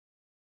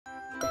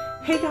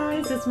Hey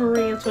guys, it's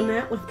Marie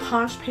Antoinette with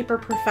Posh Paper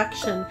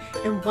Perfection,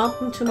 and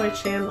welcome to my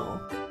channel.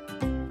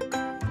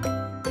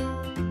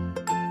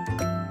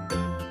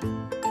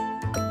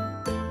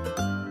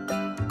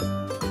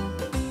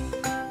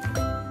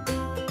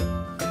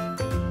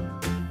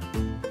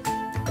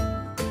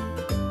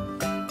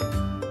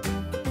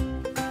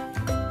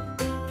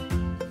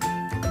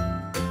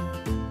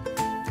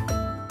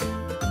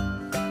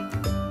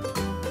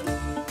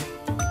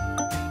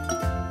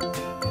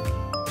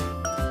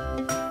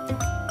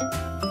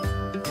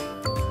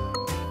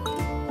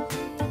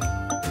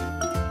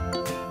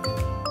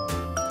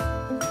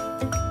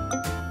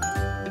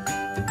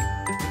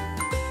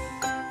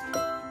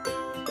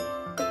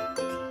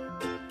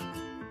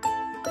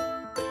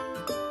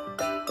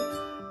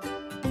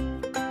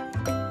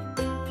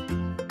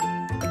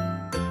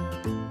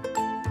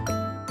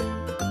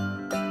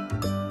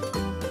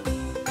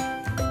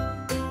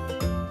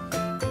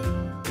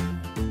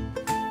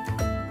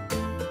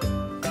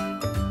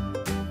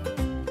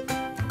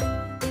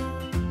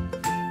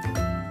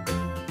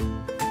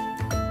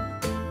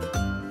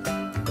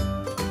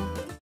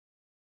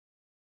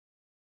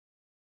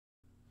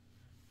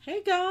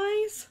 Hey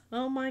guys!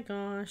 Oh my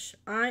gosh,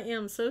 I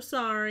am so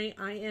sorry.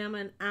 I am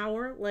an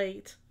hour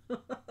late.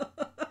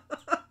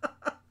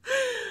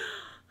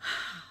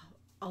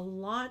 A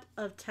lot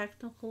of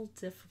technical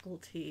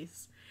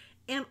difficulties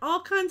and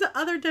all kinds of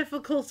other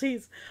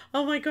difficulties.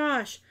 Oh my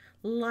gosh,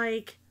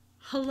 like,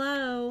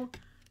 hello,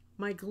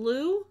 my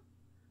glue,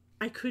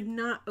 I could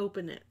not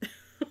open it.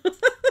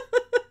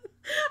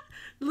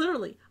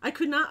 Literally, I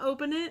could not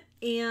open it,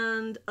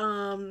 and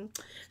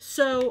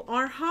so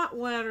our hot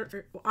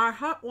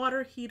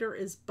water heater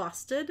is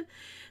busted.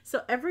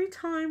 So every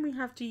time we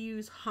have to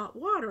use hot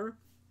water,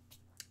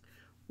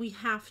 we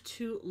have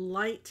to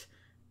light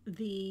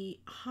the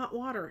hot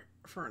water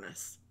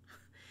furnace.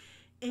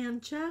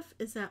 And Jeff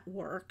is at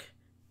work.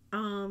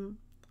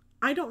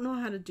 I don't know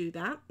how to do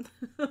that.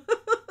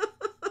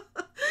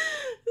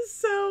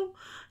 So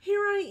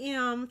here I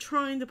am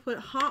trying to put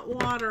hot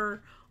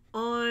water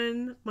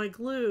on my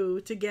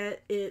glue to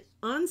get it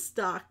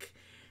unstuck,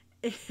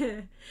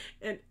 and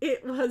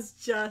it was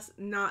just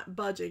not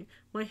budging.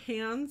 My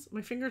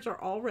fingers are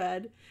all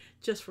red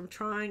just from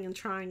trying and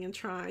trying and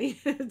trying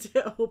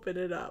to open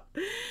it up.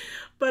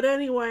 But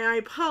anyway, I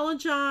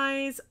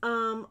apologize.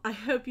 I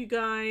hope you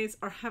guys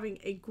are having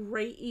a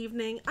great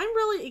evening. I'm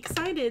really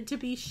excited to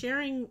be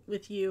sharing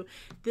with you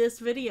this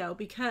video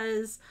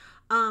because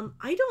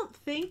I don't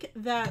think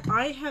that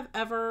I have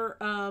ever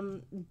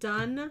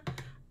done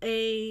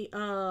a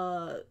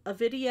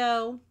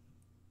video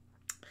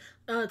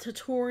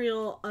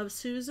tutorial of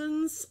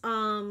Susan's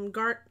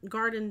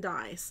garden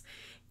dies.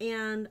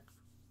 And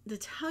to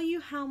tell you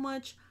how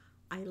much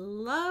I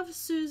love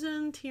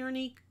Susan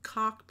Tierney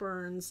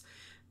Cockburn's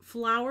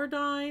flower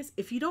dies,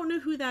 if you don't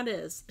know who that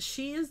is,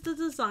 she is the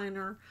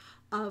designer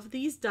of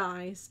these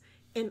dies,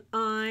 and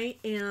I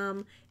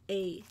am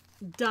a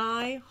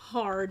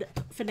die-hard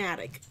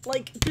fanatic.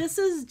 Like, this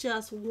is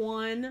just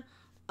one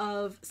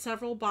of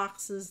several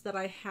boxes that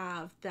I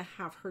have that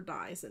have her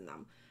dies in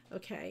them.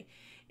 Okay,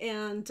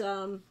 and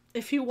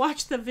if you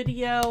watch the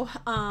video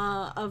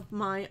of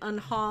my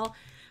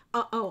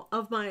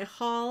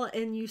haul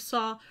and you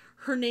saw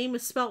her name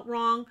is spelt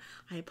wrong,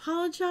 I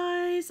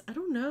apologize. I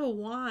don't know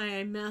why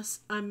I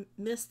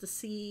missed the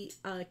C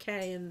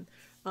K in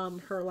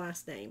her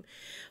last name,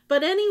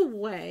 but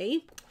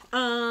anyway,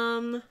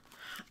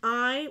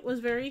 I was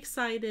very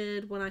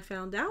excited when I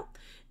found out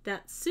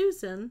that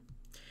Susan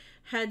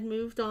had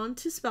moved on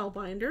to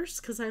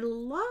Spellbinders, because I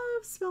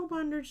love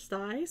Spellbinders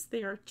dies.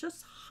 They are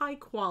just high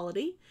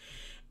quality.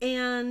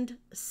 And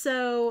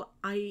so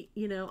I've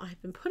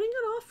been putting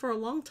it off for a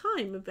long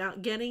time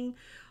about getting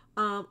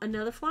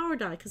another flower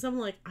die, because I'm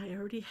like, I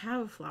already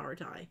have a flower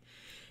die.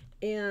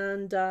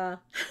 And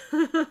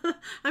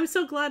I'm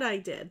so glad I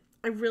did.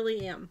 I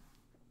really am.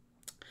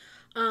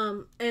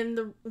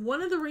 And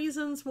one of the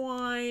reasons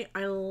why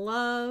I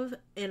love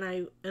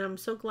and I'm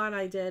so glad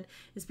I did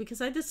is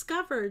because I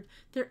discovered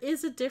there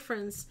is a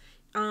difference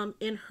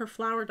in her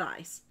flower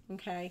dies.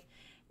 Okay,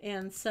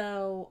 and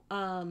so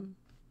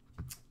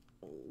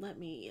let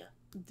me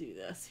do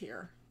this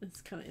here. It's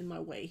kind of in my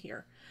way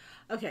here.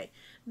 Okay,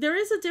 there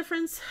is a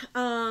difference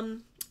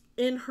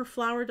in her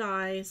flower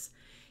dies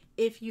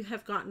if you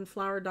have gotten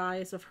flower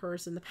dies of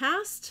hers in the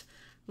past.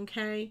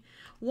 Okay,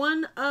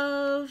 one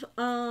of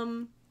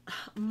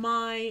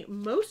my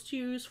most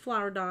used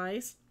flower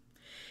dies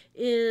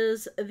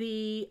is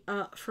the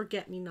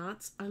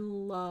forget-me-nots. I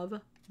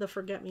love the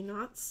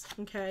forget-me-nots.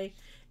 Okay,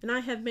 and I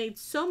have made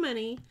so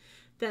many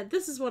that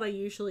this is what I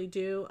usually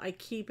do. I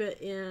keep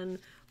it in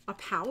a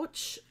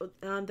pouch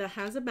that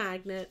has a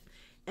magnet,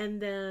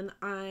 and then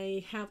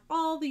I have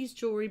all these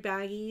jewelry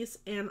baggies,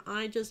 and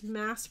I just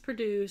mass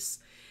produce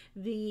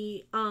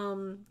the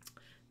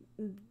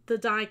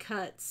die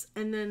cuts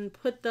and then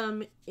put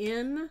them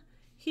in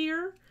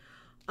here.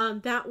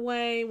 That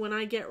way, when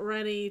I get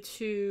ready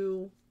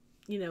to,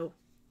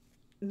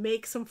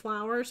 make some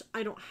flowers,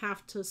 I don't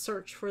have to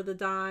search for the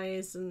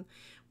dies. And,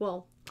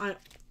 well,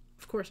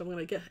 of course I'm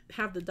going to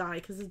have the die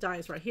because the die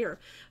is right here.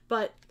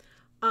 But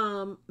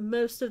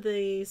most of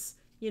these,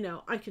 you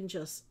know, I can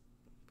just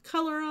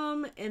color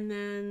them and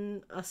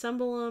then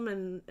assemble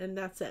them, and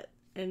that's it,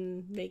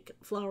 and make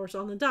flowers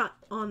on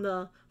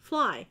the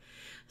fly.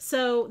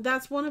 So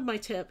that's one of my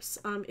tips.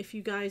 If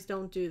you guys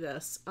don't do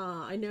this,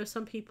 I know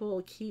some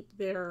people keep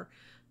their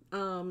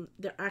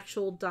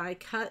actual die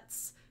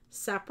cuts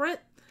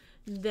separate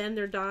than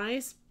their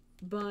dies,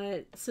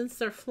 but since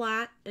they're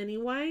flat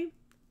anyway,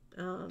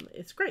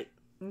 it's great.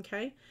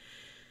 Okay.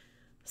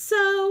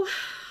 So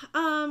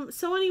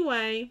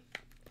anyway,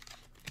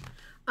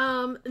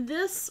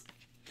 this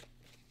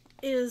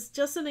is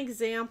just an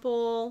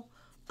example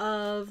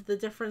of the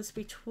difference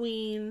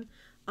between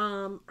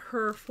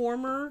her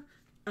former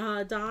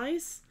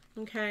dies.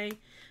 Okay,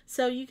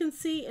 so you can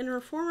see in her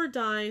former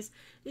dies,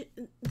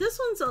 this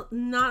one's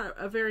not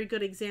a very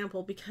good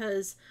example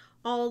because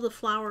all the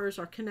flowers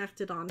are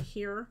connected on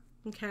here.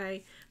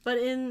 Okay, but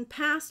in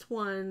past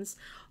ones,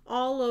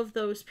 all of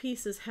those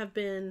pieces have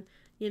been,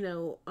 you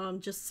know,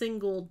 just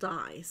single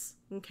dies.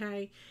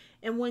 Okay,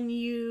 and when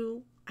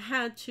you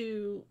had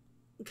to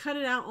cut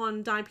it out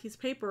on die piece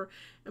paper,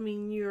 I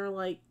mean, you're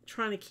like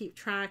trying to keep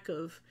track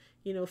of,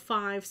 you know,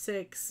 5,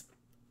 6,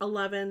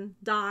 11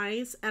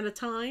 dies at a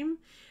time.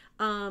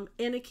 And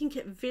it can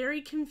get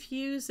very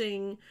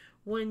confusing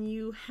when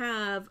you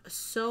have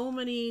so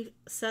many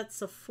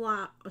sets of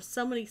flower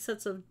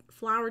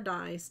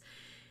dies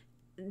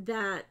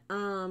that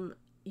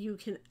you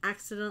can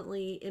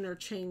accidentally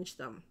interchange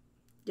them.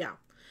 Yeah.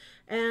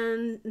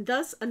 And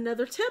thus,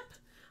 another tip,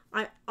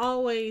 I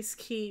always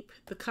keep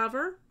the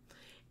cover,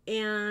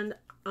 and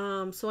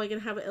so I can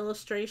have an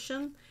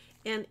illustration.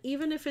 And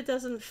even if it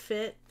doesn't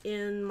fit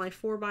in my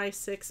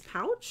 4x6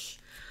 pouch,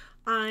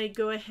 I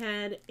go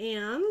ahead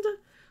and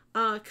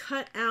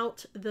cut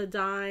out the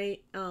die,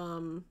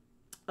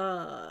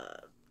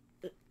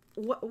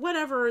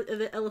 whatever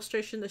the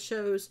illustration that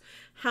shows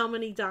how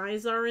many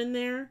dies are in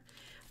there.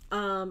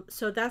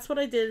 So that's what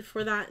I did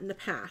for that in the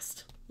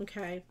past.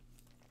 Okay.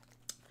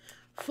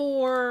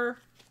 For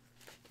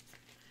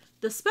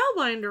the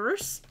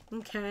Spellbinders,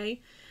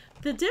 okay,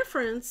 the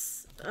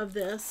difference of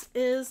this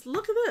is,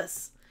 look at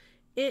this.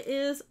 It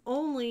is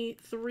only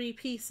 3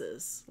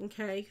 pieces,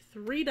 okay?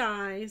 3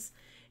 dies,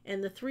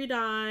 and the 3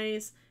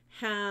 dies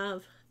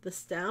have the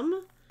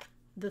stem,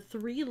 the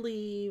 3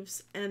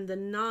 leaves, and the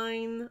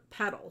 9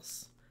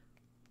 petals.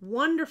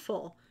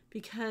 Wonderful,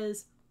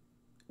 because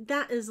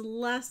that is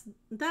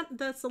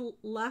that's a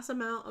less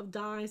amount of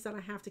dies that I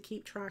have to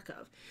keep track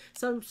of.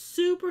 So I'm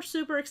super,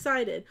 super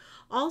excited.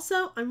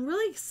 Also, I'm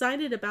really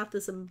excited about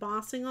this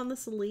embossing on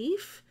this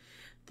leaf.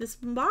 This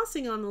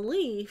embossing on the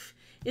leaf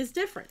is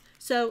different.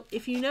 So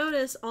if you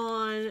notice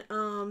on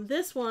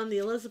this one, the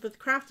Elizabeth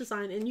Craft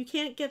Design, and you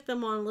can't get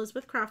them on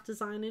Elizabeth Craft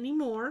Design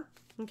anymore,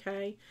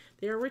 okay?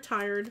 They're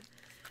retired.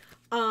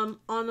 On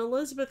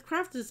Elizabeth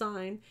Craft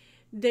Design,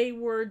 they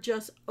were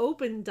just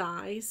open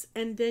dies,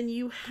 and then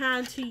you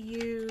had to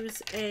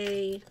use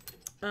a,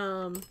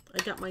 I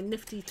got my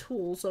nifty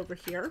tools over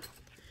here.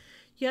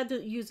 You had to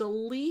use a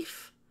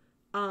leaf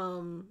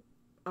tool.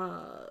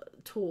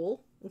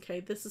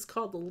 Okay, this is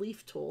called the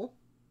leaf tool.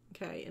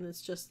 Okay, and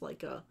it's just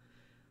like a,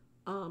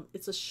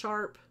 it's a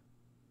sharp,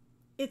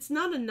 it's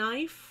not a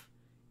knife.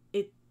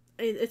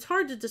 It's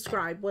hard to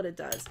describe what it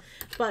does,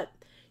 but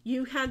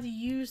you had to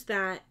use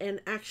that and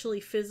actually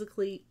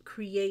physically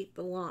create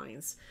the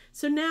lines.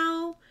 So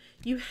now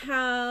you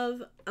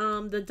have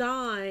the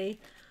die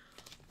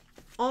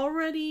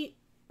already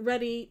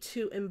ready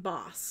to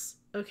emboss,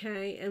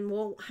 okay? And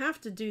we'll have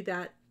to do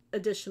that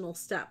additional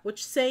step,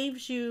 which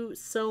saves you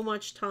so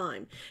much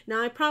time.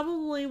 Now I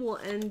probably will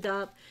end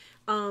up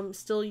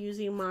still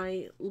using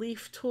my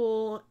leaf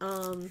tool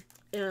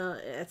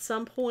at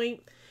some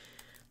point,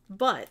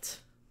 but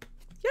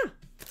yeah.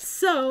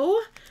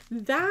 So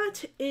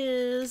that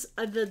is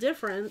the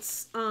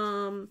difference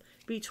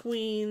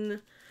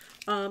between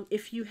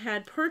if you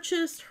had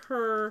purchased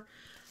her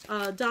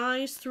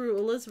dies through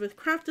Elizabeth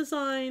Craft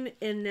Design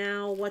and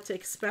now what to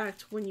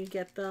expect when you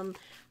get them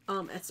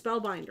at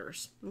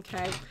Spellbinders.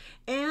 Okay,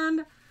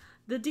 and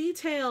the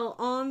detail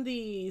on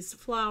these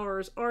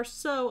flowers are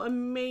so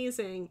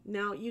amazing.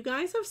 Now you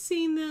guys have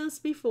seen this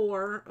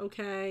before,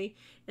 okay,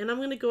 and I'm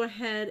going to go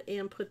ahead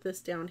and put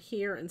this down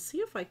here and see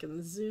if I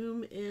can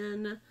zoom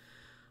in.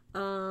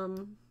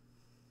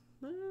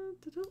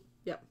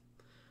 Yep.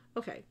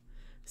 Okay,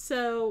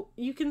 so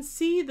you can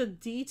see the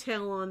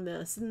detail on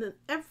this, and then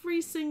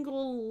every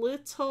single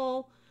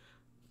little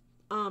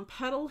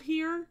petal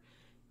here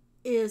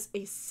is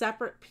a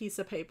separate piece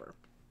of paper.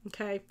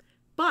 Okay,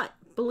 but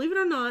believe it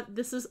or not,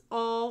 this is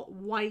all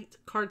white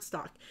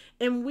cardstock,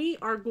 and we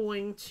are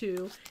going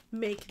to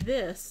make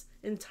this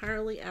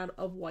entirely out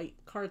of white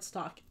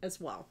cardstock as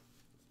well.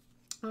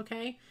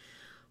 Okay,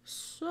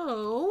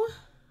 so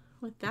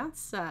with that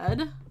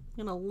said, I'm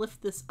gonna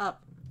lift this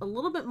up a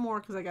little bit more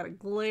because I got a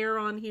glare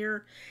on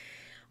here.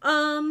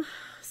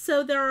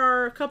 So there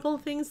are a couple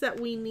of things that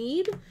we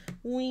need.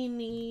 We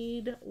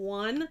need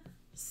 1,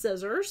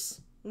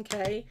 scissors,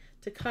 okay,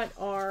 to cut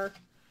our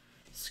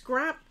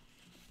scrap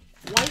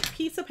white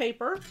piece of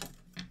paper.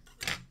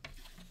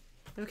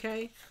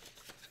 Okay.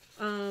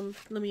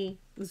 Let me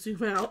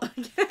zoom out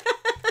again.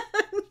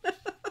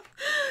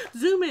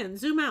 Zoom in,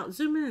 zoom out,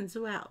 zoom in,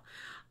 zoom out.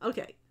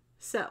 Okay.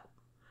 So,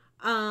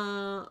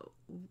 hello.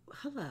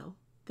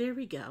 There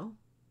we go.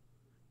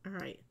 All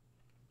right.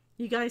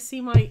 You guys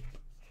see my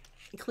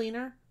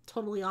cleaner?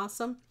 Totally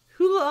Awesome.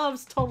 Who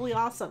loves Totally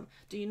Awesome?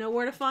 Do you know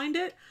where to find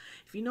it?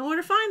 If you know where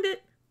to find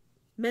it,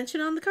 mention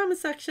on the comment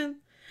section.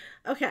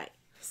 Okay,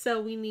 so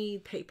we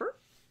need paper.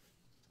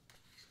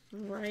 All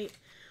right.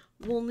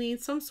 We'll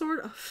need some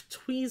sort of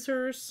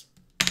tweezers.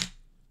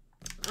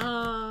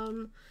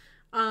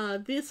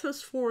 This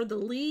is for the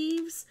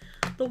leaves.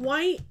 The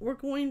white, we're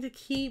going to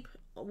keep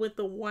with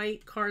the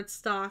white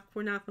cardstock.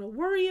 We're not going to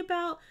worry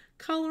about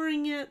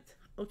coloring it.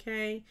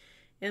 Okay.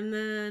 And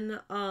then,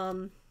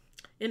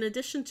 in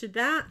addition to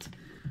that,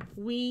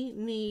 we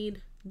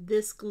need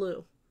this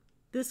glue.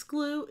 This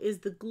glue is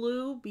the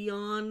glue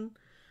beyond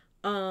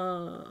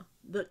the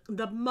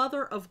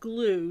mother of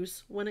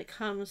glues when it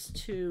comes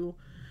to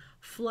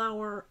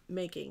flower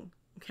making.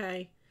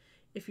 Okay,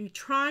 if you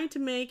try to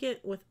make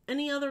it with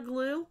any other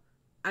glue,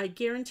 I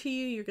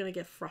guarantee you you're going to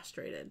get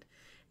frustrated.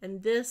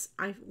 And this,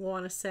 I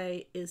want to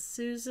say, is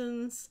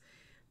Susan's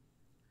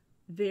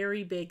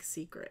very big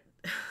secret.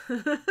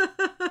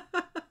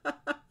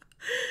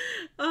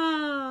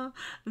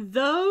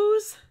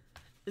 Those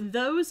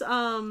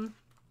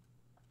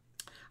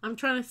I'm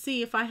trying to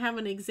see if I have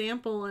an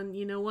example, and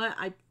you know what,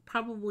 I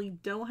probably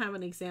don't have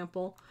an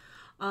example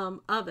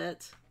of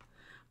it,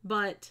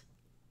 but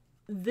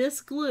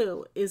this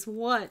glue is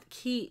what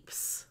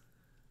keeps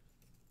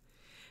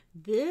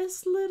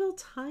this little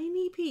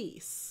tiny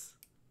piece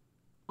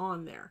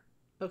on there.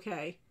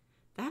 Okay,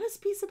 that is a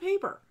piece of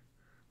paper.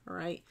 All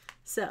right,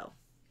 so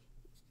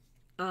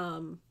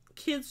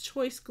Kids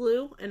Choice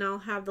glue, and I'll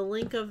have the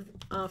link of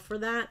for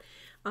that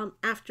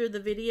after the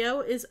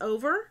video is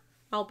over.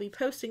 I'll be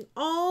posting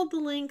all the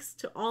links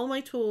to all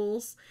my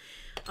tools.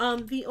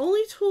 The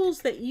only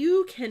tools that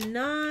you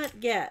cannot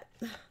get,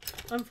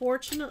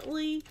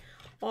 unfortunately,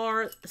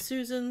 are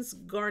Susan's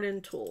garden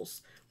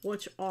tools,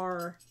 which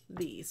are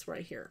these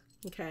right here.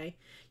 Okay,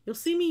 you'll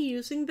see me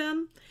using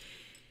them.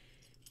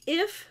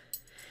 If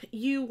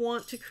you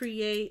want to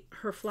create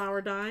her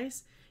flower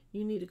dies,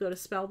 you need to go to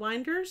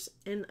Spellbinders,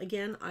 and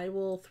again, I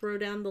will throw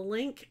down the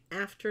link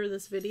after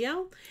this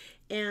video.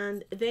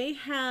 And they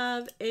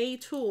have a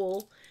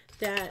tool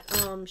that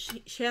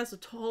she has a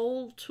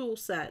whole tool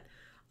set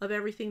of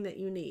everything that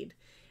you need.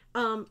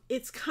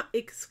 It's kind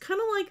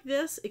of like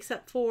this,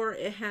 except for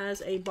it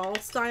has a ball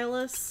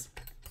stylus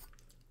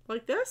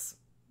like this.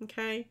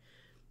 Okay,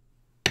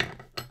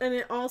 and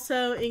it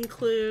also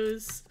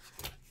includes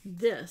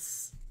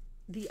this,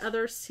 the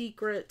other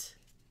secret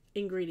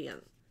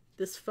ingredient,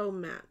 this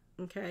foam mat.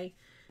 Okay,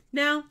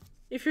 now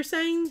if you're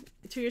saying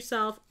to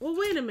yourself, well,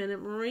 wait a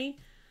minute, Marie,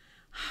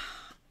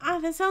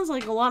 that sounds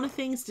like a lot of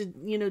things to,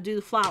 do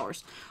the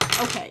flowers.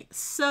 Okay,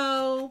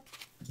 so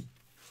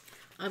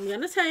I'm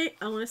going to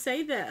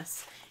say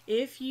this.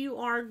 If you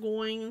are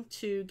going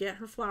to get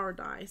her flower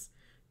dies,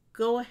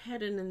 go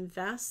ahead and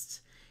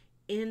invest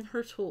in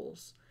her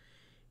tools.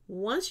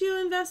 Once you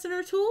invest in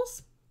her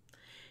tools,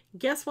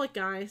 guess what,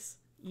 guys?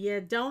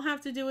 You don't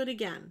have to do it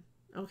again.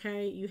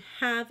 Okay, you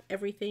have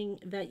everything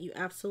that you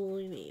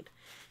absolutely need.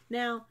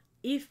 Now,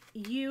 if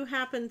you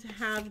happen to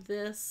have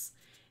this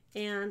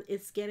and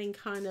it's getting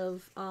kind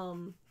of,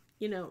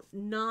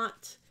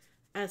 not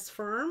as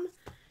firm,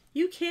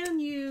 you can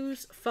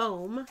use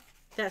foam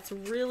that's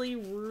really,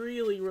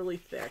 really, really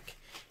thick.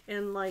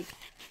 And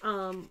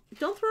don't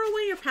throw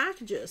away your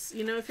packages.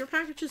 If your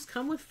packages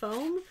come with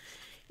foam,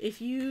 if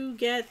you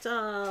get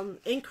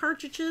ink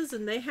cartridges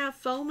and they have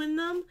foam in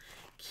them,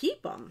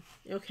 keep them.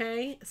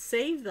 Okay,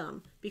 save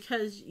them,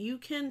 because you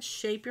can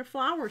shape your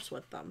flowers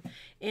with them,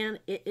 and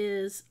it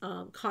is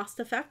cost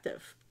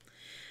effective.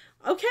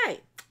 Okay,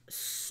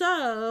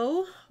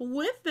 so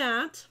with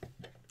that,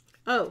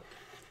 a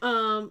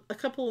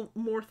couple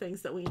more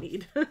things that we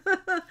need.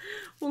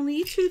 We'll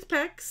need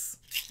toothpicks,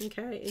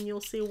 okay, and you'll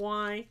see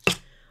why.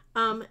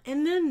 And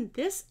then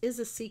this is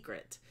a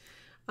secret.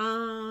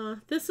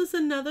 This is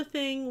another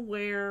thing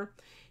where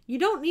you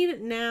don't need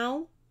it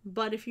now,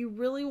 but if you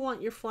really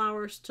want your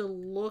flowers to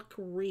look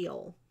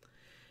real,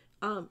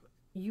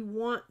 you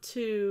want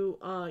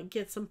to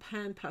get some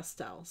pan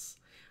pastels.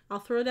 I'll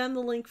throw down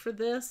the link for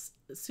this.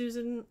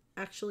 Susan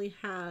actually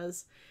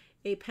has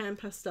a pan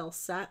pastel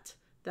set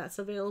that's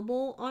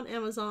available on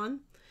Amazon,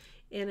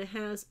 and it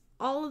has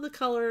all of the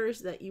colors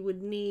that you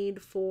would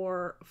need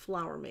for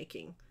flower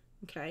making.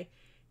 Okay,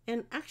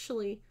 and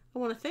actually I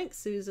want to thank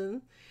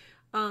Susan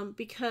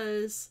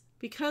because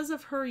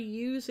of her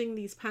using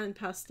these pan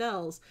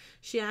pastels,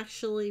 she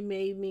actually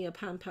made me a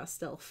pan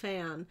pastel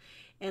fan,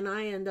 and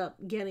I end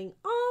up getting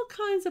all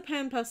kinds of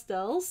pan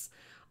pastels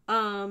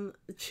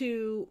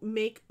to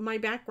make my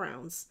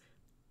backgrounds.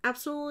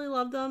 Absolutely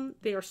love them.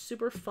 They are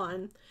super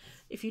fun.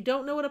 If you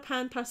don't know what a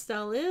pan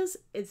pastel is,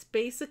 it's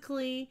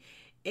basically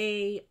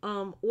a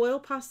oil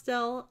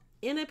pastel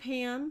in a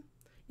pan.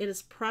 It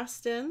is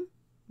pressed in,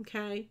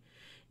 okay?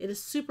 It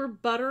is super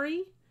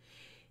buttery.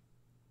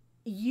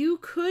 You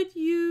could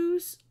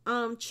use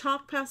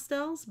chalk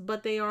pastels,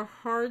 but they are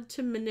hard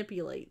to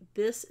manipulate.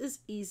 This is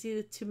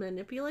easy to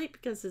manipulate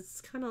because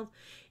it's kind of,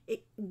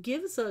 it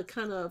gives a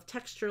kind of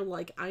texture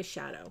like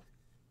eyeshadow.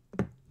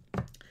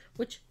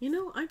 Which, you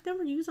know, I've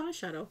never used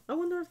eyeshadow. I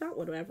wonder if that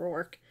would ever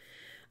work.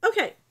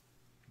 Okay,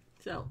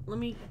 so let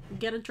me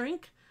get a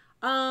drink.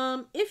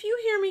 If you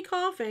hear me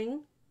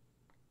coughing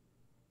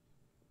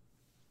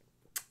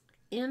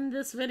in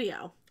this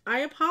video, I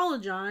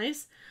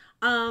apologize.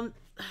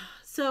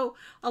 So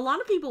a lot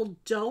of people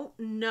don't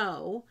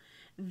know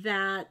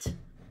that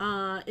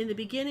in the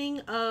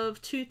beginning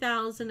of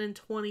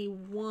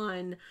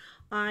 2021,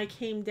 I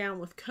came down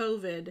with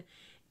COVID,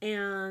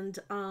 and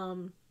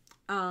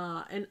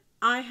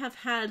I have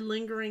had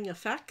lingering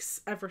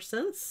effects ever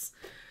since.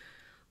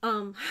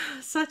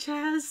 Such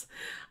as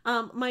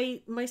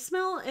my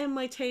smell and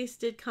my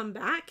taste did come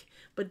back,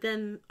 but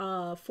then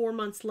 4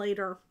 months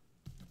later,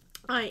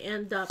 I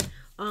end up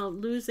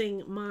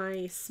losing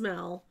my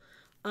smell,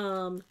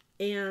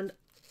 and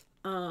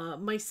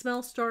my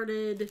smell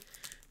started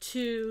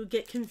to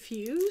get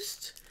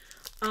confused.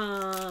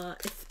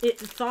 It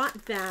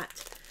thought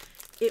that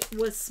it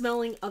was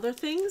smelling other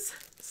things,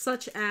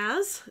 such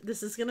as,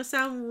 this is gonna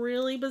sound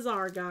really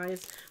bizarre,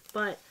 guys,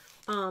 but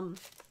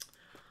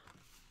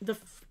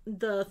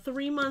the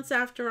 3 months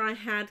after I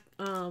had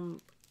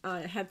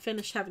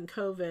finished having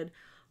COVID,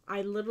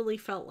 I literally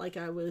felt like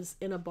I was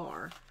in a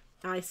bar.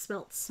 I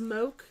smelt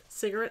smoke,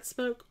 cigarette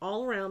smoke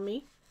all around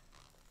me.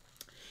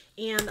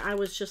 And I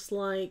was just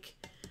like,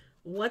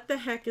 what the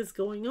heck is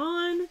going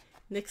on?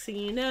 Next thing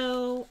you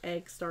know,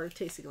 eggs started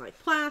tasting like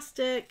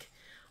plastic.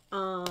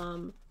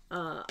 I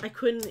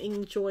couldn't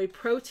enjoy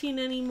protein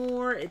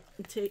anymore. It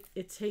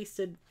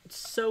tasted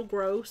so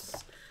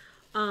gross.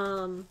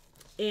 And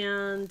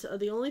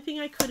the only thing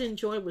I could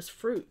enjoy was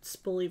fruits,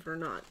 believe it or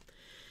not.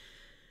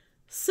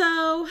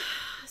 So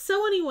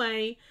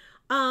anyway,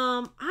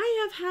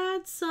 I have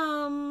had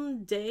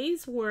some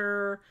days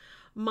where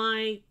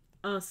my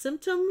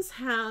symptoms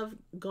have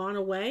gone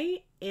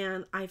away,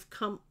 and I've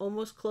come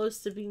almost close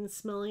to being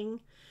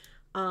smelling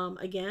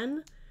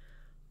again.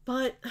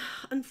 But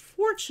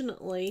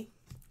unfortunately,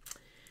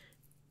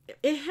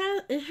 it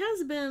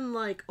has been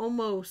like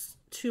almost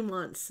 2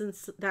 months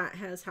since that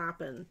has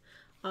happened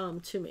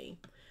to me.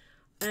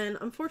 And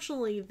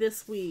unfortunately,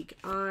 this week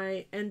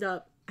I end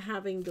up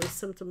having those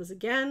symptoms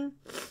again.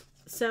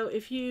 So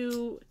if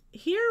you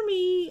hear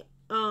me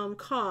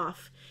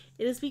cough,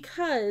 it is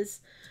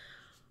because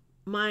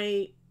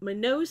my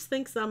nose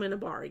thinks I'm in a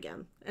bar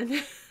again.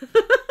 And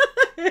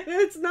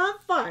it's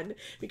not fun,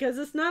 because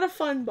it's not a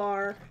fun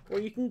bar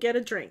where you can get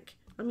a drink.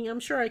 I mean,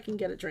 I'm sure I can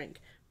get a drink,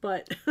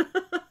 but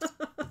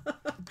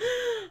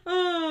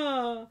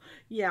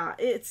yeah,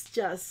 it's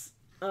just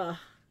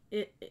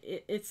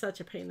it's such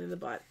a pain in the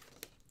butt.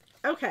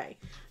 Okay,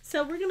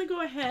 so we're gonna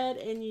go ahead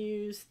and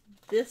use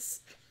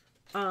this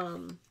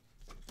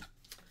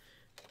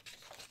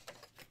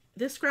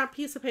this scrap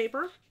piece of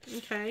paper.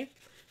 Okay,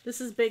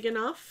 this is big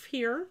enough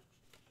here,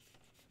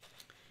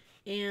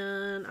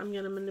 and I'm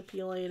gonna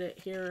manipulate it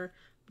here.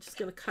 I'm just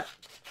gonna cut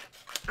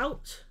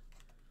out.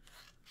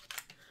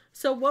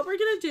 So what we're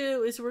gonna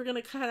do is we're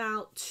gonna cut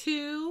out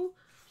 2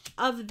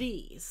 of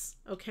these.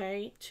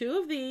 Okay, 2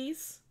 of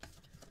these.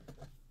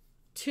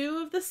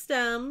 2 of the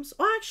stems.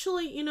 Oh,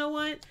 actually, you know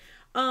what?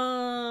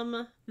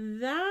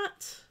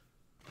 That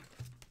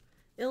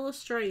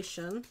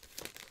illustration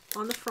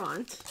on the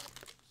front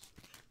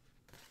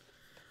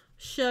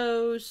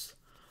shows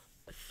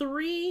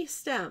 3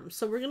 stems.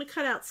 So we're going to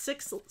cut out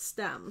 6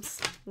 stems,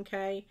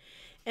 okay?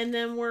 And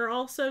then we're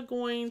also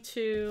going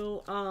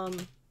to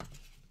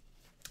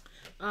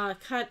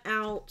cut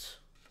out,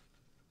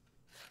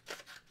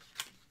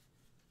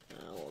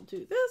 we'll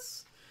do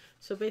this.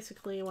 So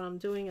basically what I'm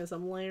doing is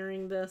I'm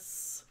layering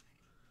this.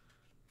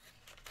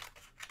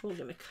 We're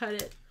going to cut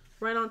it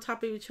right on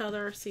top of each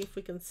other. See if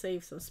we can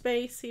save some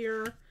space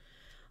here.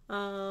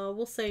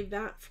 We'll save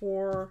that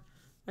for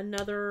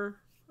another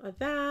of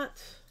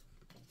that.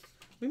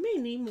 We may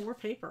need more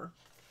paper.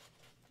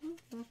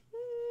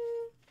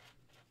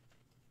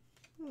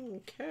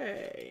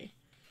 Okay.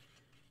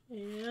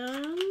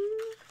 And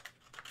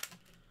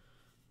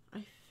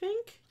I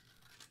think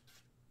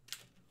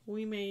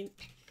we may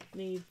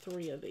need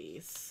 3 of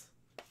these.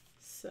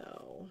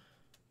 So,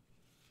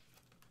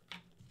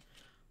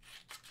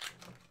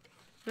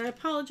 and I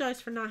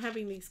apologize for not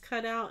having these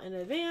cut out in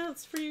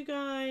advance for you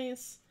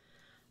guys.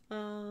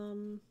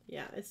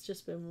 Yeah, it's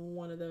just been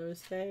one of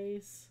those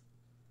days,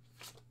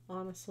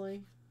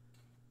 honestly.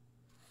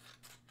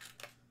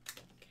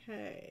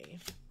 Okay.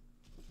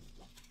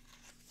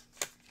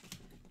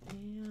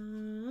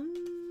 And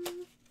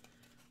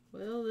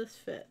will this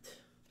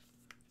fit?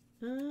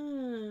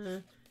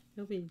 It'll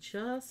be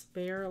just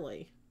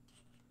barely.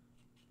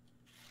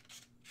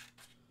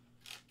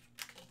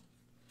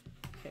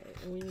 Okay,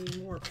 and we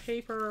need more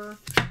paper.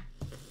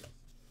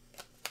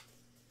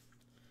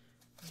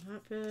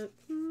 That bit.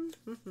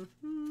 Okay.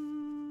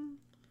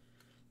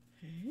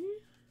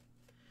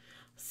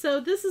 So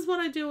this is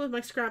what I do with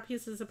my scrap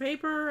pieces of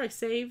paper. I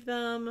save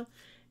them,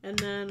 and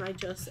then I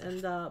just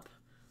end up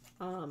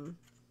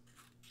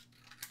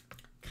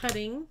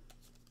cutting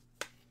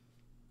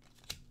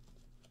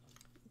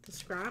the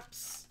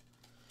scraps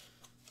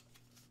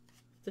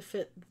to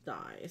fit the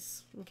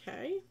dies.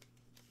 Okay.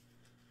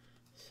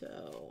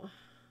 So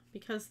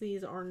because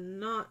these are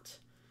not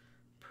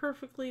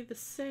perfectly the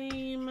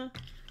same,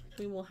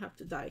 we will have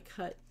to die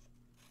cut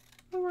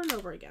over and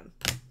over again.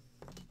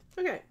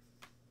 Okay.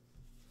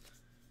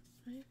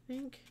 I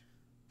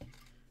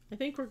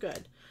think we're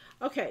good.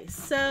 Okay,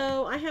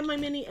 so I have my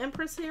mini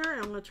Empress here.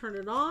 I'm going to turn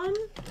it on.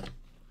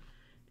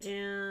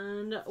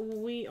 And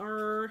we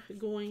are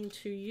going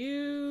to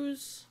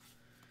use...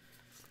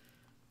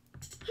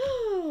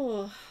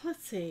 Oh,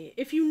 let's see.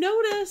 If you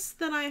notice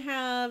that I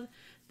have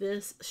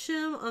this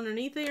shim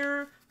underneath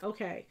there,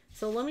 okay,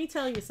 so let me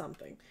tell you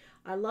something.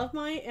 I love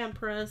my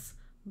Empress,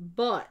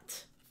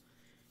 but,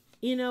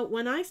 you know,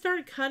 when I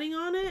started cutting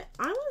on it,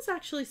 I was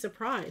actually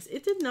surprised.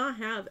 It did not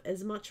have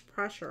as much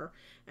pressure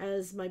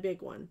as my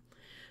big one.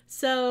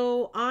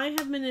 So I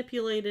have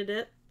manipulated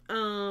it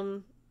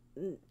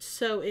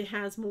so it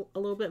has a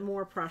little bit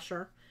more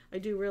pressure. I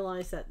do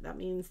realize that that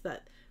means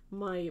that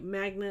my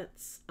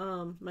magnets,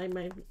 my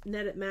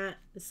magnetic mat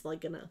is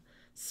like gonna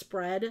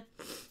spread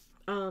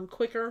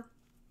quicker,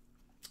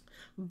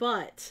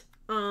 but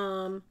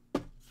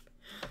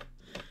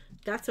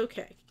that's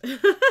okay.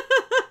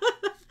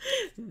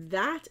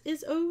 That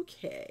is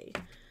okay.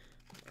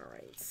 All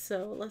right,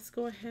 so let's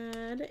go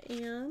ahead,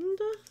 and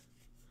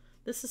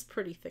this is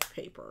pretty thick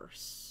paper,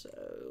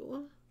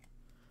 so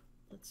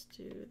let's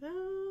do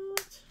that.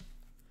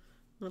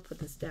 I'm gonna put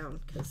this down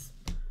because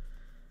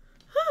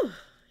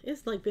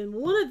it's like been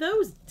one of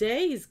those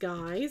days,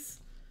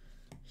 guys.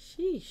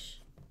 Sheesh.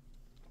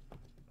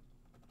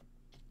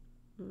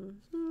 I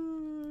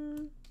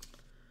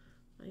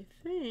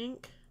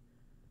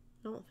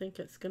don't think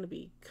it's gonna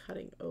be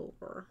cutting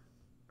over.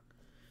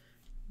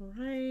 All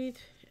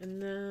right, and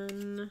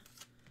then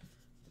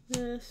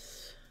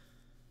this.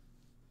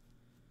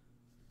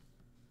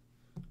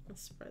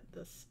 Let's spread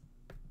this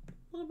a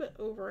little bit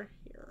over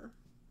here.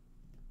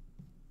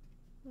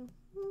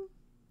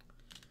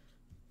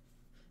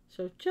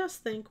 So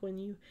just think, when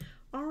you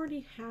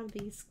already have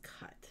these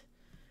cut,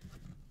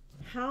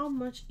 how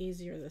much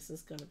easier this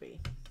is going to be.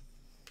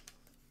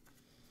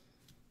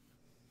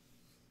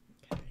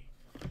 Okay,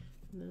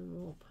 and then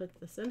we'll put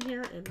this in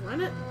here and run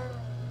it.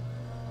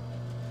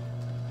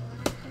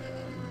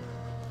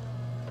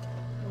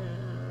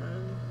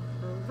 And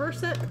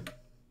reverse it.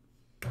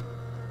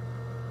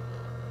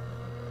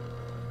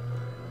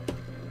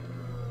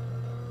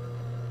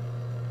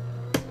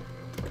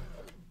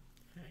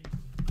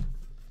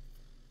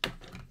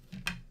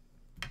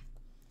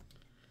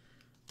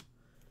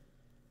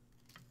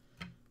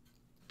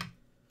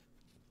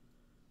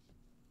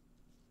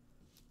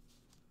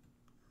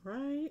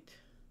 Right,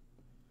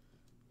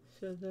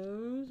 so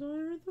those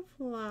are the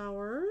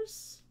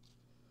flowers.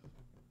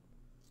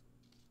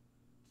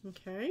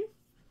 Okay,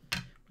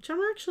 which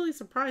I'm actually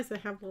surprised they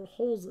have little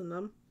holes in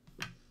them.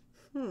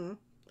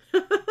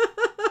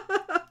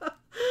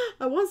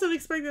 I wasn't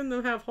expecting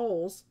them to have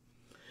holes.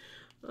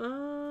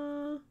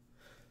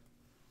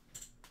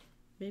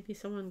 Maybe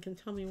someone can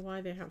tell me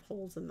why they have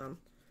holes in them.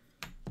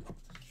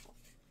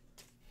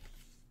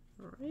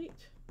 All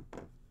right,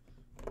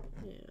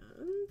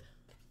 and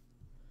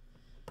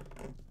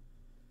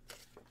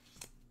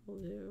we'll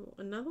do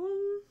another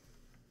one.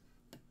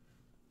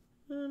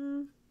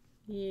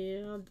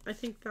 Yeah, I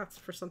think that's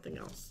for something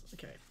else.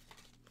 Okay.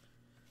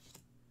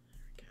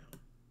 There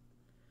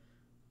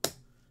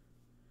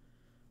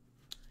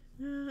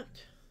we go.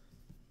 That.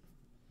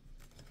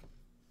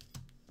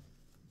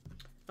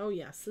 Oh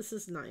yes, this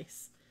is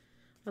nice.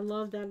 I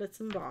love that it's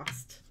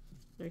embossed.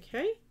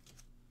 Okay.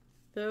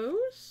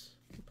 Those.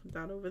 Put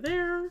that over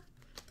there.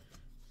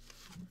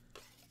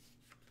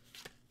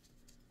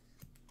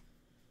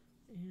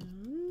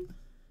 And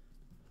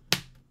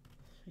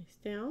face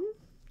down,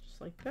 just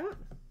like that.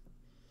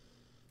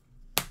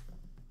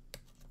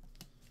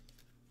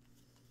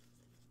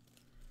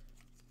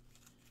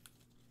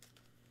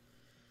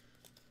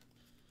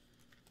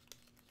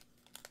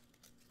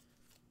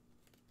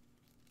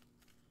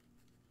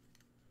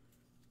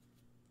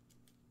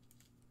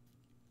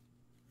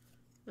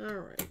 All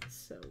right,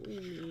 so we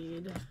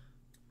need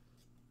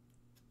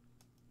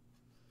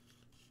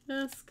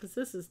this because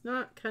this is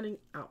not cutting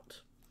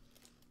out.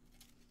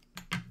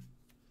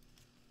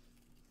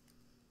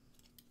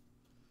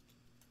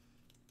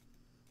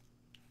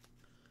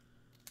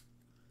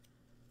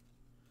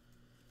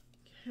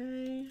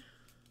 Okay,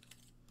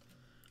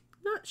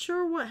 not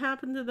sure what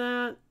happened to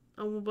that,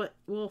 but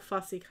we'll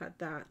fussy cut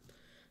that.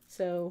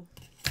 So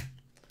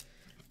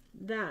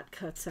that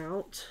cuts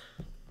out.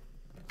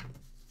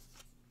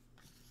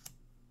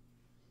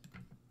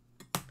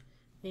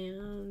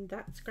 And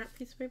that scrap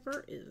piece of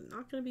paper is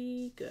not going to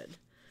be good.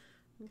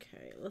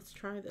 Okay, let's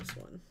try this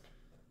one.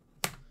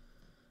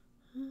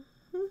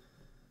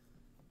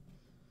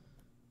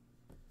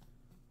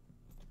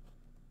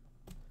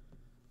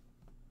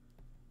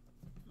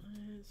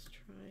 Let's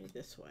try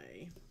this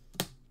way.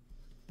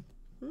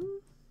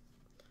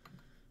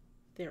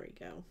 There we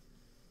go.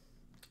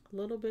 A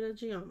little bit of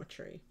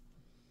geometry.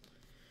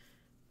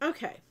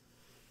 Okay.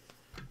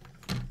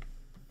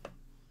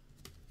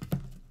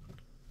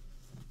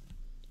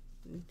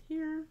 In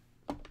here,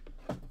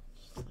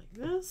 just like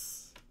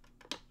this.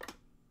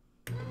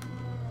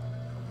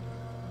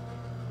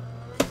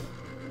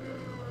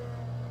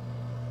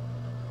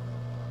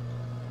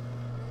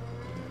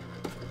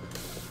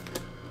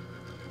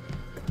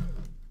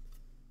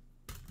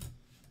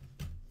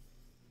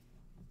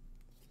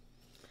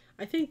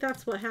 I think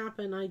that's what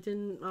happened. I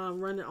didn't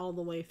run it all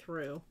the way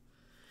through.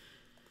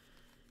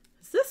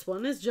 This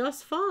one is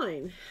just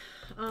fine.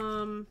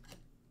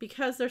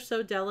 Because they're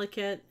so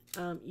delicate,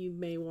 you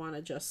may want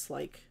to just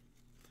like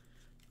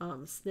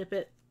snip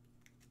it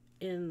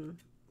in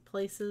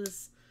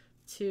places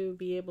to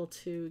be able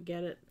to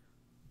get it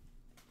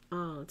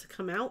to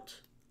come out.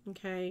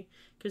 Okay,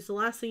 because the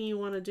last thing you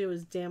want to do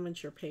is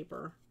damage your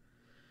paper.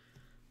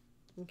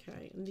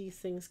 Okay, and these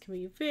things can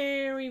be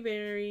very,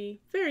 very,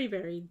 very,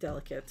 very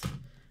delicate.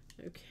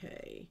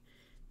 Okay,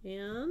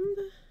 and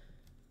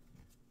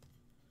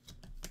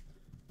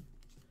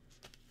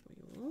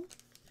we will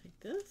take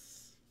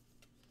this.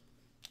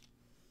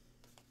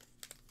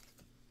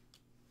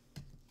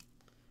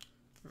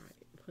 All right,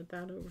 put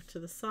that over to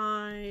the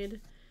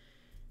side.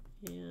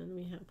 And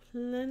we have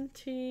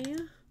plenty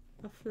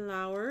of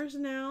flowers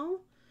now.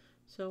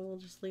 So we'll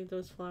just leave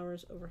those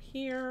flowers over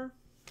here.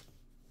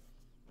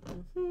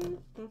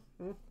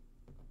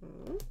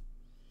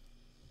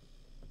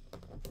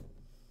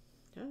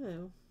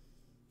 Hello.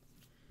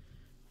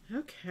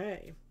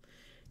 Okay.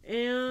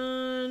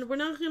 And we're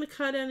not going to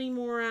cut any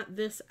more at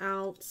this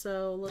out.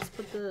 So let's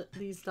put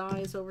these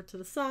dies over to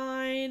the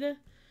side.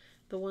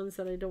 The ones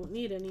that I don't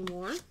need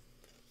anymore.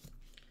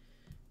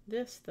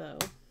 This though.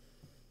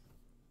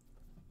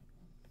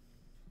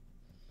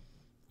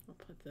 I'll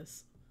put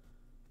this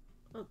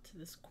up to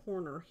this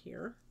corner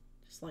here.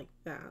 Just like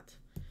that.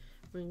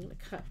 I'm going to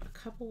cut a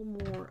couple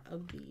more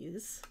of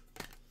these.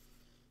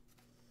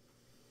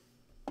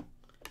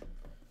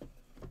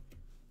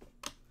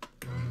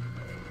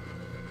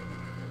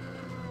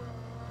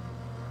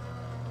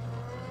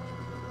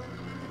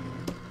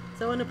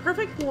 So in a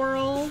perfect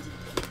world,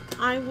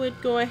 I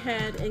would go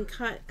ahead and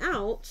cut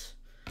out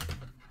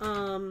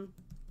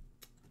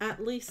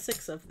at least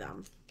 6 of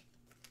them.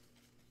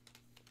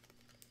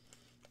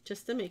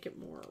 Just to make it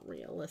more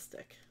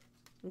realistic.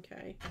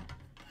 Okay.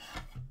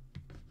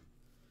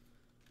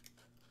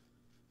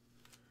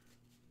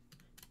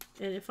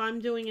 And if I'm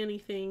doing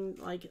anything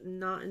like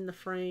not in the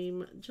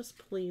frame, just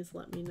please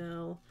let me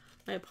know.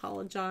 I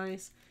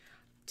apologize.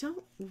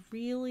 Don't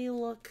really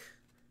look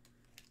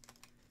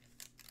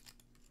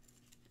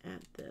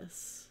at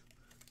this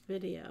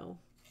video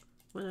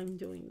when I'm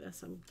doing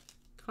this. I'm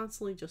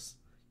constantly just,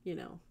 you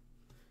know.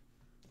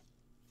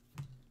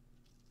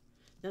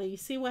 Now you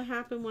see what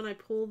happened when I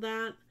pulled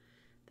that?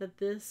 That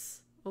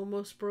this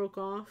almost broke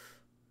off?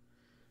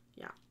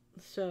 Yeah.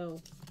 So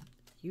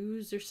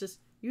use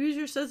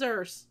your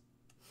scissors.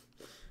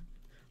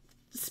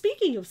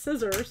 Speaking of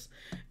scissors,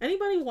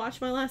 anybody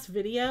watched my last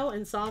video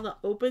and saw the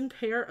open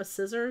pair of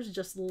scissors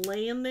just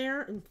laying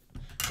there and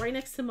right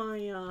next to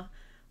my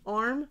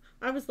arm?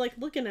 I was like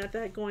looking at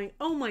that going,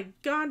 oh my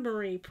God,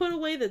 Marie, put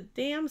away the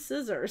damn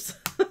scissors.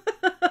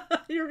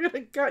 You're going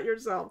to cut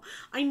yourself.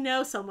 I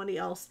know somebody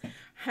else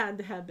had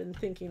to have been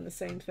thinking the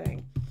same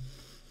thing.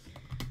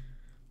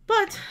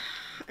 But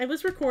I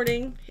was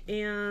recording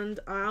and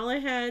all I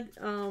had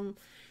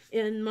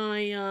in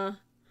my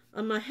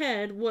on my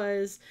head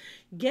was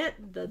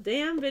get the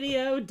damn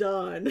video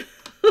done.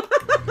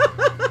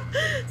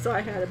 So I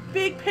had a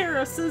big pair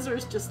of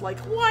scissors just like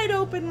wide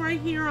open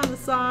right here on the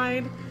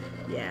side.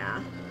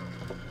 Yeah,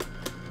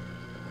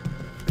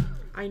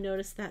 I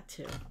noticed that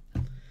too.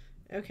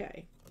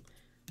 Okay,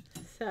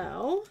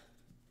 so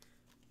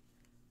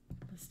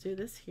let's do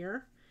this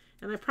here,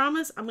 and I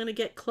promise I'm gonna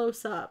get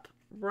close up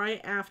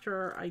right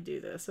after I do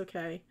this.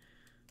 Okay,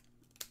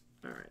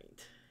 all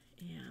right,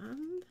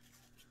 and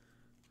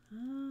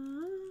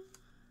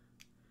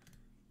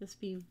just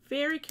be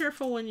very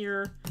careful when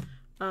you're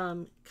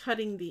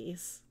cutting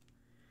these.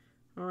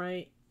 All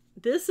right,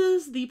 this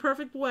is the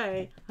perfect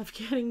way of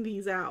getting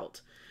these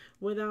out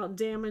without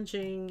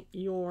damaging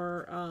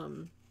your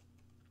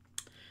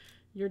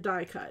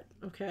die cut.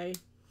 Okay,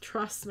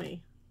 trust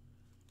me,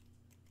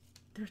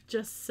 they're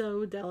just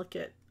so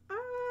delicate.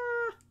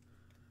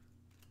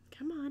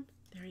 Come on,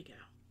 there you go.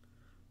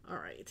 All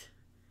right,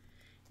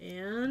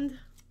 and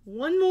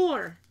one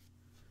more.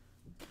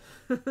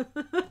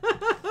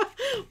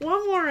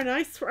 One more, and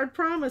I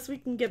promise we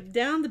can get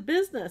down to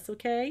business.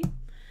 Okay,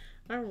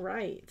 all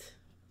right.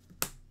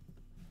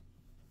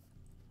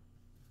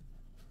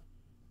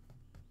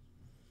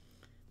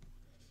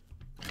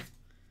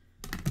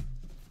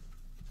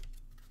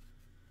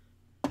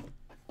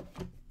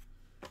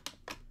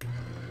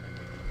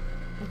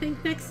 I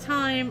think next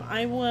time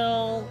I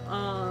will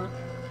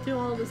do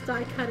all this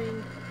die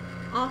cutting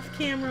off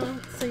camera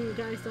so you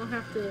guys don't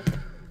have to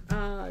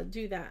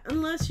do that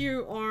unless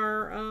you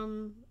are,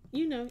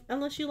 you know,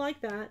 unless you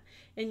like that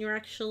and you're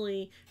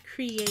actually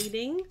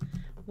creating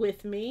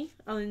with me.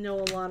 I know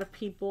a lot of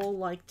people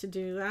like to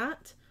do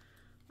that.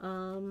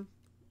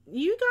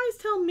 You guys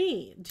tell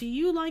me, do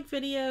you like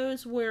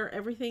videos where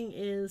everything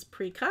is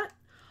pre-cut,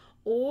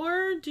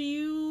 or do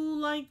you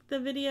like the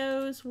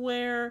videos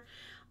where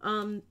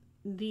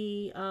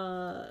the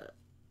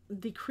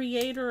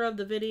creator of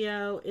the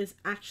video is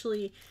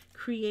actually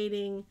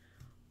creating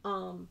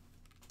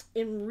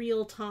in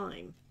real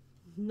time,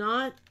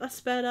 not a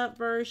sped up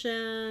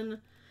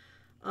version,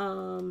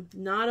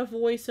 not a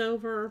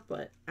voiceover,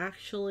 but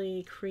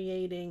actually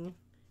creating,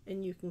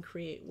 and you can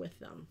create with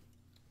them.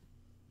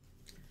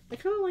 I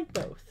kind of like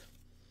both.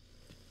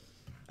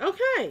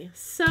 Okay,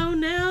 so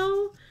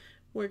now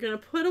we're going to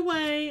put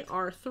away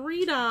our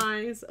 3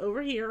 dies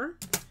over here.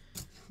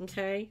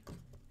 Okay.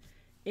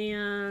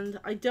 And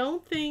I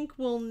don't think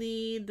we'll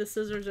need the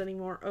scissors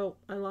anymore. Oh,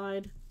 I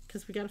lied,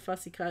 because we got a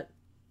fussy cut.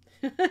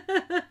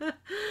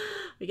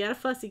 We got a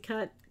fussy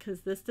cut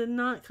because this did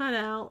not cut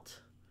out.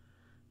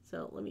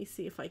 So let me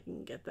see if I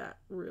can get that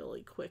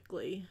really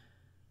quickly.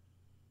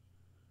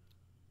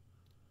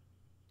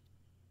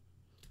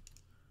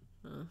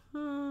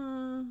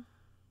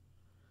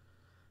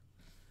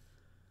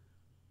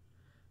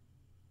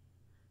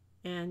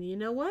 And you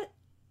know what?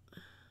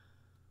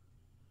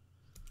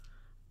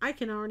 I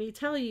can already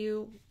tell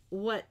you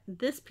what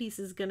this piece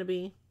is going to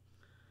be.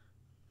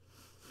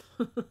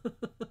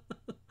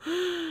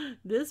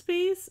 This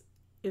piece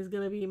is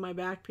going to be my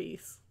back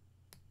piece.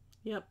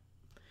 Yep.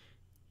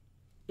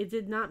 It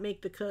did not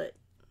make the cut.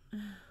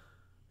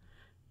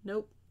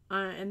 Nope.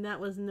 And that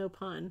was no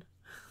pun.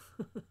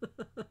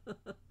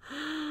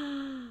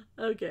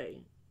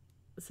 Okay.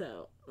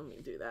 So, let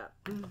me do that.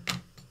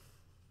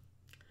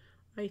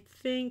 I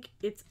think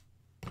it's...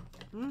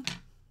 There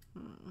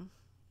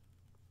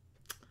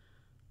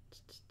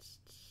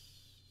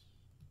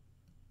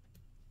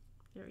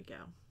we go.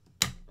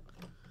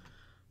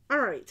 All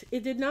right,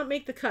 it did not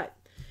make the cut.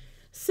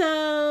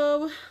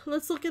 So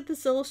let's look at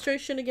this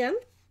illustration again,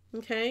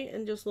 okay,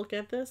 and just look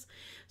at this.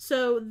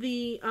 So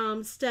the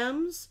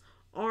stems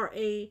are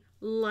a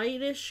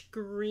lightish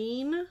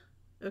green,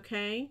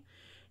 okay,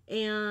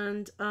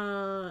 and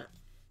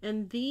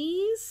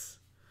these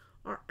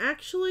are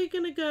actually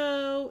going to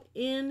go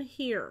in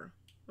here,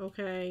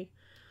 okay.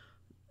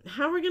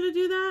 How we're going to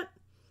do that?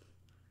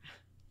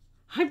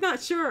 I'm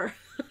not sure.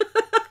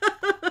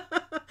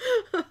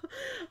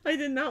 I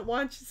did not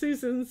watch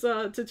Susan's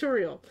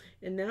tutorial,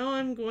 and now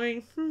I'm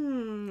going,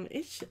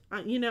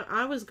 you know,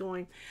 I was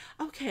going,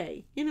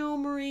 okay, you know,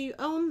 Marie,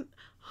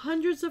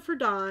 hundreds of her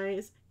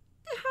dies.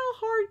 How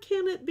hard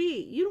can it be?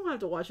 You don't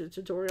have to watch a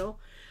tutorial.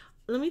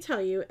 Let me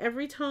tell you,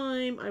 every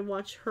time I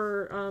watch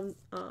her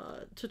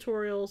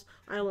tutorials,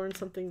 I learn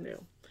something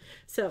new.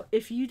 So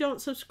if you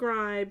don't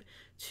subscribe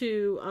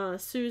to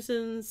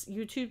Susan's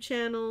YouTube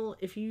channel,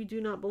 if you do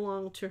not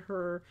belong to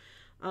her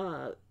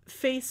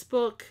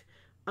Facebook,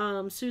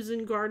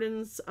 Susan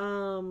Gardens,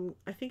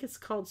 I think it's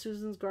called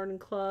Susan's Garden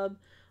Club,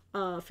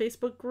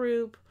 Facebook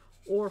group,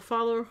 or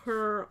follow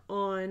her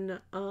on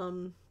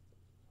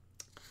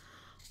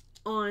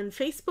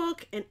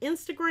Facebook and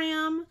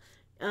Instagram,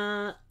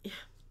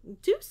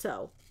 do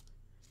so.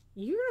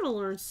 You're going to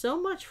learn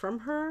so much from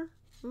her.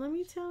 Let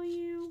me tell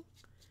you,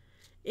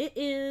 it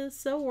is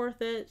so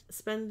worth it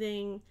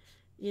spending,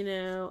 you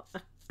know,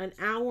 an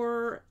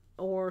hour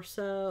or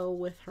so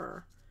with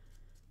her.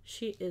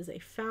 She is a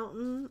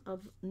fountain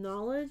of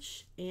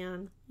knowledge,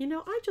 and, you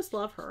know, I just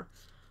love her.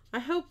 I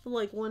hope,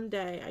 like, one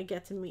day I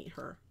get to meet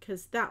her,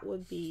 because that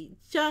would be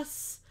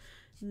just,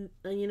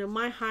 you know,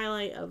 my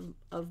highlight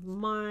of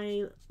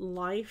my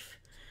life.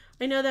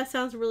 I know that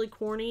sounds really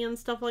corny and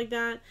stuff like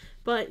that,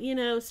 but, you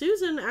know,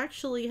 Susan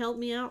actually helped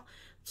me out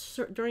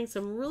during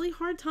some really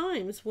hard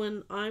times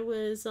when I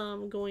was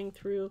going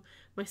through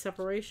my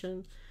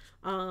separation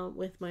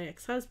with my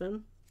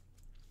ex-husband.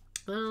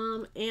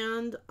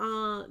 And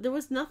there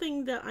was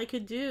nothing that I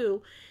could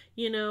do.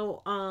 You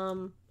know,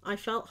 I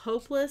felt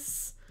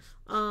hopeless.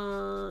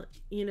 You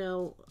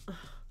know,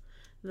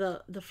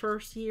 the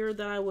first year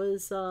that I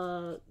was,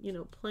 you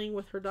know, playing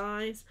with her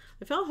dies,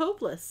 I felt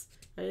hopeless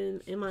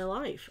in my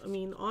life. I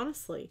mean,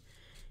 honestly.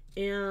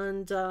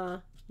 And,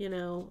 you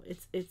know,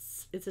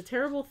 it's a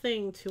terrible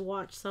thing to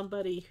watch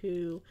somebody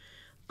who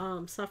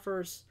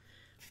suffers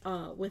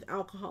with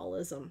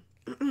alcoholism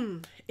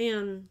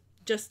and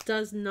just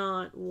does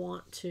not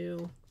want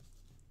to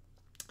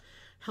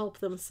help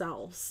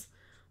themselves.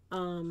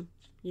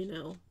 You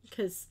know,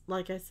 because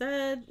like I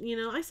said, you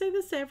know, I say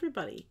this to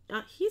everybody.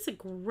 He's a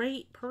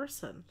great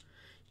person.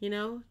 You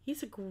know,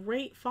 he's a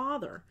great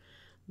father.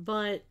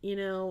 But, you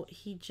know,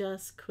 he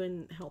just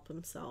couldn't help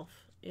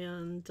himself.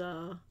 And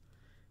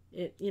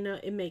it, you know,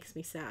 it makes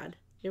me sad.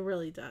 It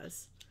really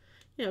does.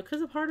 You know,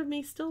 because a part of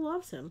me still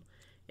loves him.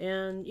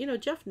 And, you know,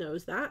 Jeff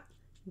knows that.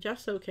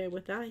 Jeff's okay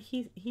with that.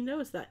 He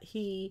knows that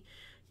he,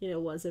 you know,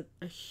 was a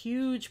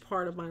huge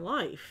part of my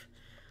life.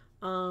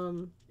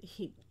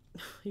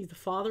 He's the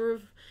father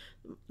of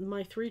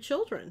my 3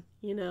 children,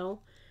 you know.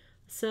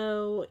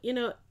 So, you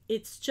know,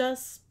 it's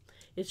just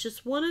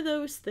one of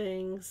those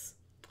things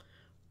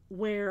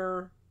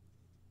where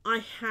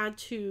I had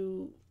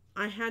to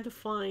I had to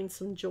find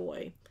some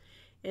joy.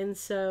 And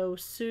so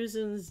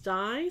Susan's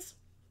dies,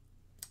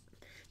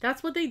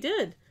 that's what they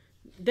did.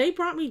 They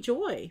brought me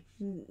joy.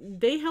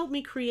 They helped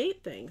me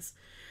create things.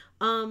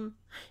 Um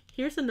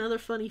Here's another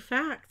funny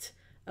fact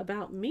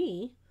about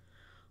me.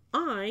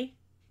 I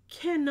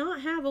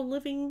cannot have a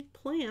living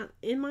plant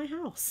in my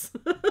house.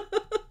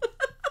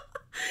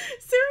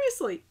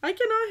 Seriously, I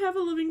cannot have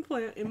a living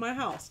plant in my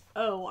house.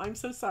 Oh, I'm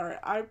so sorry.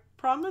 I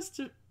promised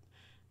to,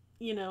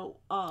 you know,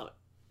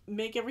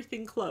 make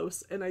everything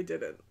close, and I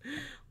didn't.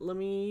 Let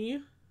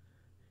me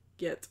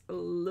get a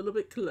little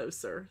bit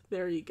closer.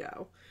 There you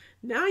go.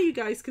 Now you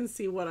guys can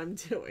see what I'm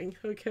doing,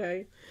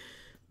 okay?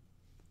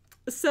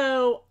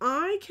 So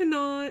I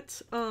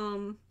cannot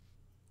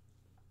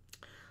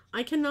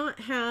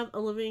have a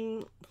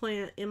living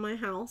plant in my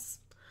house.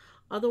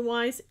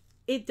 Otherwise,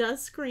 it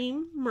does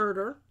scream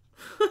murder.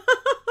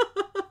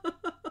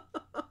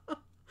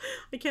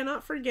 I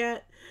cannot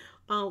forget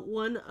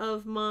one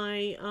of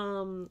my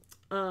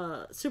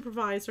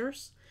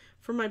supervisors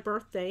for my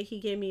birthday. He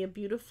gave me a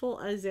beautiful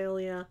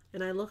azalea,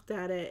 and I looked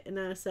at it and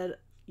I said,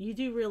 "You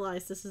do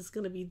realize this is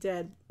going to be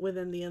dead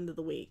within the end of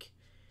the week?"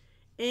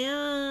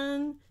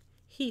 And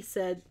he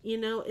said, "You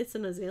know, it's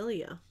an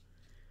azalea.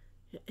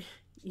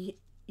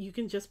 You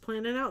can just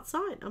plant it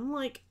outside." I'm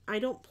like, "I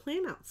don't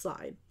plant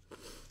outside."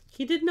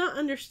 He did not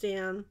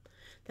understand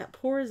that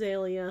poor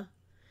azalea.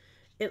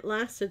 It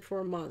lasted for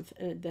a month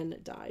and then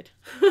it died.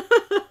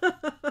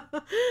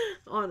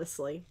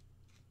 Honestly.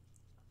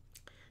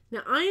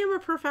 Now, I am a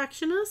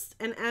perfectionist,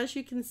 and as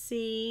you can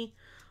see,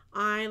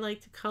 I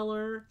like to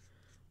color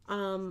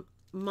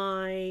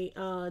my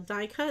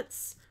die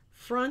cuts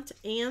front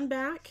and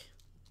back.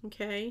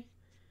 Okay.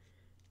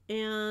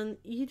 And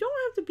you don't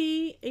have to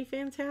be a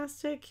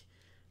fantastic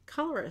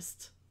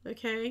colorist.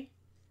 Okay. In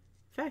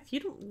fact, you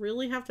don't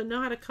really have to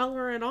know how to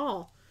color at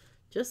all.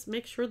 Just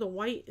make sure the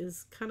white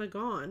is kind of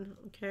gone,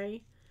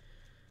 okay?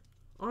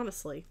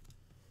 Honestly,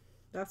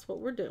 that's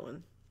what we're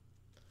doing.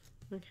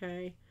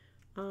 Okay,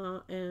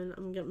 and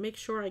I'm going to make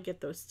sure I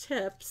get those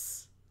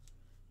tips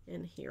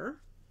in here.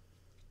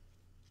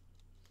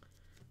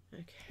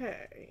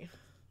 Okay.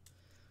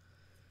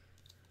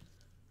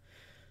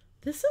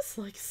 This is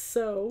like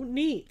so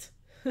neat.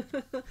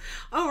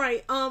 All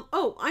right.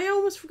 Oh, I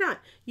almost forgot.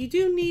 You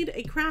do need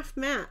a craft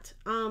mat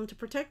to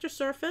protect your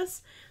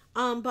surface.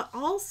 But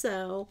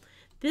also,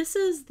 this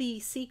is the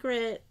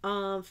secret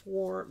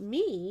for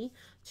me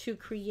to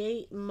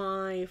create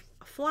my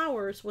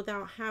flowers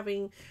without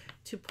having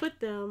to put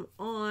them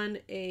on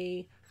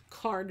a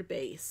card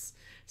base.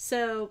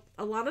 So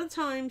a lot of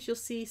times you'll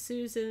see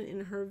Susan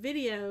in her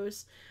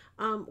videos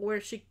where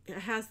she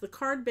has the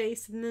card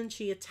base and then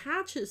she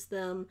attaches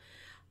them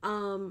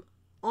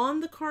on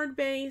the card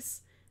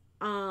base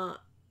and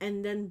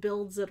then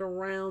builds it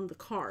around the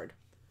card.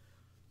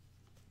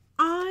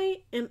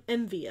 I am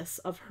envious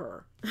of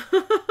her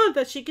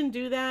that she can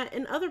do that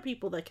and other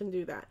people that can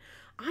do that.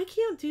 I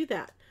can't do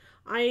that.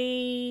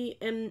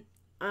 I'm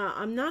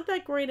not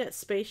that great at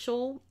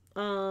spatial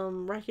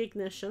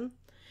recognition.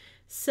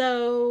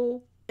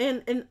 So,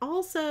 and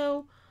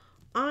also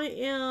I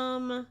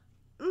am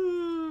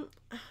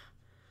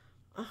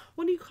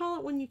what do you call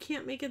it when you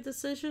can't make a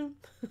decision?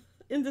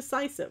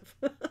 Indecisive.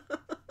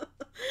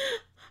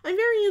 I'm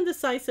very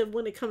indecisive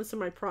when it comes to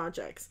my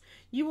projects.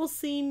 You will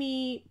see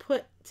me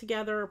put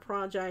together a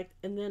project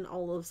and then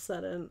all of a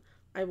sudden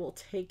I will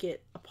take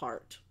it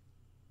apart.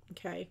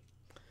 Okay?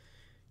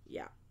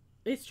 Yeah,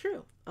 it's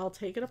true. I'll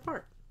take it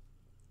apart.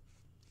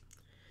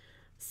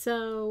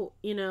 So,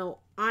 you know,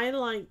 I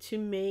like to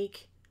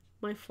make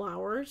my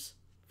flowers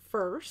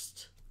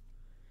first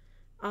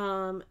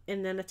and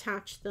then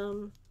attach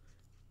them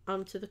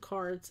to the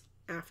cards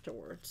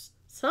afterwards.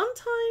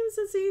 Sometimes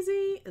it's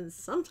easy and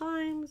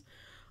sometimes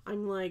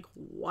I'm like,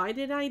 why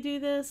did I do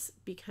this?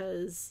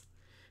 Because,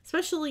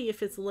 especially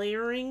if it's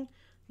layering,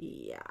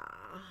 yeah.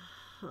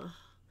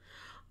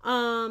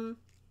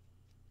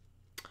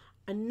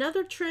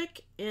 Another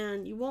trick,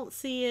 and you won't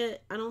see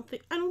it. I don't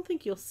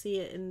think you'll see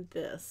it in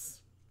this,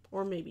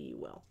 or maybe you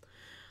will.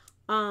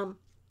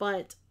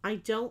 But I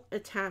don't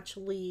attach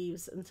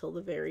leaves until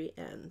the very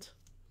end,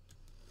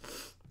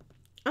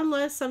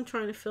 unless I'm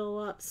trying to fill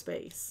up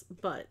space.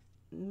 But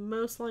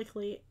most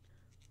likely,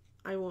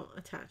 I won't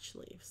attach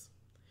leaves.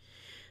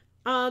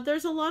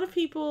 There's a lot of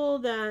people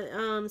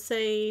that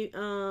say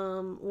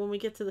when we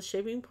get to the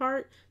shaping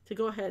part to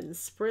go ahead and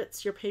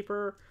spritz your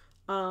paper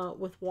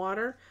with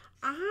water.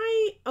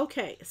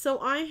 Okay, so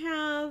I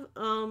have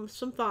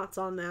some thoughts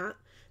on that.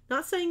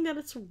 Not saying that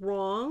it's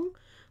wrong,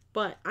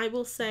 but I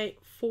will say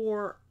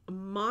for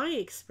my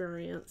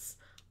experience,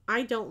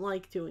 I don't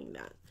like doing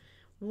that.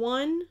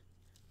 One,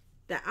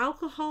 the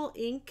alcohol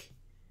ink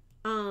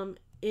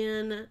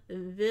in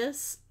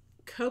this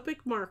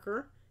Copic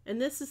marker,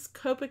 and this is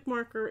Copic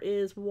marker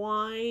is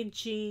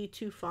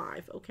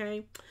YG25,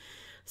 okay?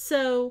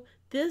 So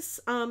this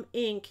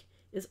ink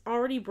is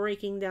already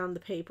breaking down the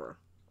paper,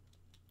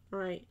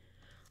 right?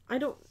 I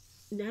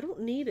don't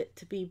need it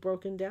to be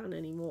broken down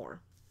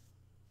anymore.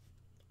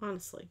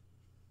 Honestly.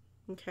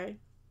 Okay.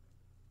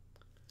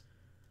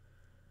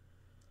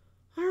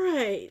 All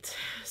right.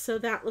 So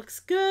that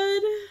looks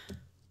good.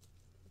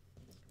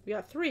 We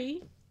got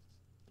 3.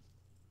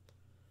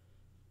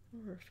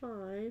 4 or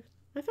 5.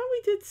 I thought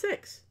we did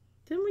 6.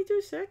 Didn't we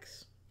do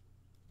 6?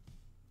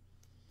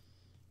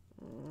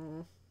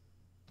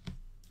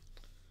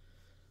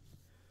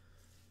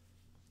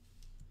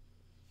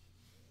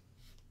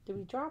 Did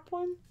we drop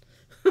one?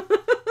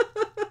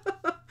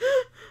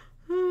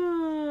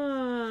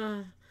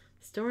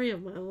 Story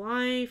of my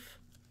life.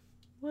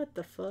 What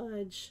the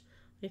fudge?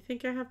 I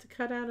think I have to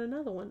cut out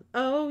another one.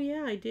 Oh,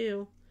 yeah, I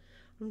do.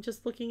 I'm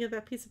just looking at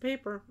that piece of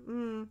paper.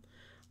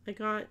 I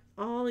got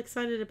all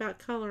excited about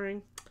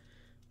coloring.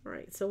 All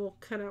right, so we'll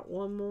cut out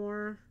one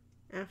more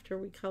after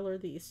we color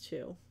these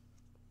 2.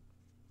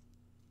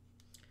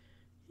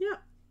 Yeah.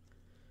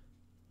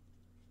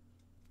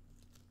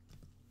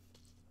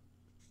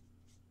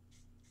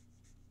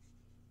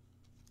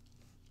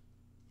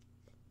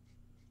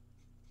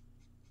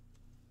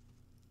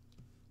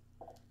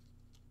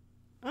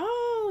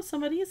 Oh,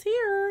 somebody is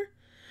here.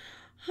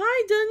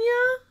 Hi,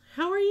 Dunya.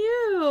 How are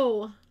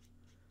you?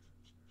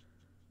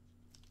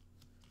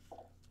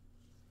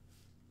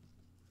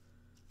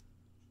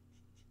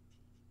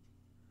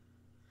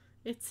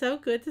 It's so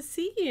good to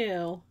see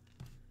you.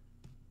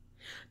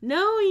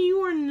 No, you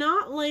are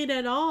not late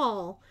at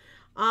all.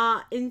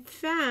 In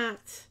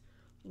fact,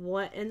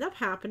 what ended up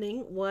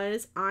happening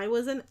was I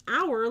was an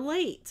hour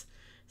late.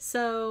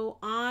 So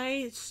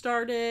I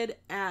started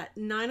at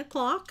 9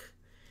 o'clock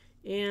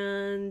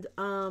and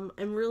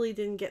really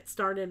didn't get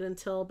started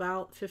until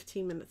about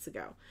 15 minutes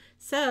ago.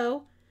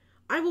 So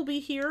I will be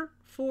here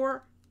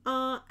for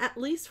at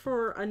least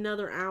for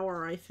another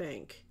hour, I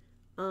think.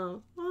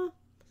 Well,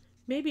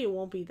 maybe it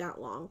won't be that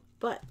long,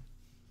 but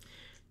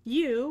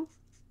you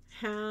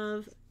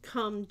have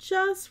come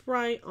just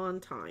right on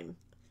time.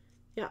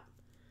 Yeah.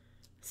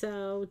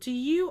 So, do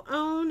you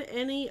own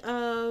any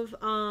of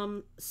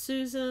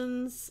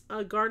Susan's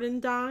garden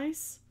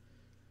dies?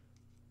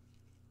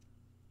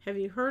 Have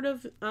you heard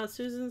of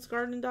Susan's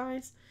garden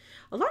dies?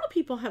 A lot of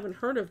people haven't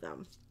heard of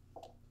them.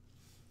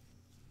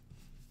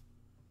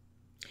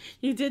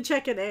 You did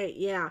check at 8,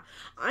 yeah.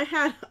 I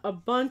had a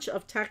bunch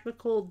of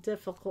technical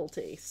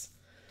difficulties.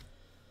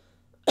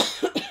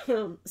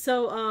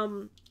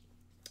 So,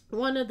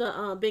 one of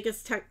the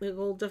biggest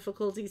technical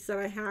difficulties that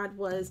I had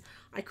was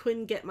I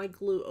couldn't get my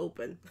glue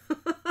open.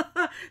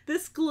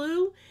 This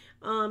glue,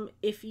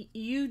 if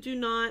you do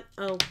not,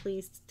 oh,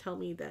 please tell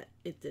me that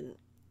it didn't.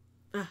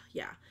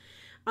 Yeah.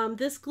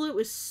 This glue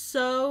is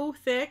so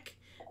thick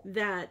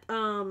that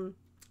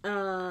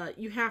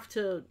you have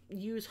to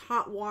use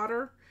hot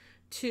water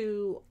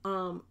to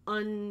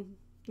unglue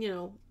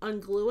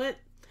it.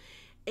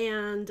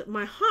 And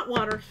my hot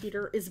water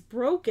heater is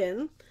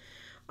broken.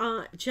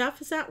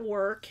 Jeff is at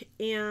work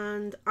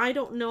and I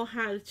don't know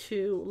how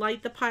to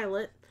light the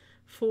pilot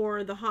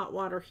for the hot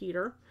water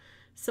heater.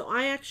 So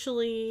I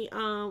actually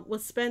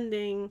was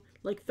spending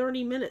like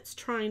 30 minutes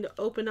trying to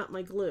open up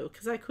my glue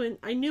because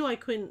I knew I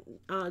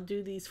couldn't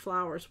do these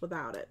flowers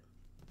without it.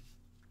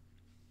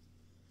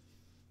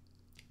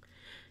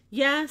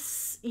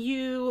 Yes,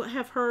 you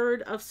have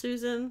heard of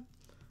Susan,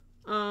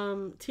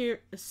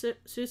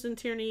 Susan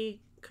Tierney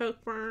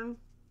Cockburn,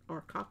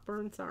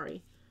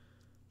 sorry.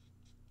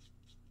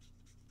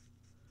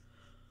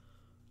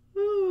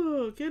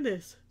 Oh,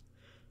 goodness.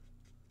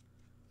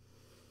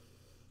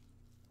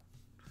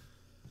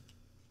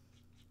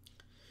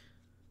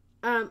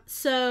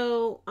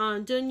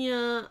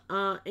 Dunya,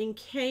 in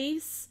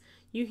case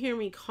you hear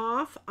me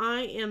cough,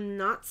 I am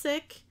not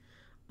sick.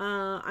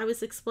 I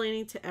was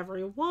explaining to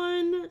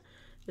everyone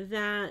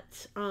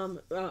that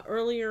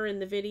earlier in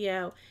the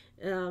video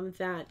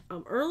that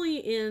early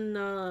in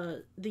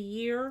the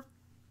year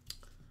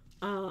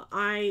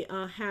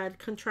I had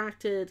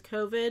contracted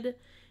COVID,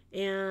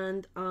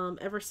 and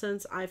ever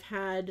since I've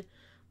had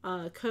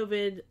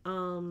COVID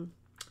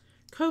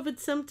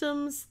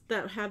symptoms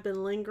that have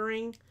been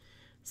lingering.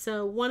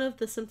 So one of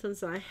the symptoms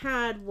that I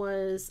had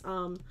was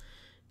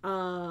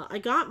I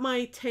got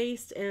my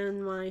taste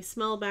and my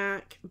smell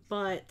back,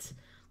 but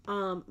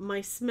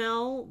my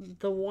smell,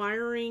 the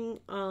wiring,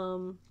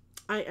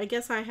 I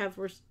guess I have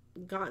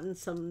gotten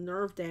some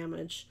nerve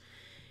damage.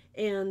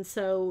 And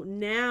so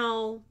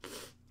now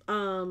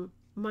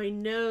my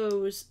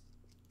nose,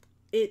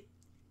 it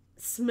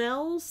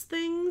smells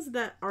things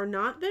that are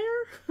not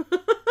there.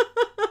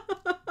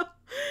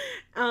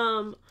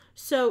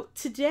 So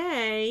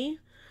today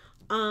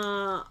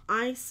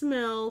I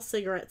smell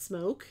cigarette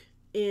smoke,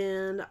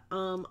 and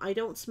I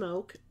don't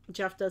smoke.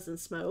 Jeff doesn't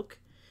smoke.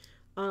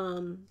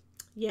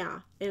 Yeah,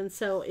 and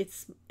so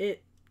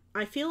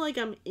I feel like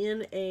I'm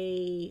in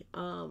a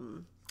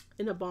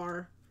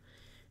bar,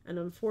 and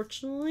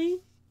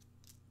unfortunately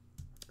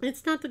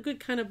it's not the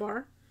good kind of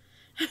bar.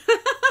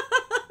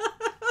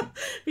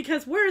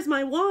 Because where's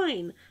my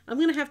wine? I'm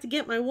gonna have to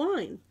get my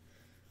wine.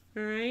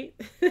 All right.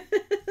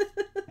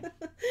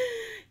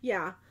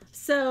 Yeah.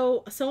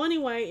 So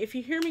anyway, if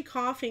you hear me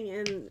coughing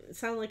and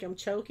sound like I'm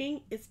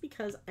choking, it's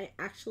because I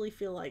actually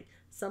feel like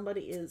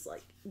somebody is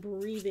like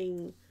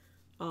breathing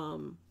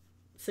um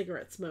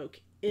cigarette smoke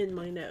in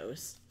my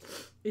nose.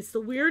 It's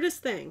the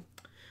weirdest thing.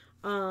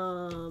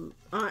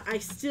 I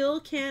still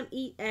can't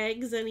eat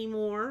eggs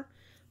anymore.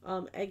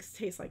 Eggs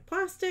taste like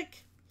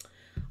plastic.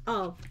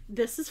 Oh,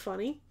 this is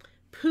funny.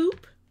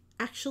 Poop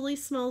actually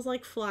smells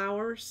like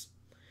flowers.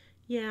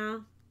 Yeah.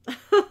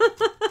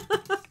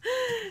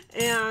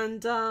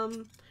 and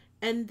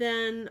and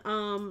then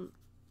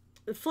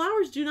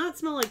flowers do not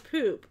smell like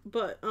poop,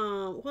 but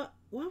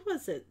what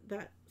was it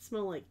that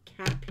smelled like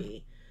cat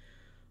pee?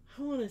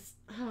 I want to.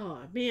 Oh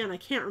man, I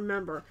can't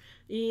remember.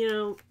 You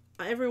know,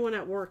 everyone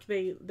at work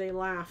they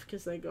laugh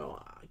because they go,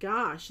 oh,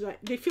 "Gosh,"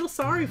 they feel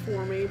sorry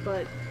for me,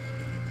 but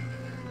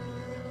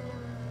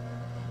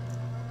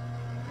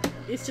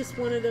it's just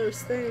one of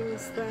those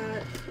things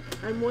that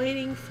I'm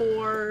waiting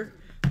for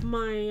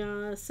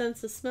my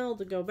sense of smell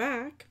to go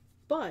back,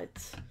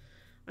 but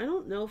I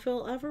don't know if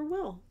it ever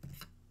will.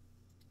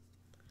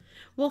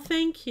 Well,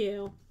 thank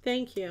you.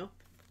 Thank you.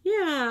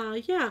 Yeah,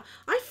 yeah.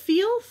 I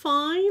feel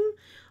fine.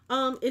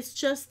 It's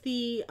just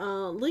the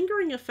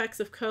lingering effects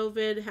of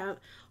COVID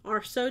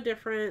are so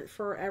different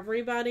for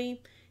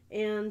everybody,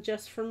 and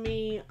just for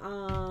me,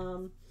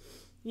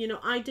 you know,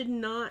 I did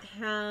not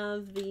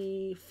have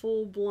the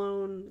full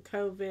blown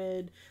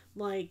COVID,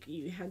 like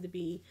you had to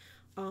be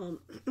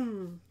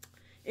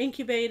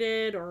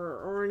incubated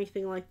or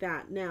anything like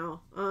that.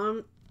 Now,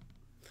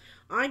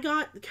 I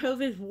got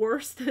COVID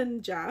worse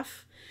than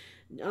Jeff.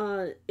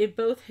 It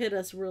both hit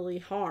us really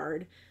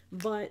hard,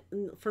 but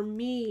for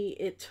me,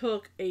 it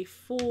took a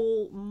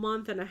full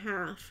month and a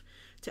half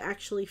to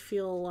actually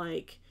feel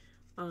like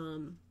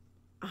um,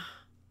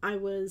 I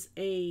was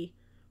a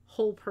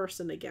whole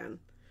person again.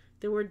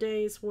 There were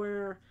days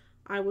where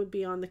I would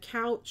be on the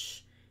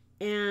couch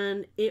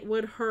and it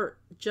would hurt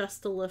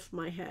just to lift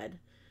my head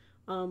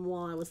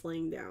while I was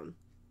laying down.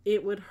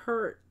 It would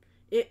hurt.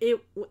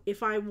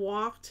 If I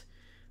walked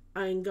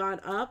and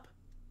got up,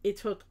 it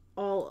took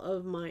all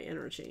of my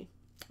energy.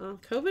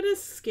 COVID is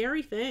a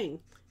scary thing,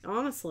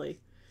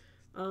 honestly.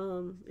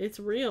 It's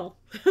real.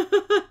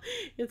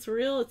 It's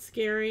real. It's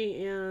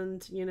scary,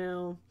 and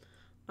yeah.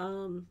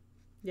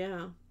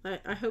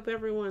 I hope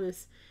everyone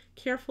is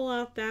careful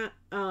out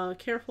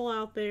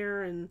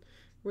there, and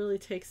really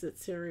takes it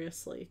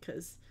seriously,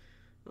 because,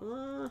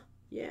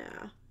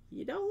 yeah,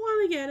 you don't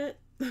want to get it.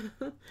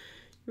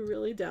 You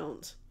really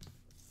don't.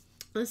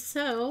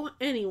 So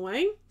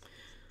anyway,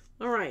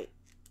 all right.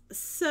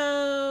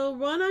 So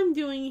what I'm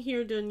doing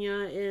here,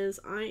 Dunya, is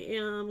I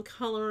am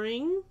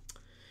coloring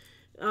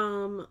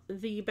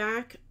the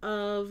back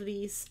of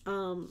these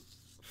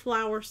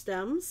flower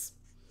stems.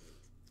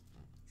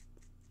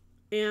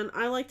 And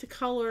I like to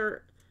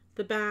color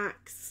the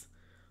backs.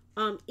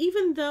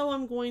 Even though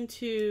I'm going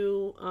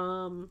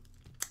to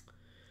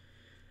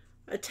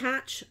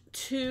attach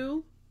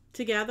two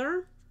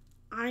together,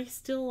 I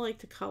still like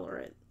to color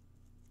it.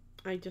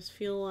 I just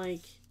feel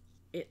like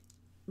it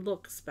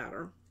looks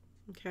better.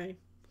 Okay.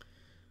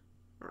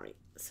 All right.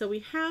 So we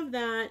have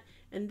that,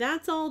 and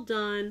that's all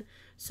done.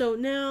 So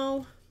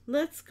now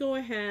let's go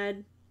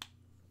ahead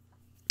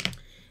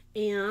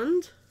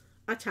and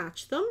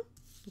attach them.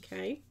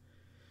 Okay.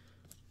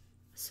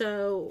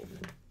 So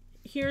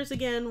here's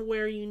again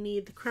where you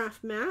need the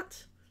craft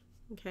mat.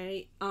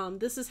 Okay.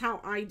 This is how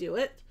I do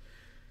it.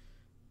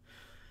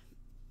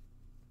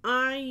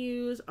 I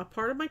use a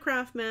part of my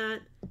craft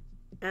mat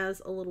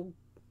as a little,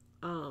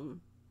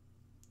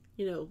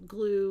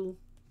 glue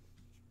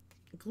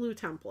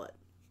template,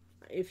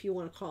 if you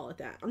want to call it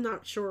that. I'm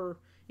not sure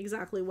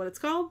exactly what it's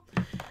called.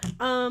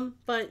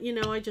 But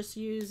I just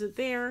use it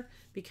there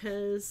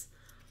because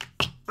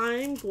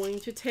I'm going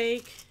to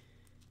take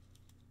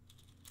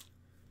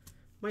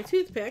my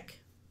toothpick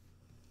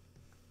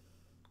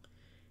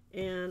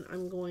and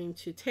I'm going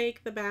to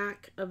take the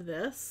back of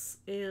this,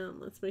 and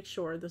let's make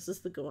sure this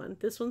is the good one.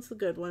 This one's the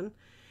good one.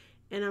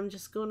 And I'm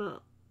just going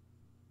to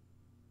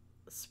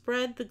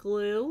spread the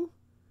glue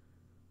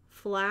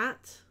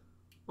flat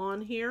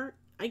on here.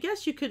 I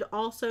guess you could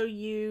also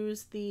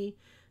use the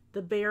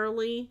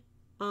Barely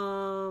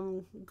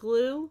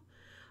glue,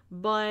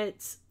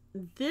 but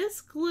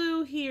this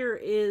glue here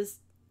is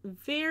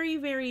very,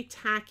 very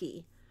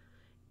tacky,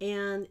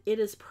 and it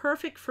is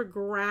perfect for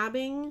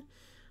grabbing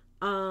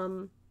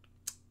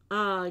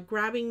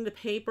the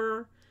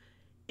paper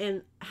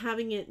and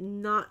having it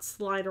not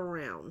slide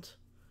around.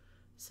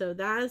 So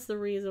that is the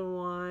reason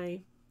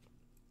why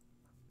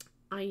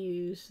I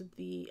use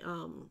the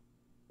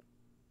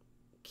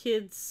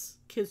Kids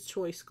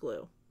Choice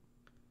glue.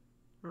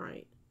 All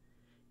right.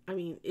 I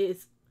mean,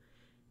 it's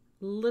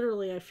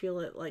literally, I feel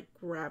it like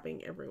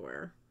grabbing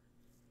everywhere.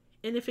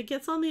 And if it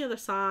gets on the other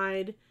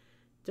side,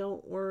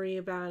 don't worry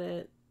about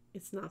it.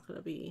 It's not going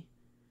to be,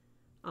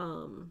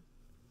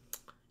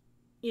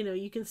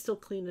 you can still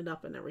clean it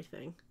up and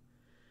everything.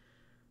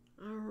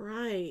 All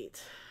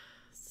right.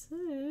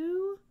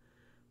 So,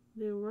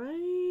 they're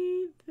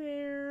right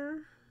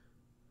there.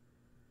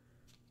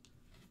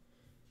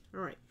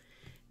 All right.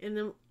 And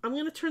then I'm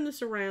going to turn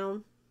this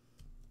around.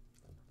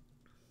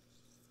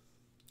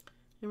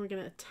 And we're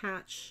going to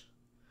attach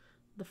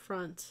the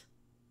front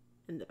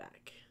and the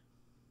back.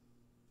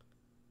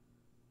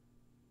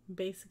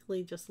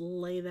 Basically just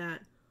lay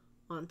that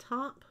on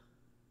top.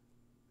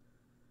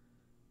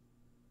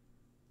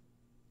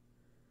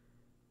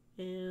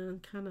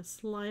 And kind of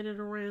slide it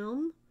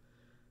around.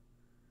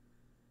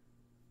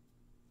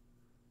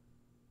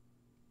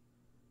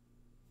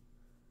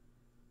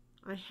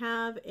 I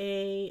have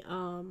a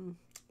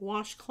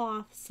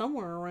washcloth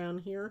somewhere around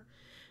here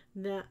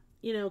that,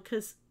 you know,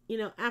 because, you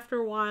know, after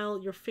a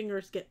while your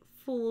fingers get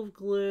full of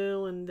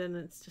glue and then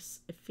it's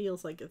just, it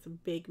feels like it's a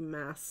big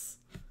mess.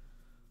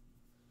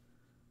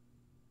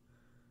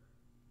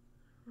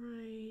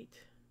 Right.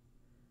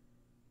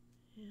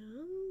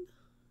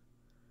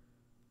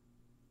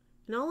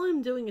 And all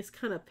I'm doing is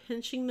kind of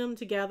pinching them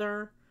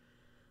together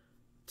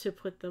to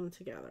put them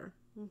together.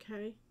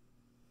 Okay.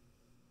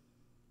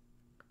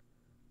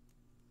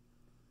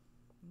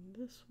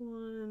 This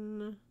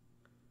one,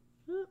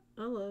 oh,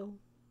 hello.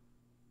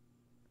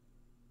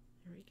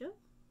 There we go.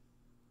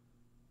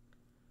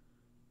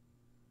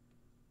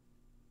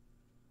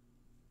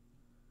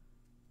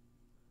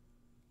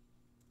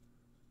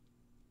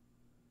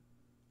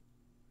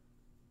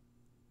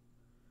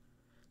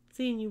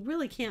 See, and you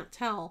really can't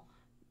tell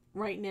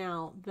right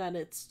now that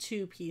it's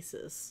two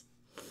pieces.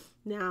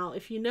 Now,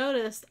 if you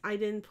noticed, I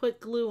didn't put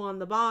glue on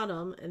the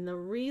bottom, and the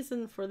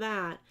reason for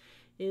that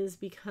is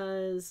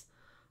because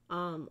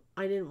I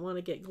didn't want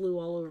to get glue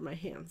all over my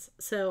hands.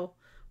 So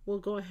we'll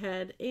go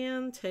ahead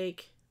and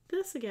take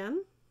this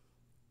again,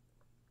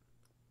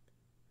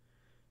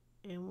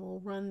 and we'll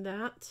run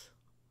that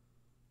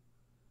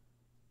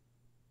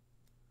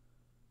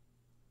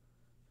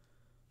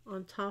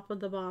on top of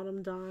the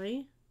bottom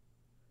die,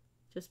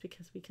 just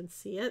because we can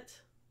see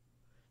it.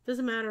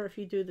 Doesn't matter if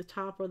you do the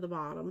top or the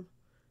bottom,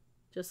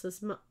 just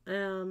as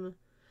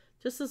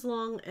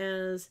long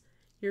as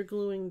you're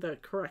gluing the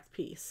correct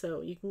piece.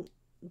 So you can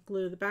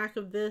glue the back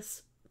of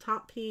this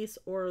top piece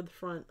or the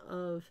front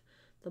of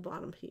the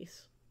bottom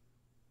piece.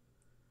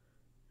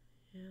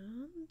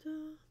 And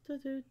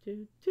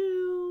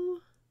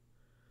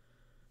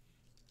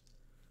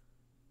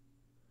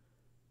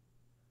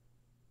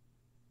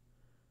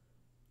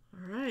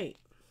all right,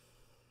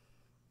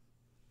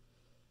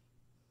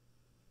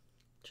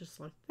 just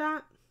like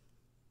that.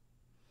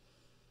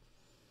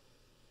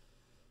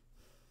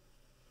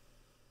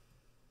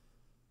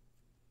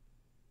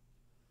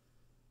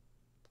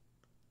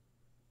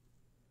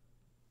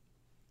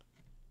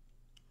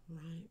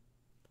 Right.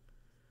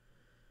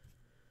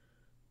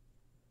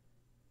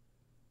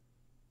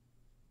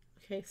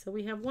 Okay, so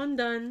we have one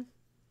done.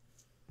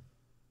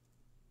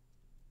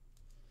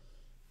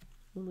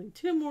 Only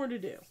two more to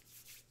do.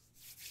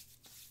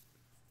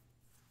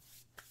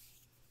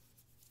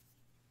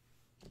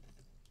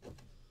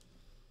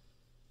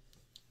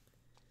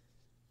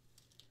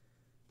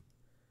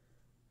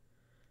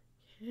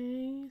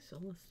 Okay, so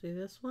let's do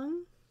this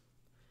one.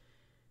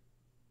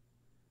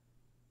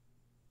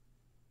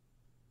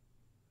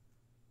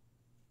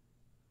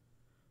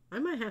 I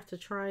might have to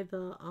try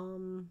the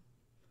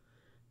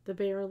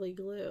Bearly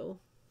glue.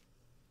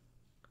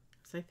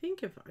 Because I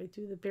think if I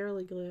do the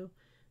Bearly glue,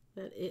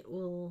 that it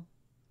will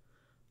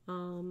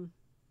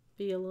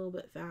be a little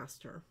bit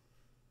faster.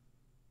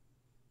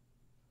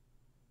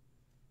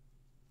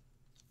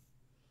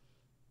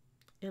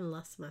 And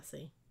less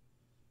messy.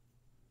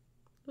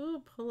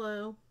 Oop,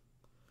 hello.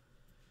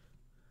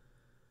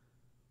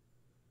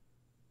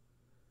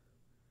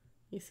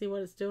 You see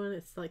what it's doing?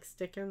 It's like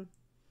sticking.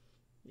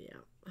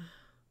 Yeah.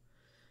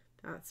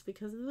 That's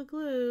because of the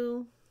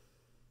glue.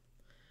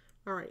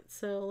 Alright,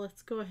 so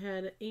let's go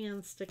ahead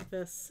and stick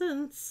this,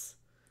 since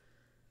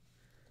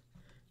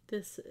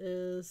this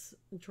is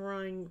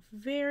drying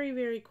very,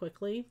 very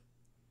quickly.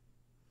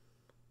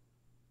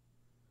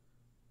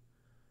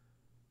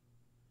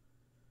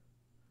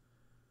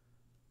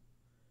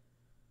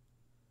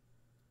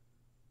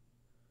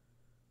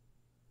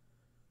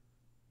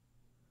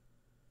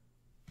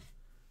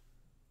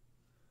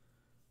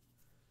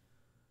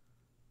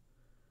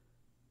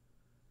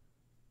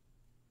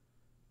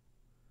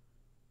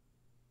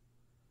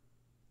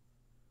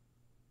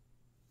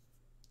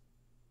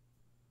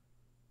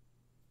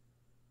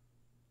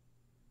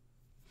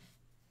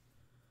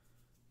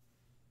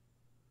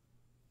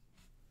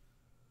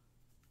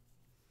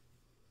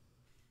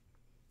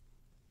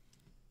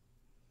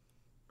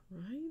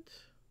 Right,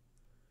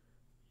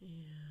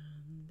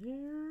 and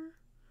there,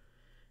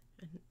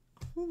 and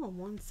hold on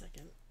one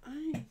second,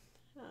 I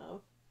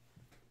have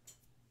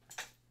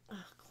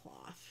a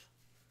cloth.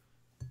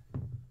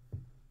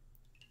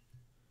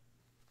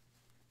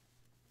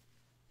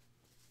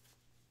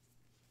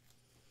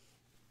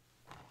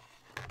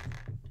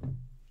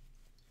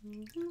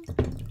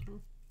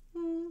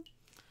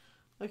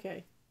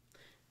 Okay,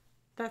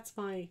 that's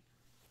my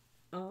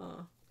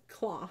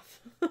cloth.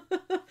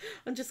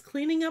 I'm just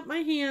cleaning up my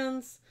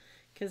hands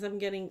because I'm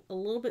getting a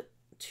little bit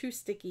too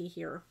sticky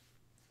here.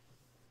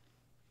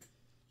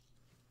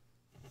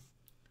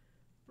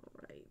 All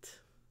right.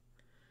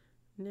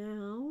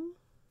 now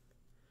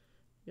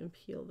I'm going to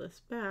peel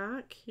this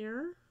back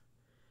here,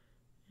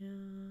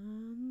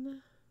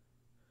 and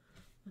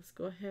let's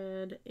go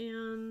ahead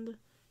and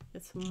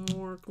get some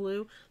more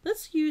glue.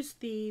 Let's use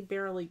the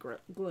Bearly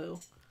glue.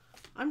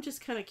 I'm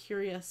just kind of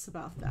curious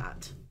about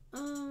that.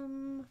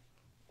 Hold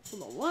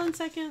on one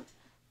second.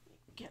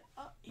 Get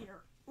up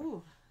here.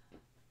 Ooh.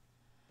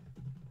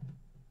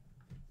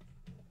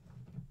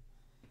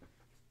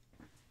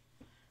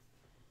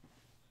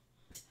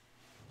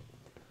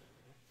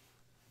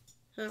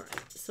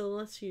 Alright, so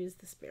let's use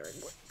this Bearly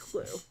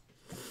glue.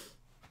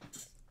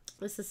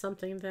 This is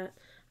something that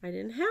I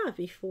didn't have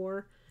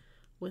before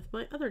with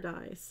my other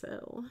dies,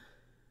 so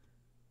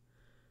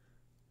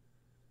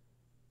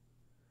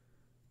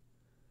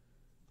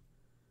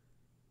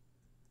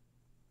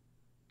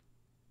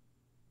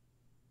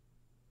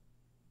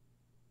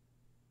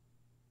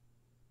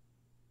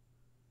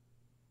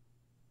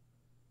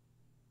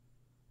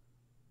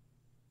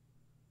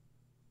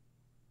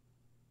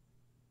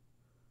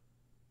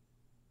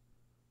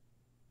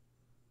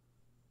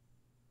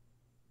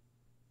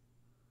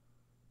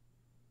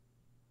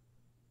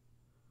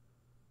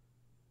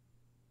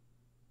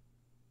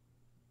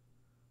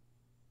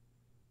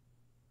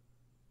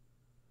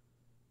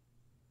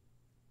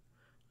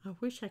I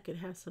wish I could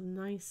have some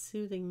nice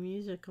soothing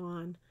music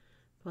on,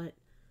 but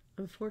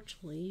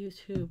unfortunately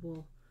YouTube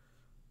will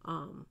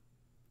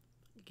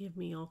give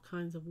me all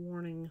kinds of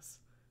warnings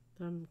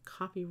that I'm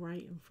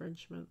copyright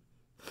infringement.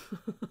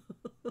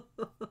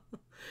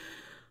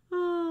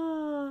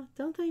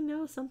 Don't they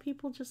know some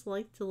people just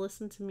like to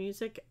listen to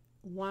music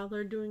while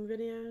they're doing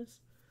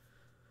videos?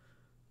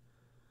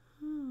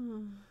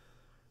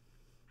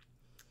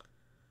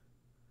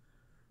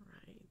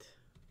 Right.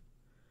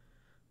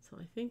 So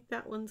I think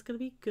that one's going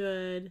to be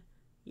good.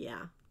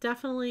 Yeah,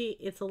 definitely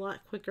it's a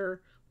lot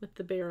quicker with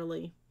the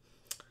Bearly.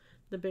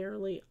 The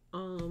Bearly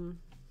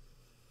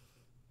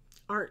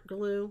art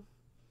glue.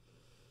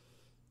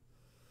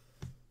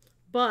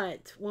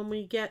 But when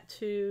we get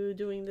to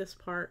doing this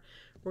part,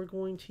 we're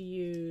going to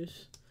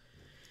use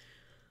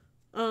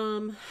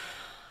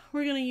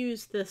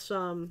this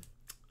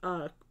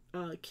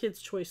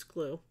Kids Choice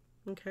glue.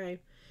 Okay.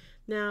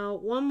 Now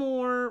one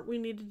more we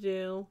need to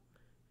do,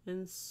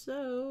 and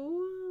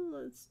so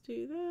let's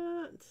do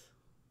that.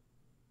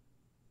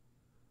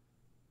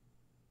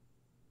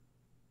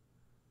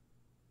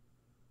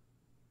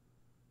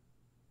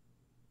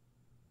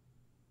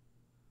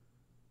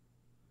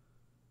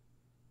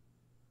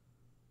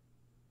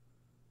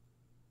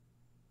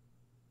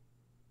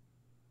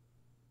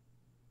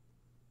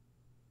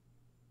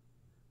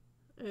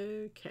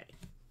 Okay,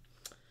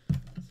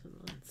 so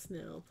let's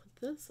now put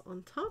this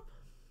on top.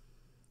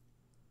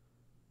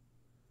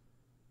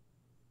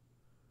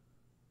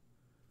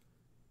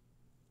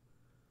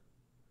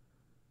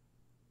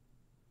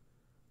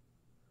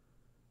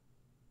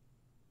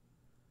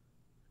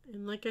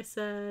 And like I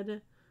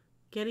said,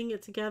 getting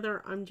it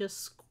together, I'm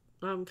just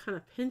kind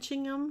of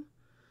pinching them,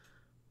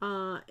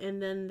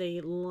 and then they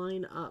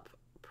line up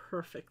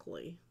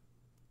perfectly.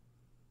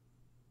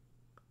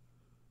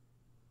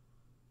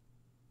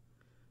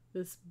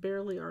 This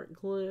Bearly art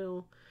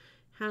glue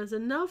has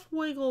enough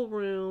wiggle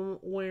room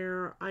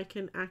where I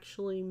can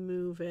actually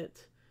move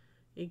it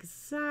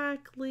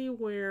exactly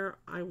where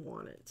I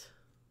want it.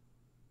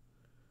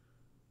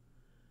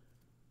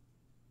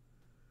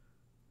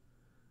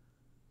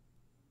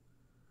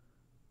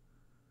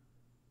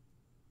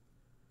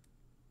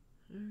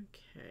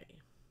 Okay.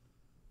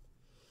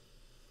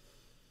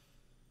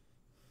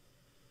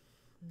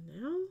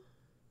 Now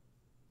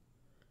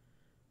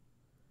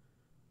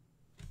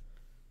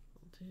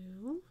I'll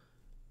do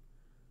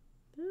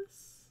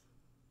this.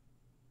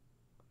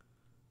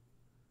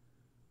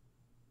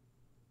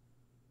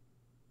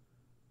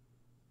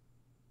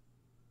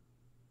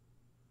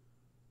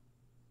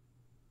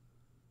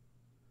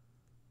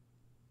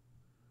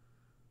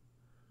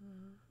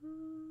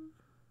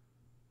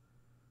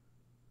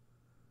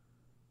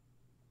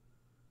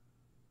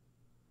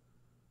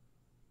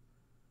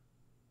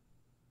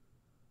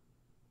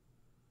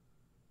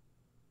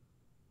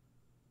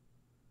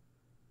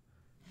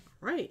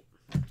 Right.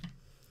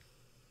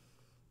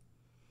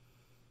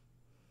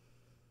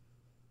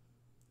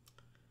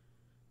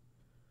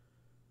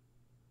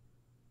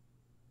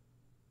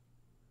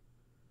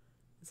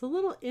 It's a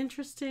little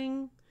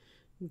interesting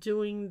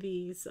doing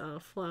these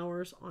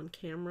flowers on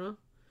camera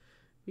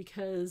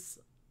because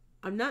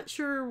I'm not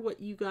sure what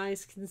you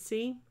guys can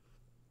see,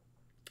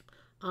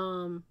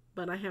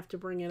 but I have to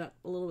bring it up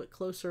a little bit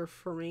closer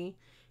for me,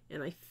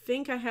 and I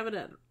think I have it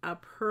at a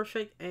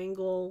perfect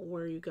angle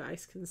where you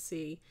guys can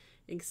see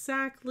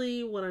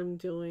exactly what I'm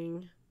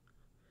doing.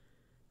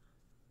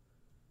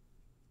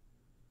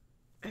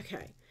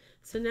 Okay,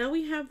 so now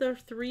we have the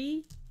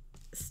 3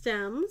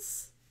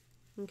 stems.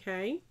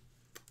 Okay,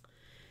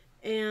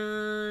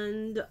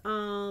 and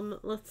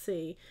let's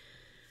see,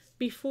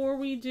 before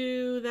we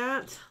do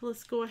that,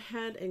 let's go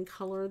ahead and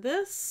color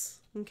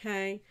this.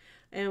 Okay,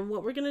 and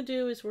what we're gonna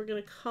do is we're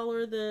gonna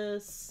color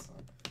this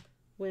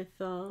with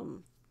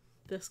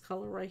this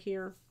color right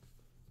here.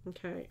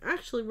 Okay,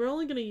 actually, we're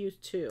only going to use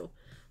 2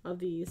 of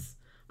these.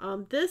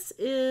 This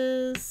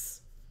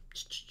is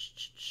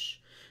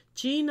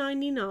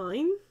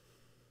G99,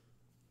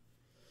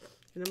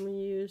 and I'm going to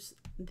use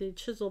the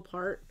chisel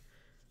part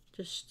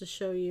just to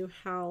show you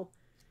how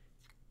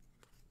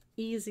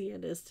easy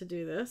it is to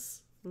do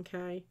this.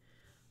 Okay,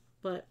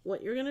 but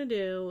what you're going to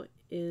do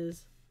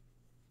is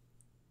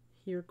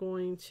you're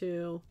going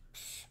to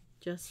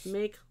just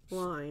make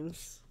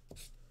lines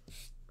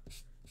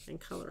and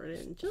color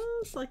it in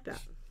just like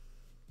that.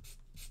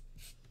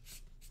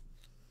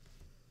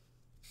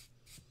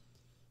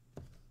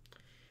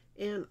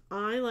 And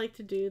I like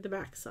to do the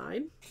back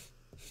side.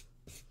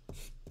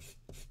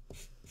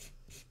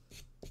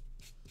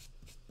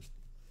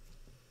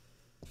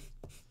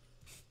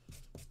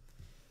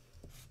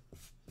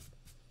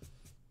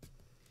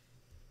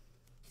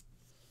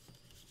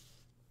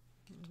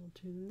 We'll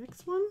do the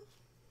next one.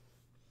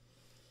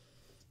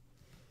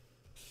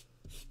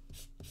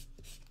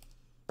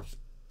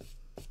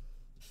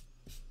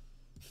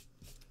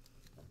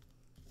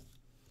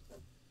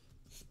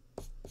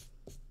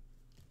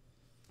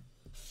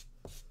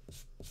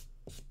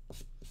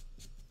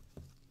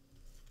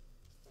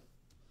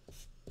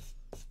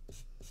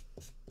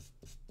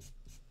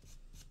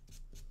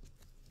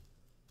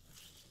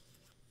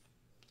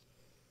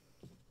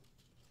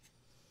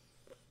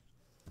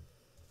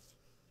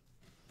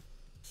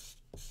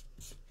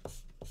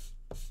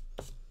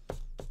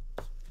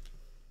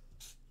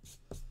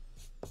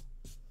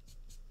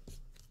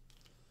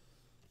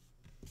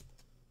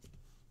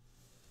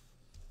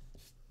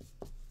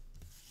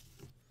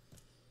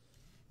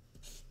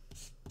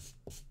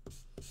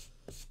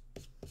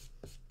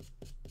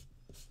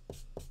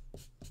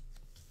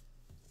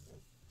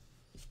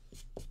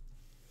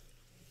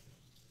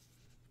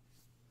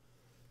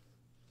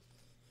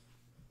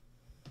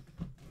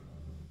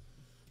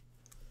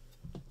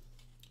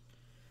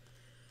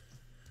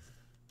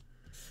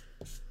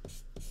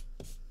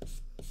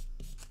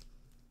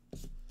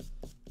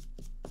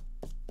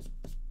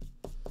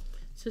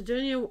 So,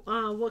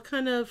 Dunya, what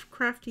kind of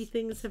crafty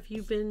things have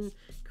you been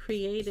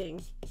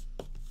creating?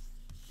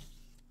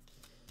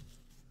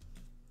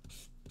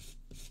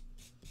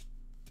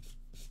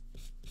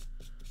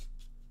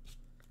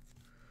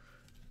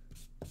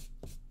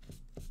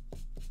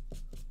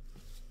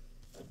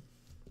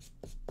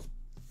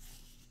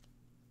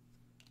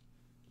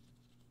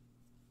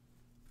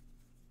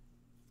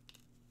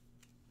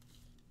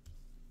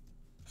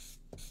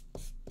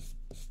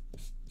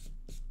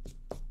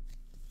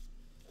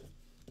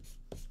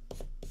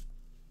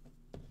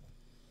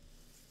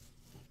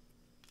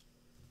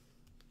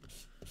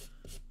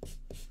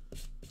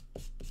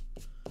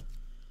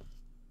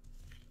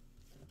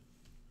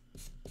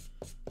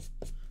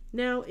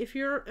 Now, if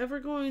you're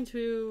ever going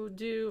to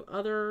do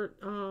other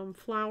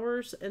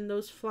flowers, and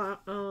those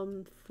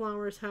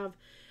flowers have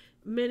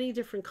many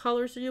different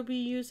colors that you'll be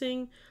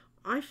using,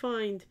 I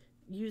find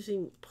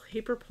using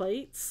paper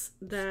plates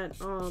that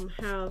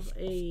have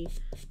a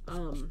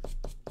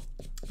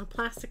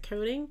plastic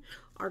coating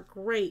are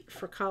great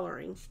for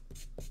coloring.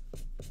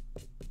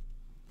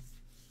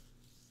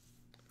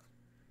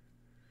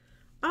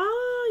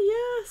 Ah,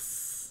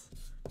 yes!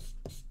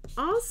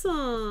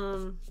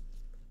 Awesome!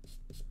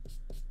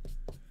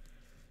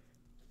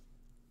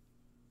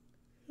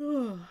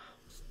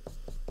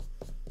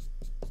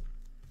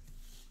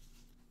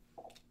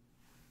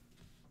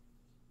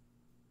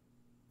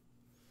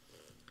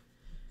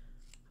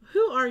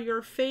 Who are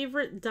your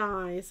favorite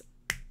dies?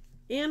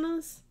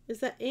 Anna's? Is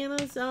that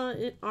Anna's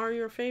are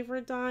your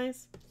favorite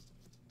dies?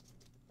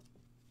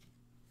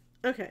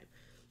 Okay.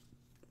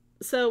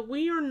 So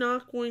we are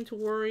not going to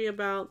worry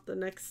about the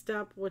next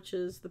step, which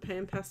is the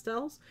pan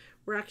pastels.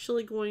 We're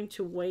actually going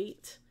to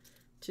wait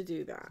to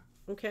do that.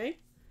 Okay?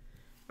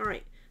 All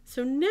right.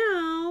 So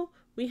now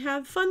we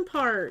have fun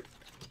part.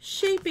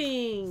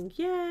 Shaping.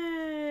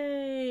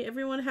 Yay!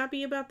 Everyone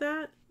happy about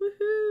that?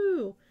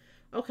 Woohoo!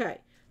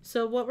 Okay.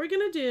 So what we're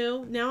going to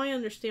do, now I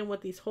understand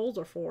what these holes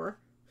are for.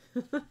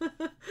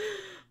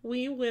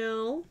 We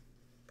will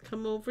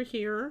come over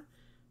here.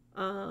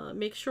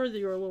 Make sure that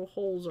your little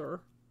holes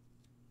are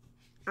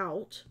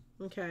out.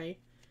 Okay.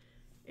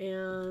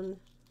 And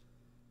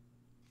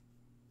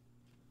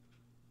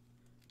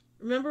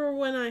remember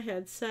when I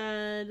had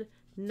said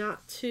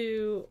not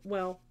to,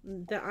 well,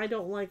 that I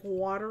don't like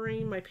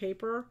watering my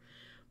paper?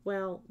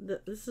 Well,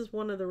 this is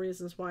one of the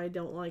reasons why I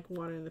don't like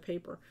watering the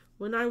paper.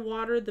 When I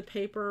watered the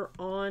paper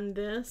on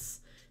this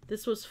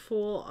was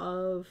full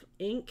of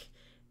ink,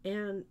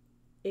 and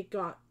it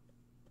got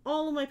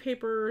all of my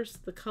papers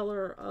the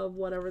color of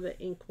whatever the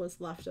ink was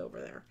left over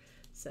there.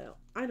 So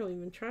I don't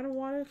even try to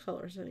water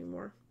colors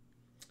anymore.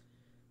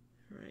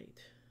 All right.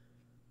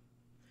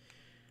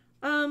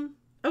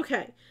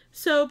 Okay.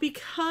 So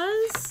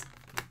because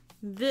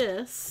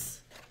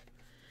this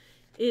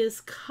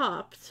is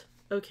cupped,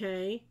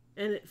 okay,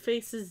 and it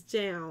faces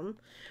down,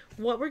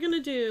 what we're going to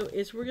do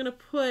is we're going to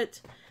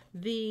put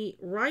the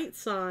right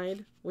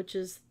side, which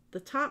is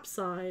the top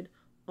side,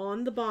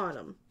 on the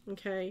bottom,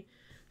 okay?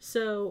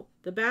 So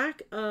the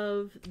back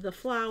of the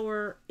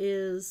flower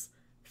is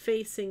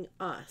facing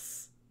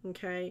us,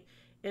 okay?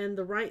 And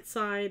the right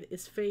side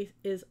is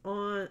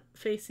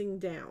facing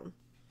down.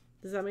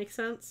 Does that make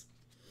sense?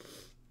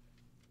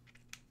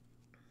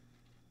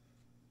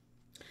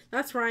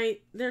 That's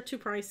right. They're too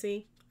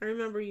pricey. I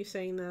remember you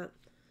saying that.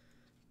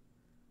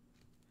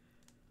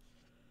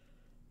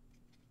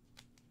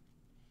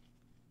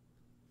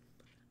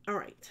 All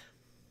right.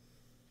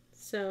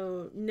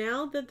 So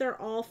now that they're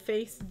all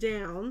face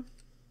down,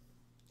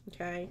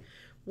 okay,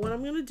 what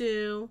I'm going to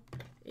do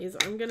is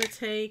I'm going to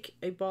take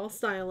a ball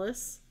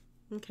stylus,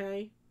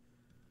 okay,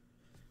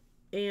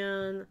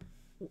 and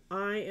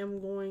I am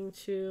going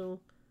to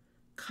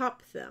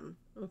cup them,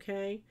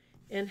 okay?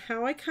 And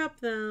how I cup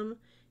them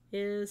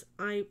is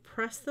I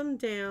press them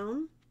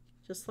down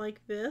just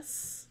like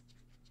this.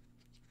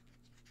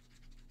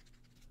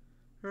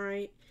 All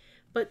right.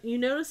 But you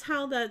notice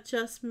how that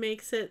just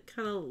makes it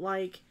kind of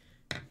like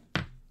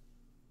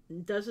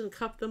doesn't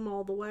cup them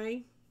all the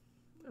way.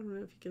 I don't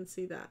know if you can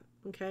see that.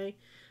 Okay.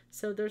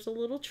 So there's a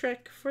little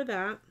trick for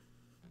that.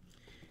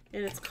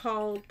 And it's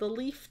called the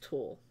leaf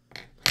tool.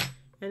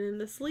 And in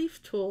this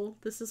leaf tool,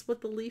 this is what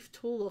the leaf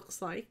tool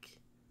looks like.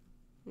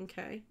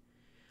 Okay.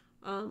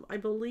 I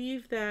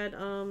believe that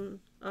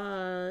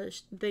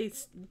they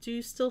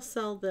do still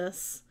sell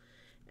this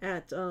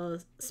at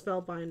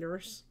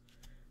Spellbinders.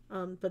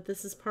 But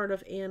this is part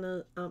of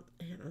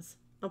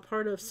a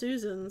part of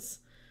Susan's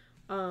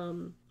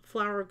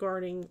flower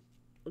gardening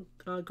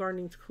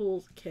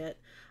tools kit.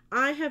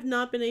 I have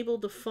not been able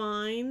to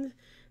find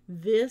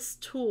this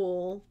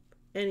tool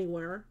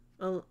anywhere,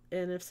 and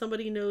if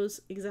somebody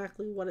knows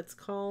exactly what it's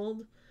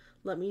called,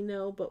 let me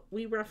know. But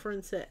we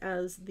reference it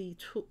as the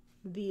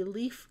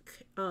leaf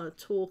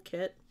tool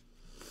kit.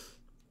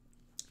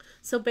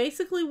 So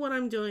basically, what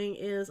I'm doing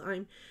is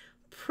I'm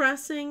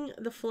pressing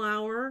the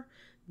flower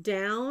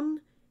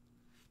down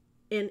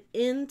and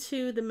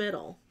into the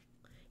middle,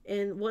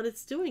 and what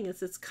it's doing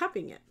is it's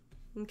cupping it.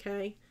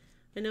 Okay,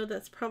 I know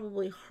that's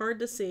probably hard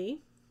to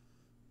see,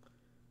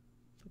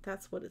 but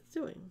that's what it's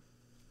doing.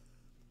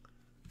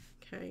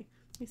 Okay,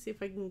 let me see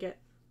if I can get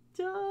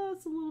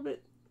just a little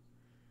bit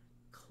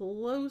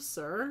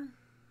closer.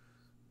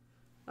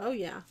 Oh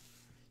yeah,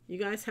 you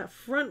guys have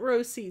front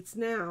row seats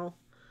now.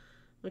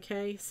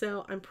 Okay,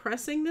 so I'm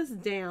pressing this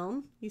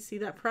down. You see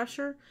that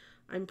pressure?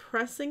 I'm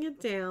pressing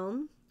it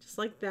down just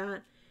like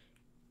that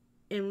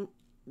and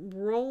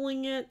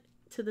rolling it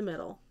to the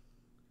middle.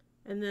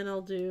 And then I'll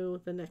do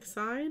the next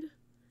side.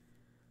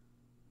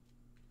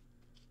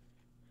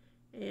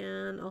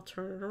 And I'll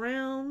turn it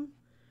around.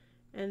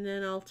 And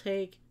then I'll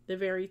take the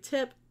very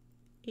tip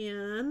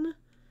and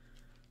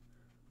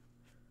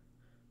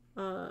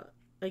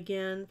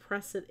again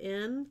press it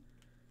in.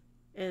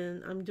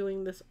 And I'm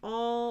doing this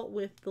all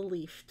with the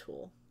leaf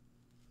tool.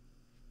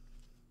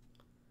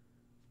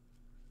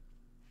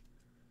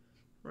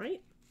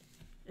 Right?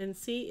 And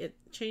see, it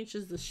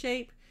changes the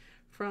shape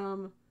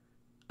from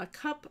a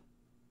cup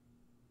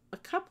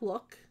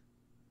look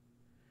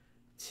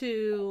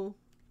to,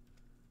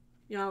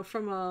 you know,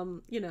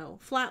 from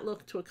flat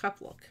look to a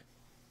cup look.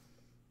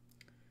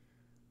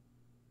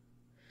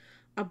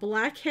 A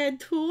blackhead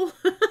tool?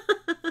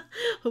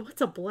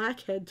 What's a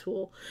blackhead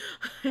tool?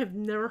 I have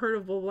never heard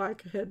of a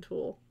blackhead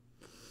tool.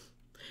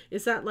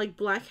 Is that like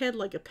blackhead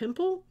like a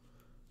pimple?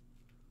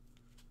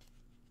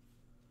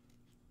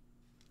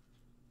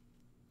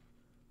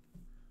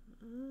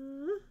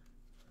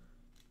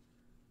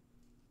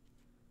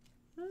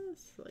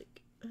 That's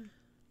like...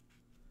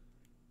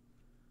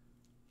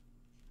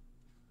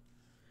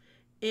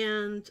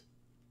 And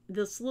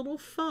this little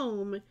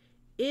foam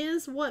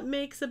is what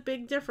makes a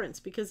big difference,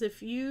 because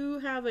if you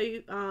have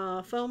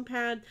a foam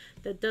pad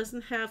that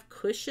doesn't have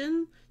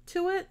cushion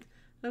to it,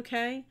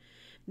 okay,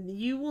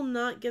 you will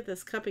not get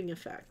this cupping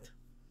effect.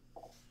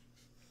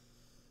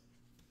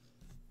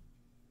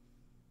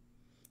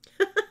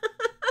 You're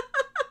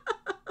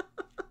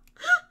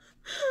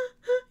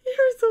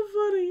so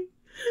funny.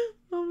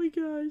 Oh my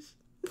gosh.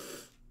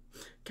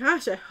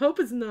 Gosh, I hope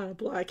it's not a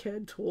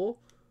blackhead tool.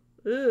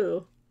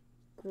 Ew.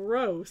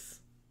 Gross.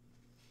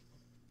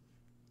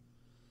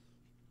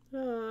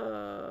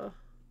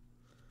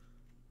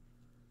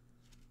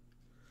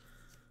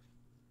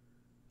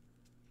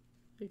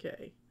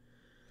 Okay.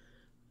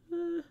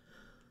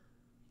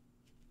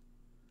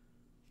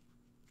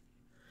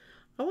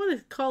 I want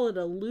to call it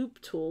a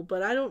loop tool,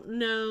 but I don't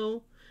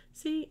know.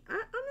 See, I'm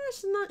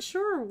just not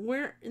sure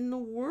where in the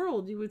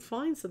world you would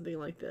find something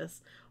like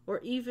this,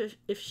 or even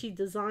if she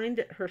designed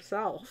it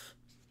herself.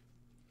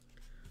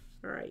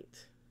 All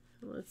right,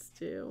 let's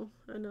do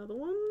another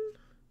one.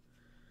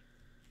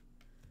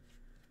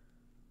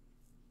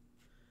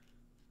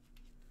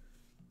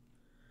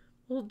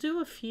 We'll do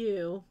a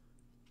few,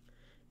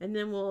 and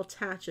then we'll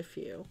attach a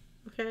few.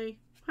 Okay?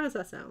 How does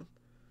that sound?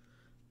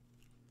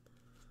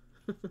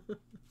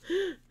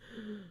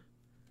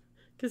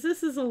 Because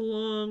this is a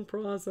long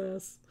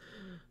process.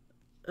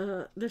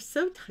 They're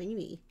so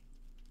tiny.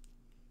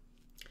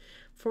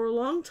 For a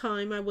long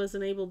time, I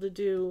wasn't able to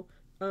do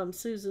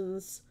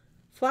Susan's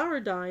flower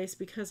dies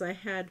because I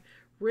had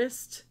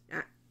wrist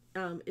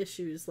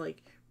issues.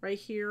 Like right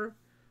here,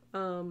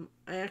 I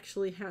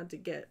actually had to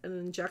get an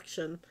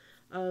injection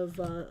of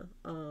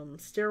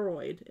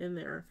steroid in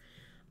there.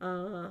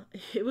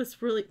 It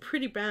was really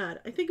pretty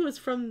bad. I think it was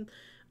from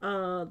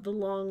the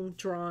long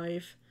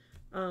drive.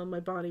 My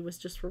body was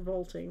just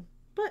revolting.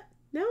 But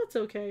now it's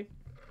okay.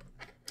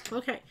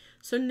 Okay,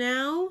 so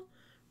now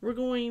we're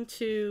going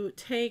to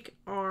take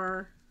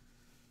our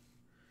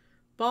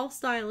ball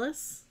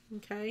stylus.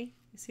 Okay,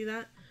 you see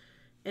that?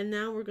 And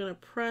now we're going to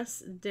press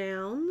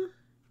down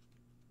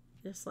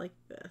just like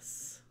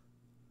this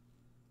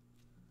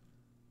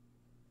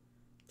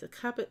to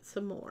cup it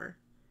some more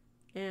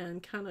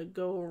and kind of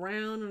go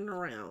around and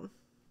around.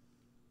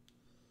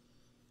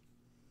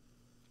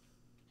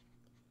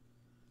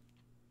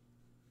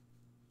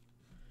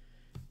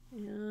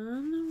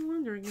 And I'm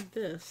wondering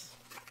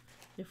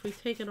if we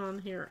take it on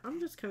here, I'm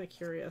just kind of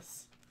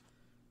curious.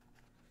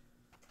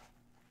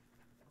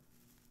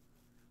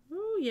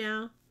 Oh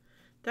yeah,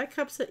 that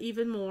cups it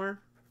even more.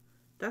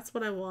 That's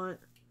what I want.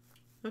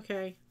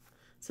 Okay,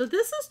 so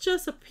this is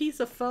just a piece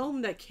of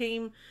foam that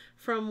came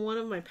from one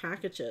of my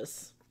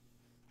packages.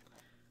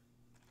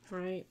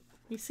 Right?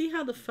 You see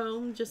how the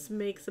foam just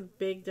makes a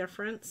big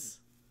difference?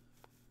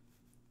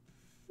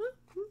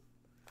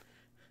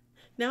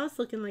 Now it's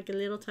looking like a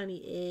little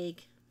tiny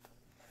egg.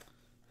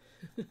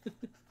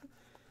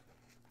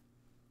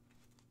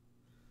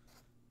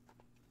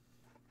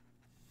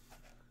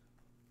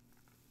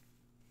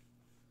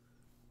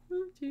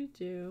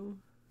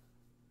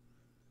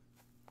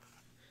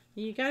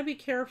 You gotta be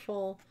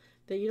careful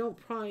that you don't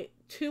apply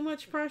too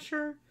much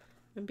pressure.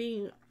 I'm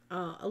being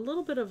a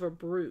little bit of a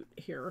brute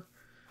here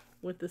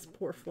with this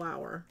poor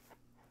flower.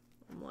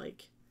 I'm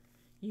like,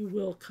 you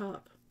will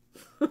cup.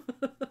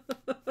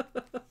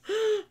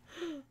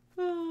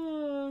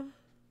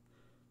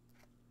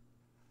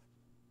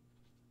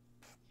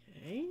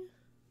 Okay.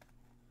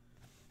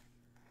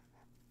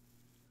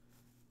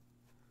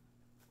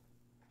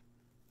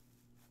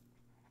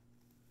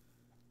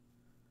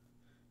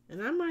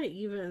 And I might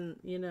even,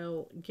 you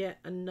know, get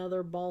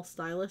another ball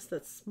stylus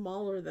that's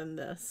smaller than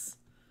this.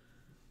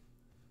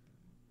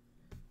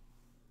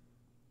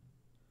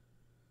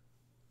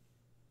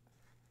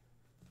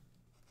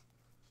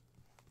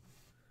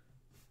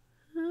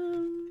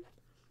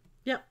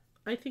 Yep,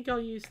 I think I'll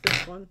use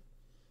this one.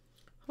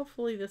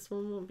 Hopefully this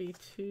one won't be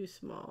too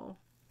small.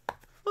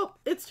 Oh,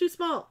 it's too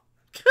small.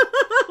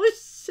 Oh,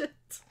 shit.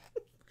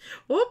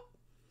 Whoop.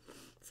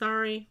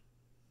 Sorry.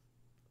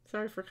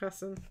 Sorry for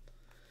cussing.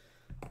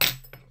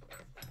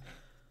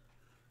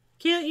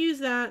 Can't use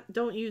that.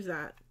 Don't use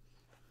that.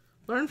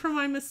 Learn from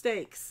my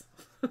mistakes.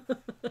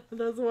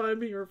 That's why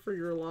I'm here for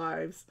your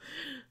lives.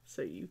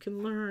 So you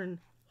can learn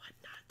what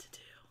not to do.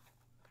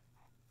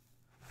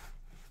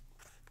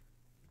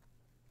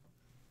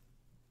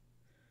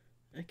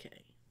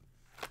 Okay.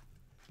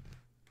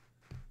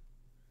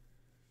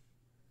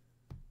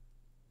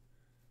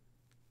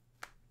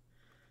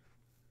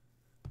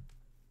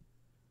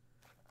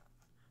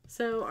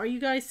 So are you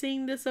guys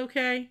seeing this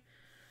okay?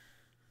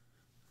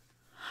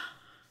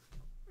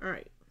 All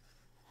right.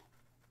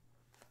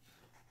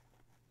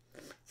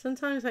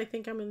 Sometimes I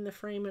think I'm in the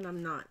frame and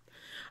I'm not.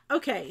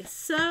 Okay,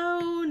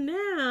 so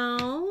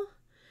now,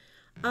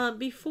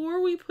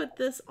 before we put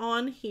this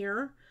on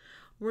here,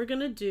 we're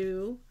going to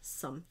do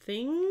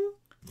something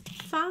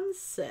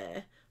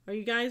fancy. Are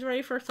you guys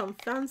ready for some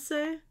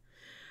fancy?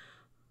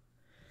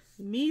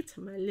 Meet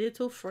my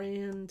little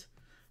friend.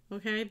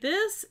 Okay,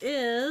 this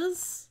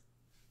is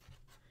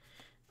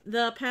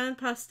the Pan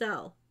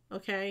Pastel.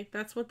 Okay,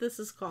 that's what this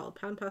is called,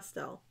 Pan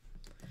Pastel.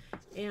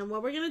 And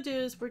what we're going to do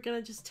is we're going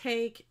to just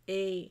take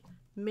a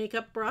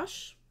makeup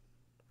brush,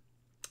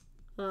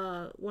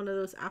 one of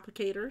those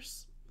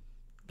applicators,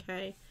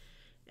 okay,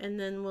 and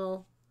then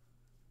we'll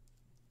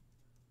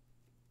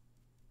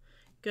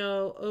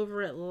go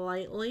over it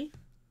lightly.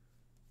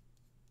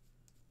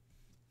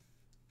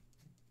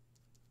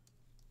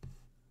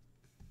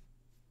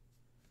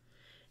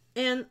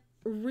 And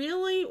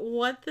really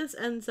what this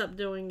ends up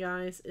doing,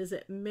 guys, is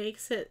it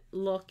makes it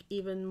look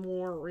even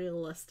more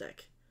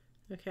realistic,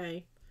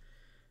 okay?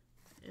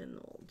 And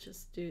we'll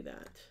just do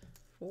that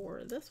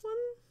for this one.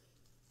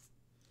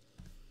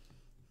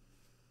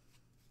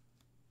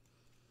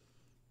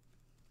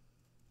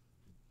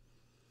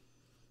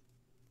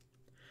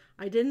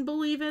 I didn't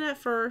believe it at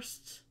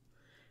first,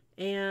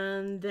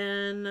 and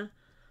then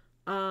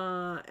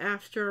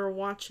after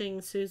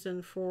watching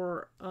Susan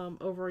for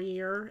over a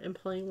year and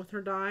playing with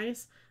her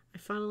dies, I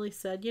finally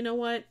said, you know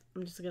what,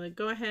 I'm just gonna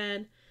go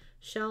ahead,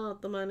 shell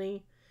out the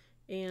money,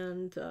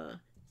 and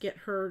get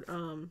her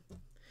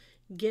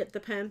get the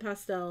Pan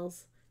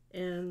Pastels.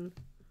 And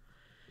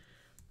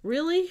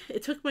really,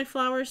 it took my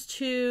flowers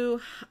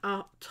to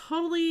a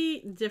totally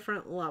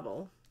different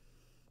level.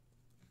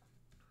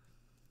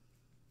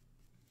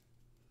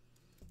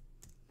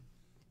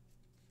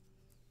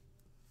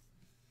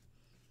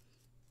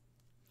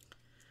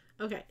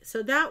 Okay,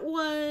 so that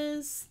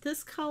was,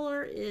 this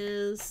color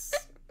is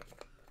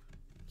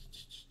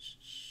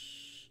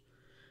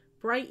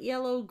bright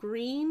yellow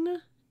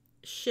green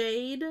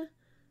shade.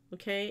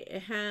 Okay,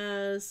 it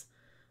has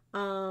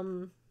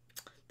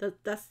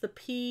that's the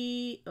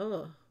P,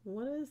 oh,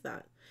 what is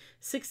that?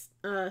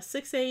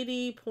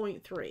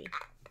 680.3.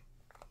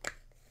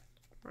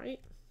 Right?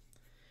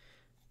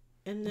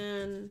 And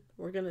then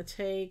we're going to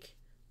take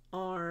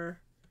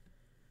our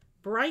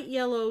bright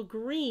yellow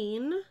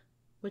green,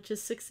 which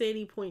is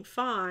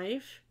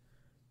 680.5.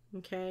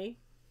 Okay.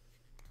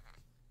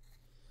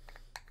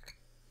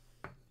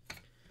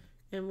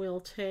 And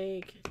we'll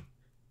take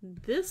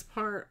this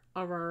part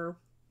of our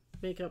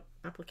makeup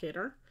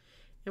applicator,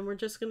 and we're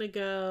just going to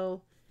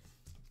go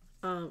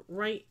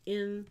right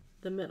in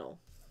the middle.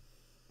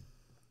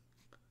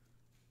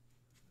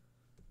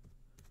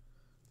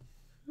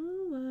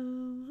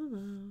 Hello,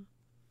 hello.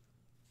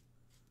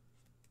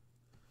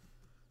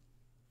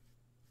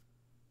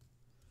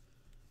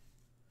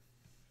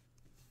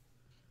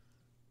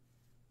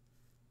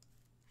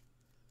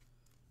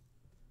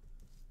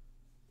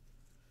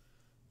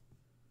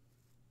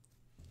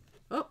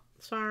 Oh,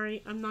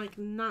 sorry, I'm not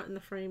in the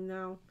frame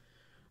now.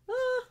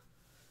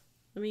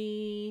 Let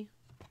me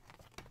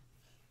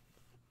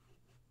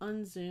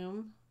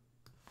unzoom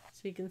so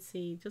you can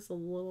see just a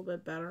little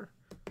bit better.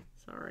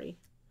 Sorry.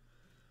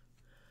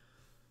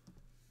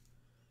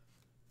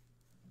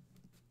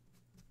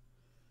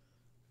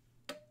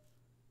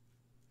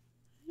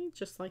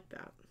 Just like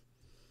that.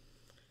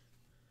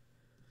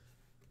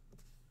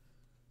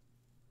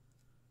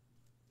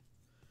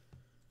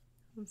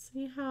 And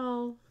see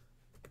how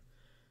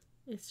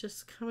it's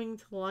just coming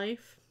to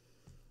life.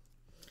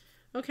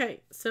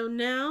 Okay, so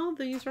now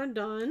these are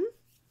done.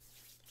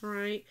 All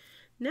right,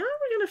 now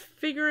we're going to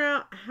figure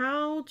out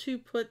how to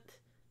put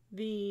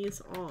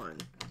these on.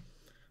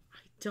 I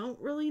don't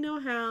really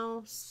know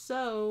how,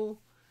 so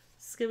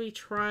it's going to be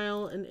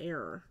trial and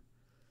error.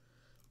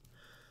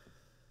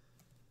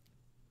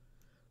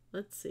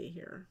 Let's see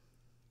here.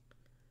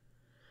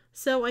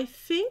 So I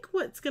think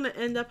what's going to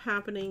end up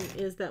happening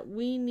is that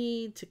we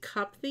need to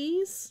cup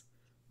these.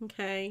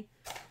 Okay,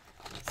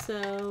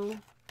 so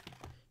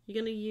you're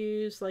going to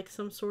use like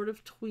some sort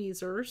of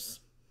tweezers.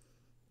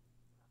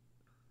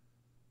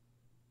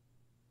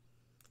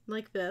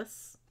 Like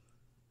this.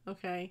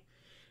 Okay,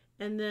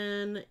 and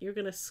then you're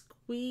going to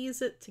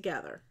squeeze it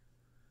together.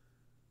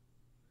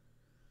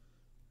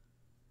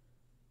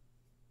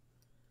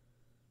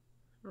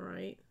 All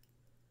right.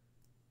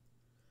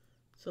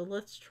 So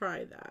let's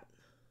try that,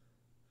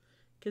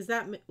 because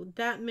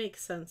that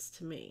makes sense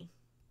to me.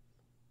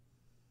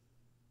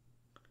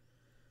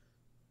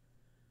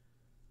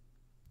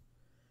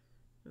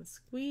 And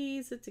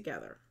squeeze it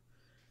together.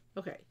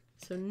 Okay,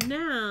 so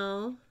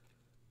now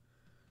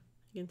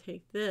you can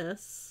take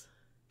this.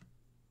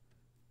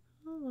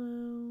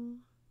 Hello.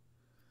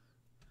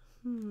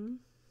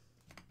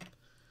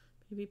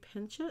 Maybe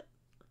pinch it.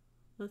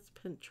 Let's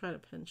try to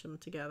pinch them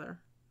together.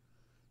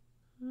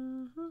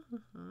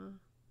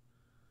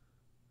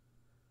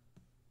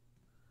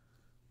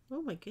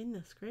 Oh my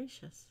goodness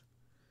gracious.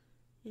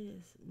 It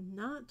is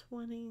not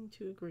wanting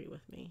to agree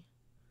with me.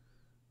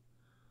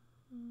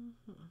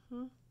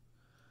 All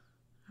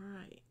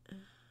right.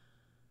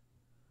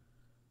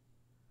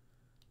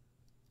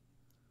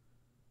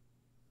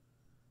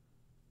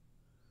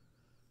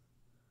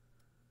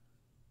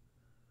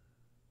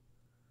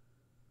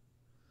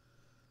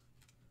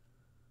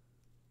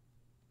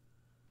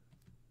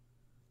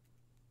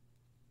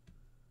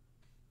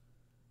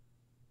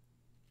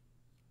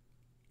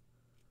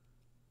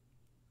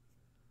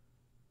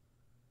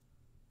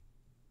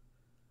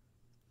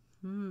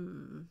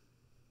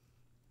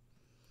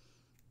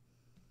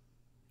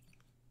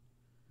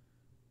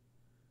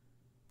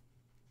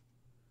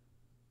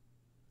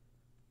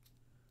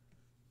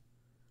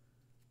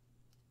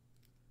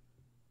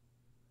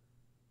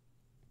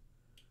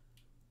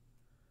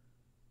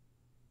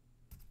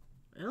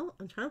 Well,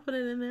 I'm trying to put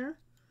it in there.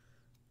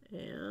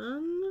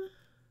 And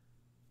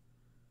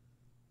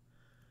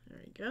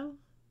there we go.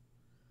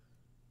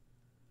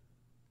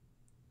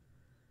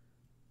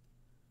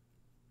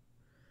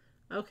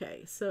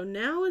 Okay, so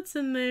now it's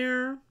in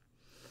there.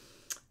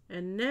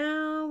 And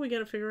now we got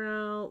to figure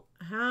out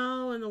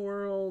how in the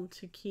world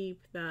to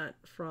keep that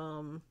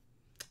from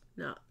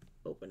not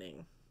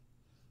opening.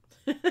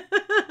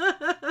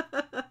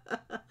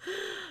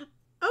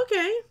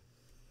 Okay.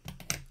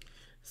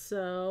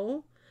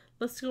 So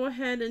let's go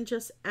ahead and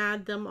just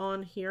add them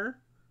on here.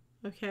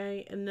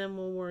 Okay, and then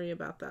we'll worry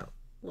about that a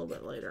little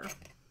bit later.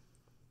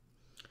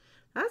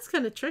 That's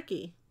kind of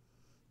tricky.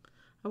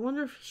 I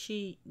wonder if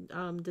she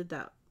did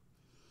that.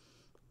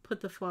 Put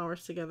the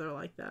flowers together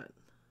like that.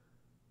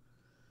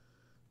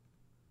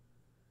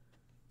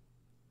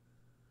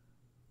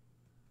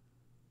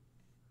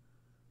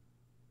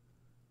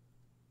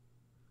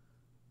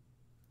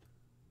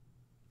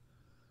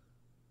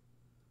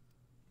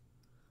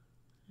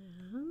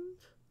 And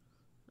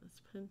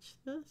let's pinch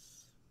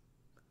this.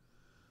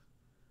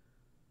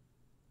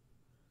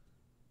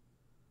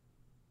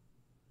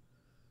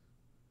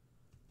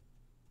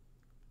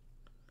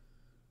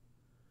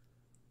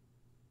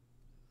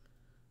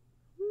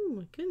 Oh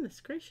my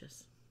goodness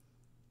gracious.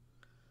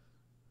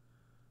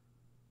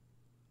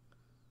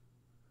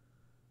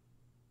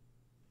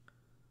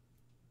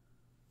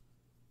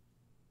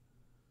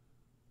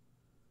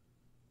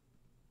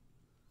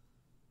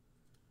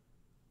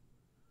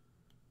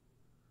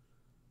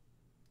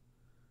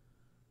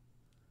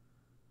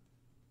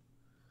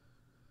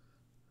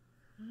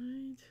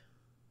 Right.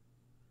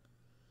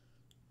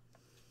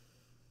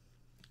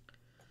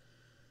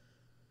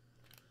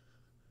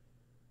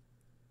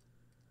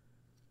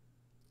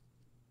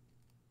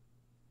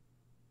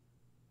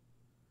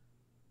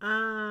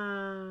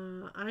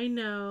 I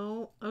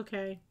know.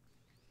 Okay.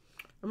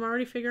 I'm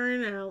already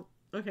figuring it out.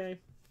 Okay.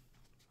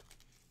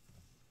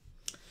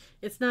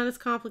 It's not as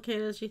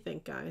complicated as you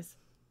think, guys.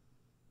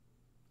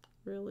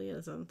 Really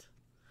isn't.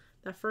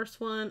 That first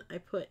one I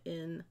put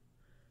in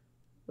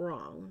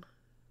wrong.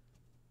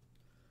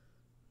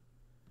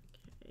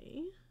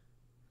 Okay.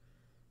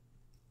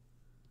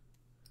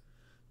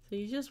 So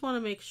you just want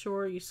to make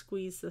sure you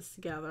squeeze this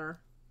together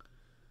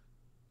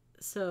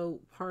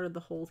so part of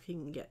the hole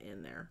can get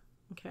in there.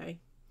 Okay.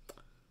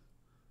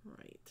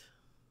 Right.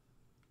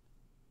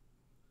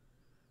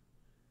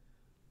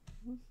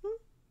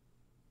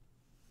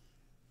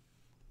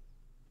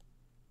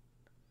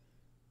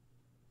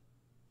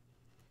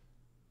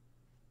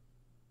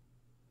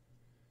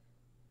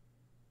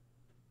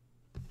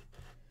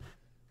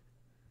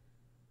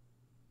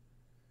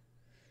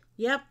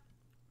 Yep.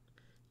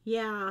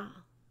 Yeah.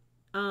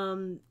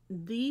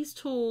 These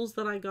tools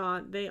that I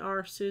got, they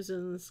are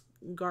Susan's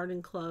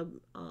Garden Club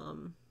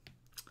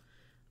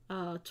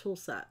tool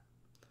set.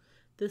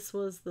 This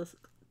was the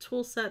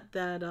tool set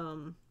that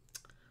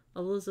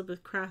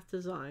Elizabeth Craft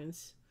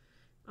Designs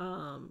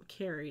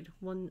carried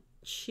when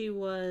she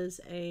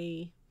was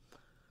a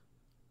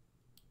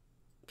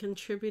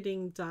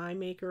contributing die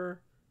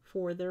maker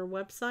for their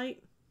website.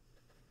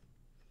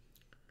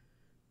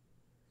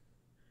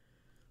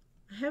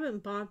 I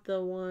haven't bought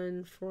the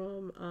one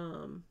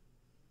from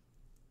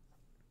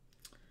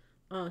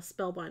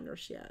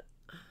Spellbinders yet,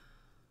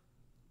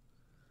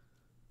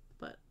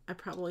 but I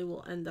probably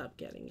will end up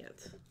getting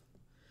it.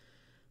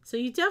 So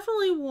you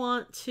definitely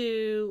want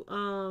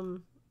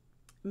to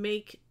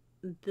make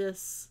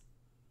this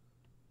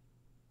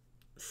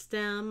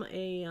stem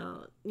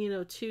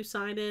a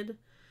two-sided,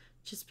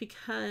 just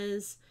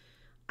because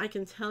I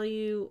can tell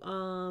you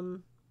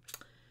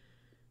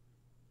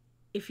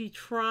if you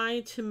try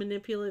to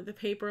manipulate the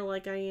paper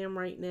like I am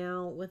right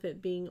now, with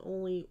it being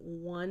only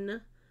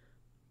one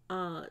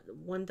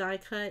die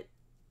cut,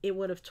 it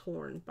would have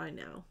torn by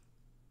now.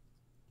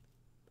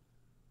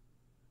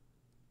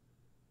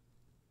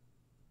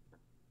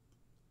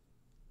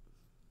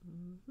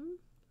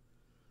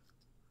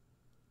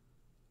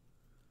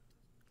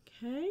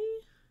 Okay.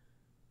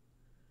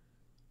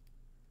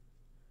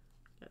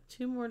 Got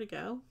 2 more to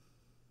go.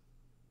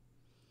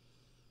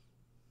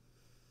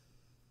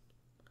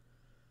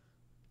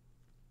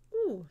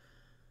 Ooh.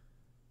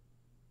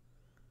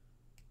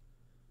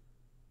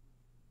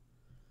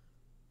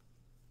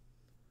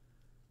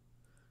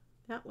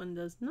 That one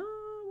does not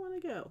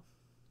want to go.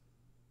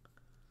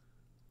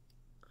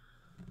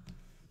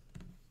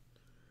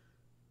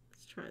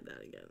 Let's try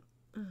that again.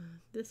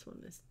 This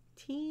one is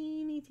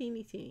teeny,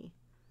 teeny, teeny.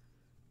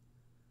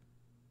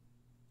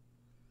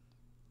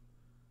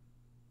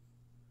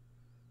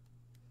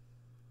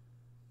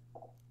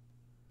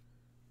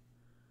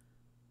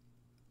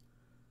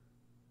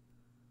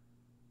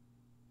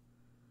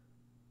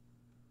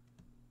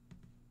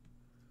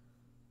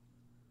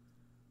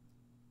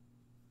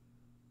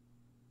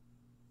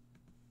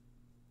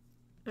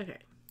 Okay.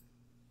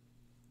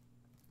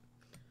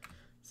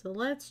 So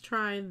let's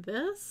try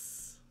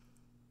this.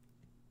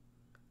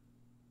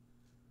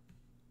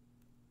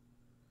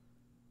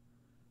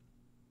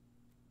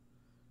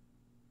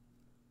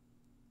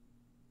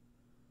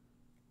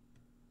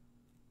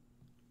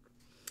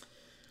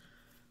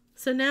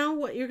 So now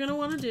what you're going to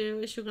want to do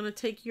is you're going to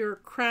take your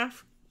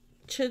Craft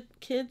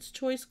Kids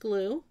Choice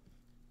glue.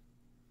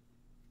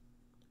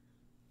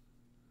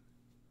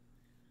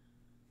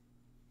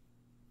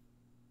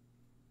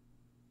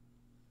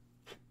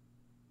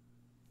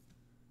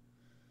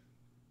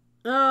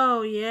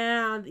 Oh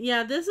yeah.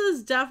 Yeah, this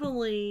is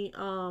definitely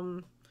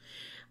I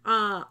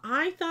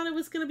thought it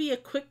was going to be a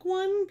quick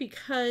one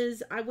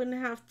because I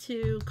wouldn't have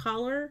to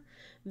color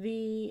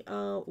the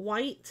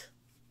white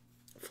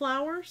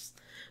flowers.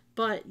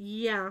 But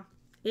yeah,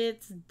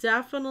 it's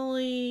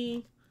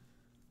definitely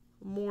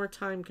more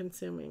time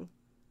consuming.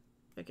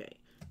 Okay,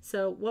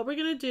 so what we're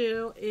going to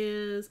do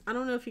is, I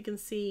don't know if you can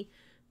see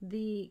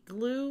the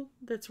glue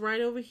that's right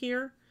over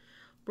here.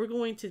 We're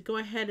going to go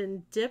ahead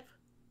and dip.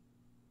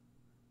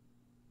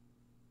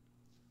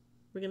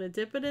 We're going to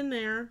dip it in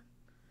there.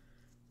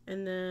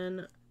 And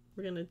then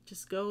we're going to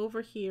just go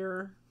over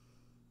here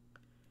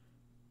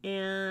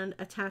and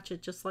attach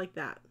it just like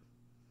that.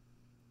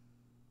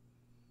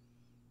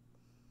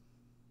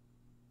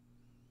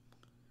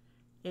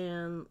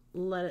 And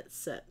let it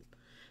sit.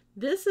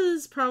 This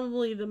is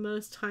probably the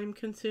most time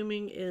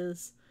consuming,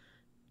 is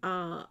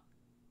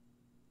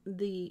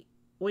the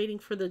waiting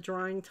for the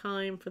drying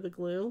time for the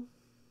glue.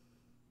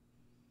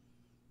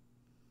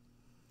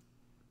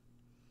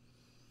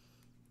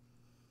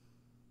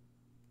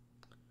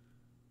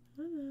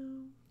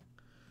 Hello.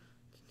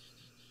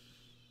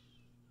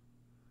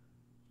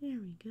 There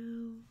we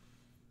go.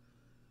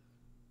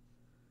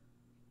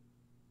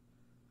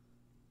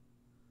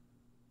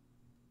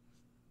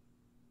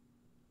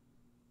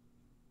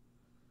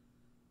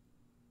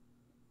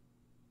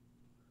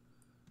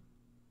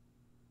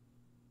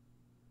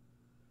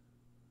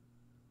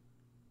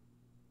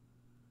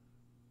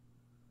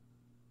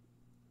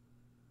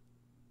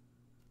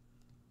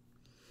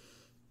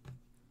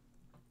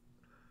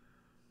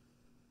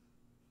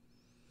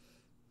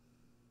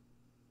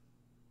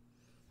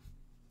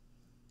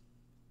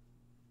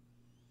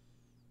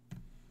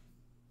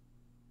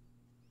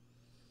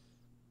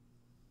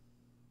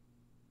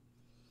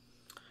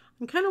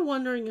 I'm kind of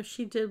wondering if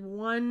she did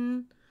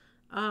one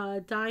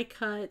die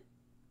cut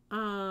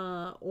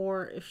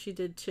or if she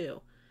did two.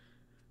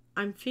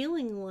 I'm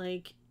feeling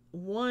like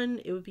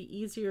one, it would be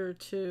easier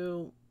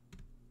to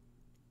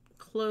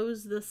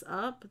close this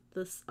up,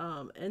 this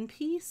end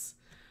piece,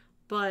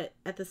 but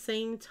at the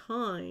same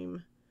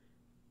time,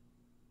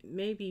 it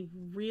may be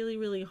really,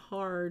 really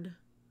hard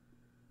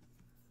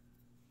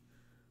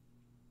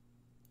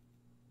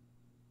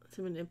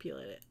to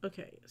manipulate it.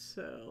 Okay,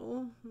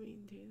 so let me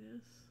do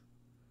this.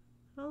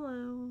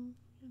 Hello,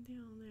 get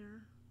down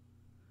there.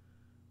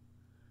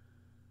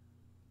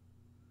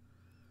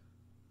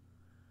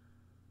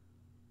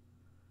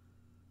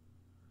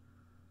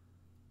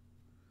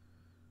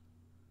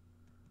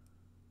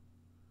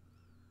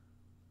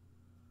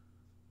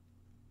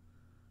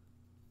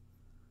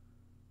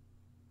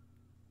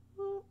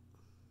 Oh,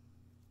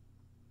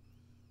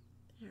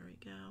 there we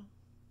go.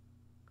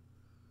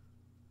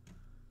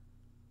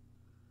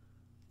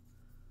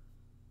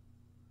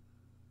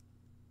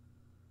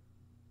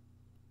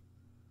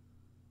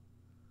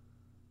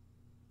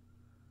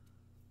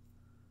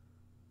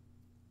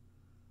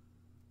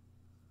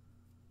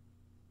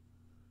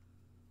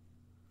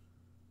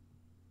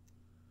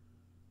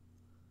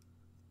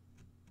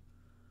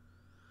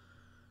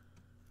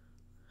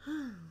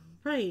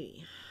 Right.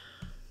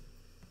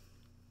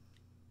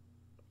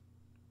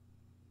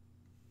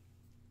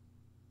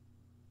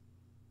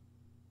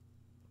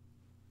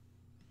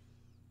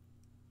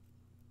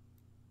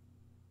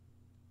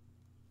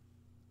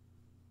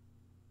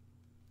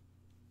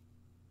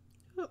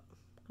 Oh,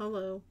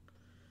 hello.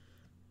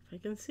 If I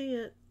can see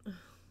it.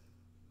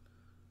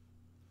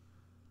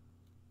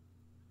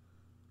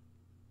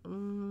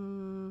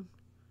 I'm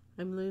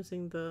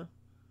losing the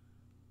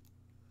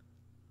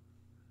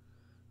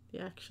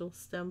actual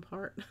stem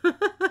part. All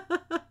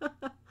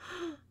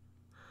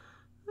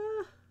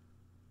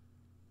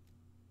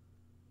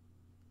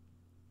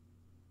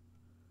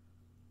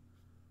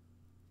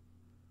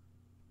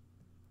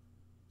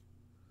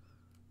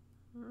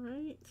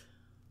right.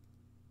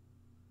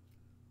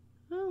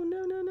 Oh,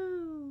 no, no,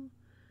 no.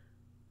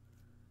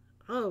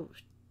 Oh,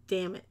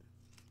 damn it.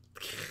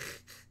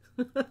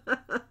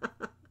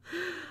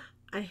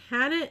 I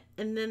had it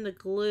and then the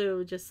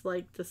glue just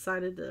like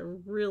decided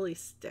to really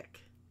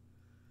stick.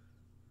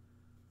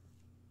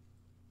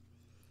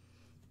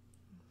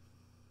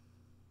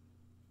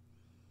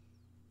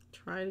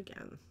 Try it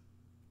again.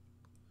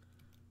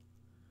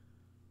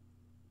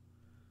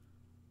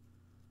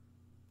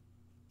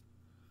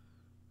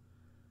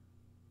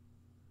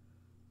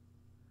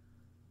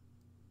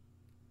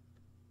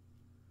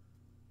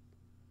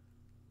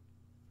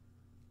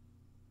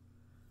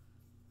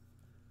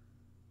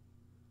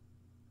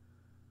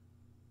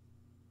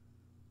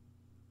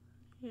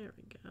 There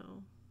we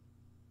go.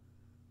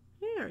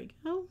 There we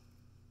go.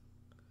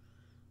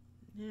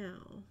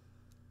 Now,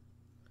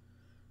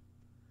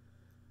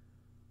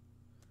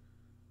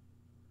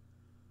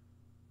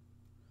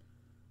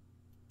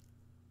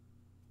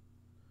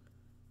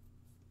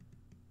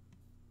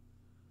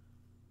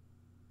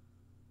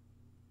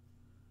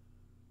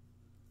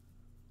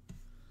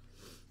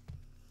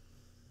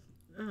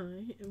 I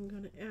am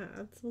going to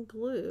add some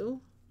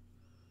glue.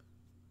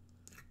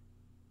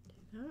 Do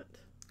that.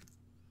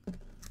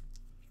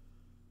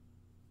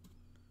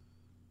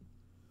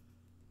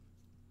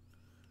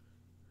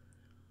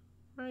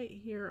 Right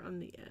here on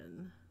the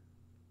end.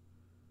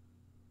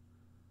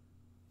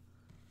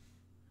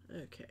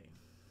 Okay.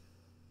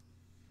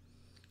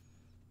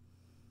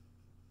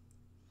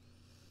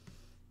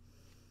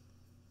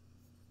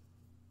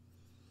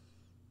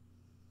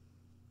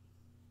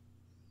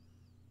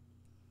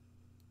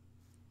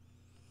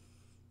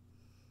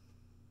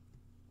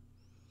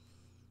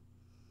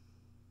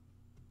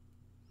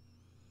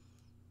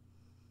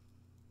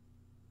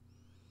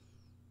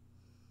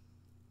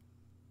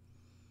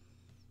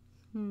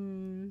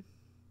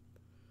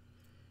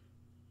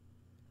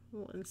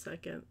 One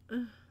second.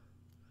 I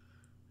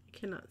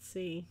cannot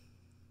see.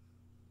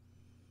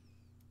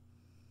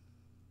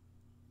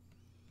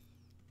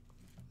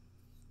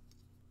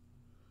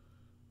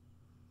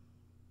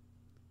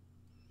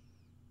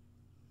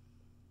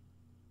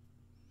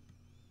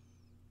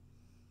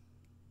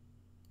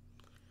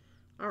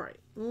 Alright,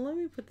 let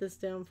me put this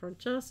down for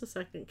just a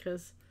second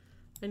because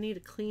I need to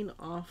clean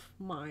off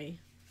my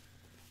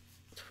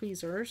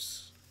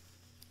tweezers.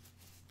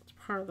 It's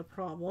part of the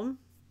problem.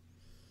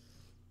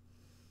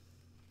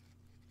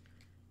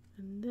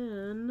 And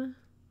then,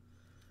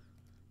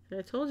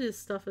 I told you this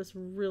stuff is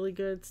really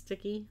good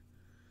sticky.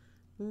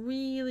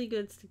 Really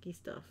good sticky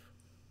stuff.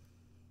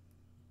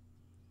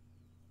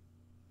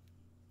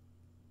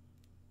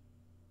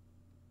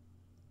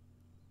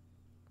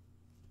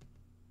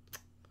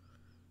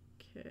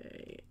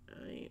 Okay,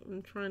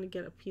 I'm trying to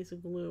get a piece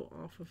of glue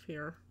off of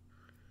here.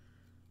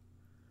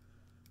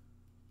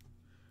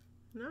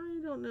 And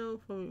I don't know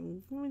if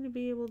I'm going to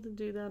be able to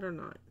do that or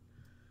not.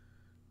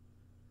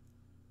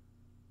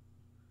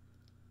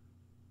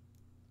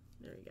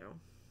 There you go.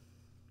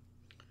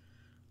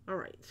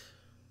 Alright.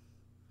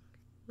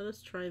 Let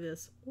us try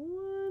this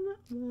one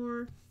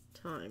more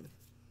time.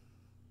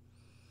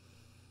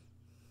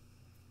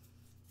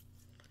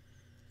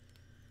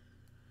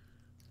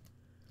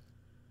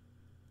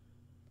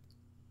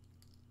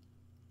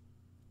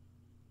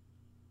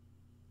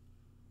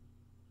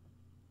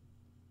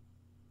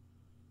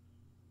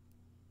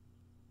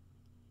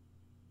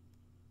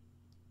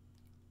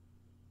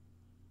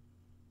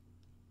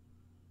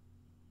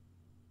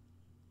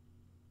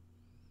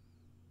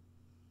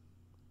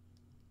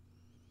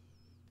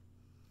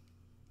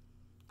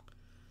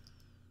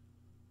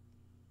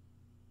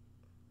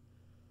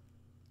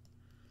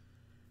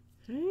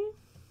 Okay.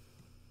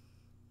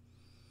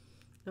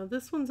 Now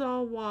this one's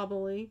all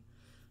wobbly,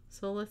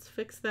 so let's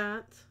fix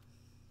that.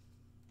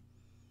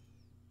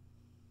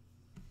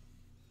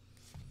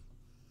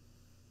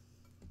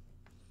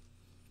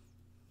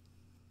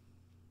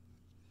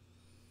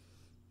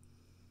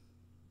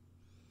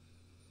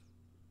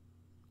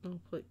 I'll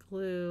put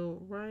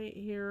glue right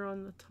here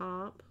on the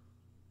top,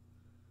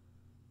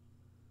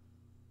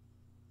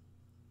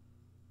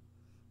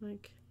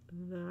 like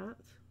that.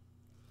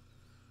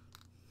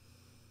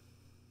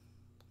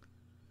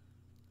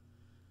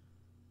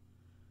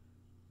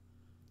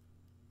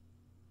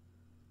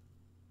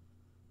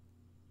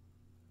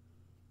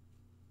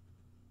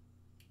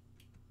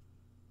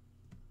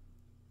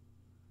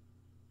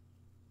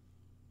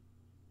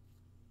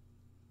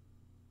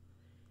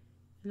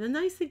 And the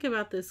nice thing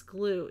about this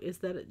glue is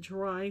that it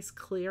dries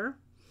clear.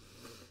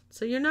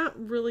 So you're not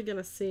really going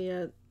to see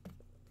it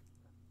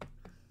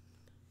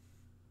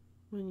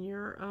when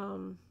you're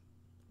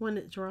when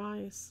it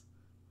dries,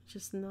 which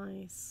is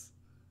nice.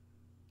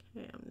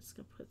 Okay, I'm just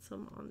going to put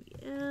some on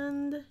the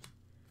end.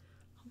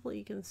 Hopefully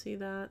you can see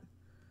that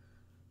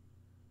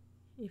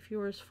if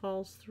yours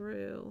falls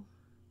through.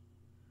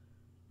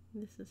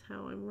 This is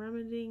how I'm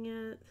remedying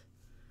it.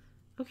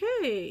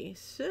 Okay,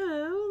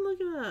 so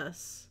look at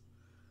us.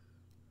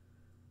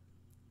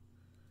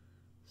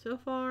 So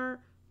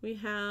far, we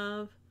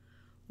have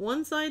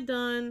one side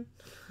done,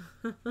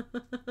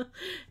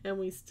 and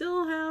we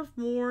still have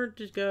more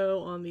to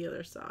go on the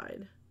other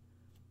side.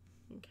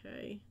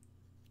 Okay.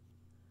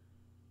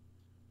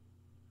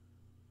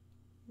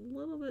 A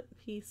little bit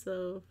piece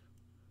of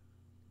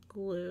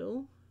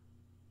glue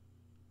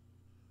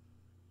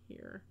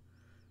here.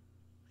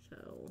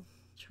 So,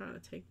 trying to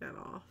take that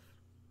off.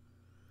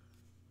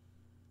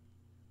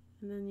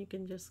 And then you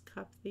can just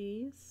cup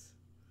these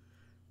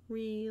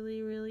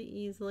really, really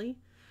easily.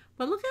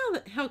 But look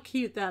how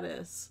cute that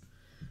is.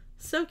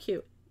 So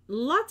cute.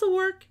 Lots of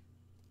work.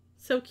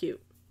 So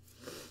cute.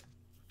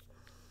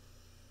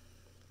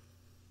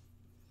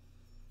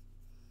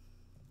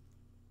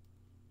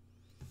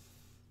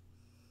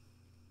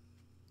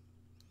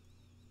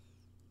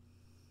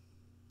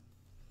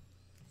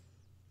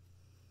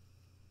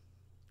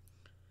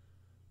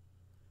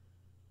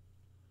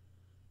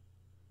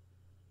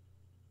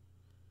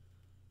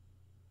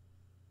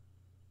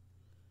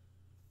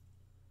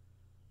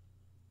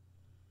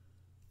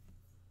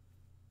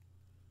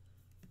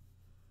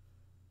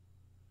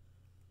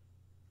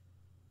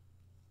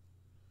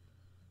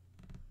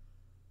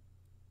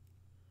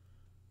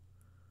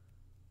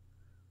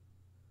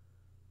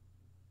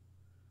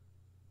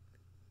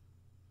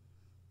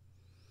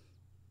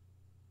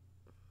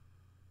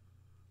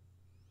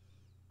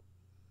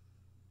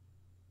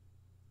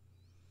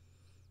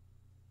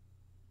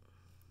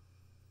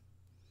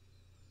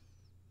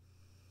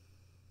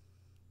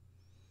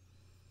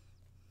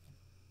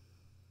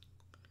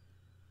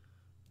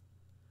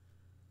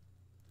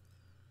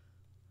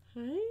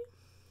 Okay.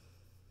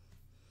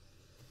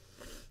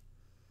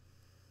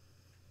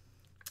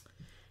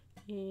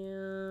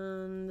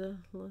 And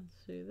let's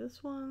see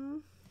this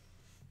one.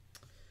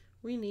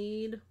 We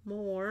need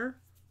more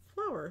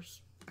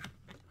flowers.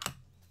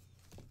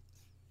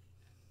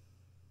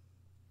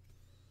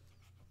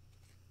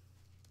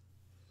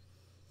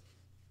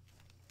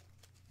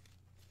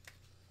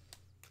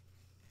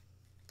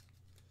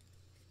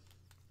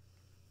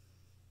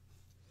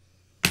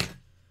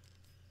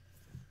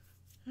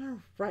 All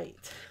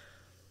right.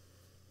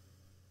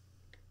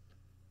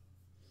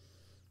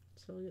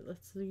 So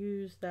let's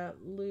use that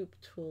loop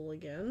tool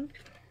again.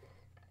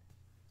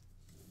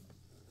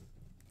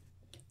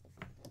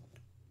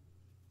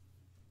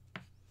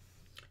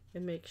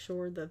 and make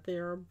sure that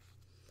their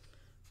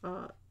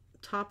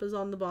top is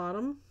on the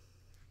bottom.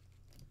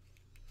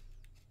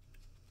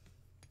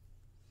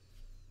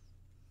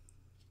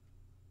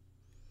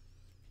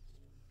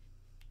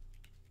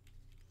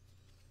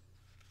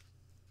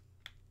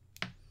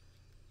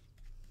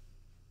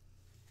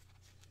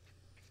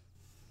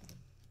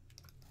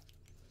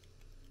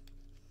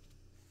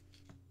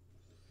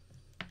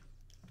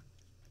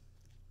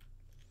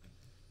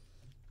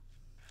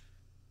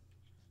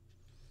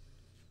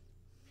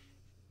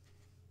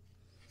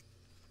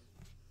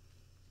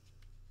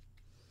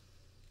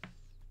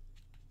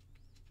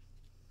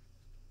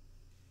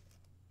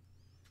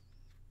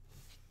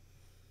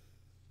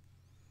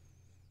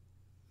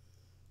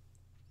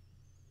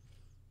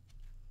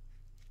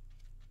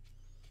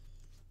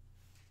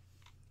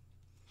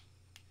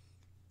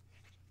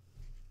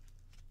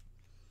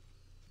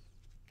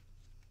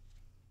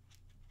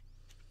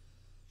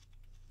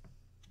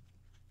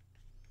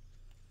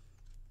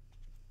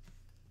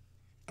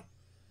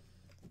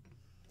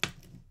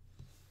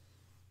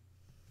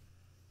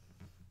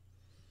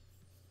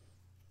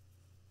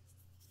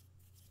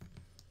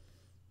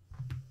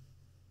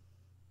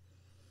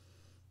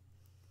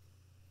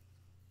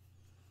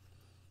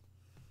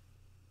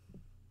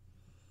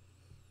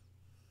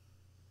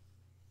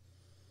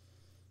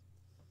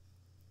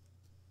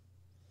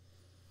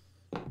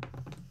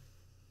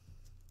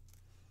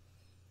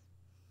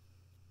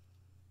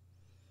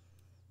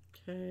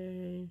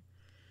 Okay,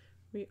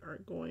 we are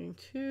going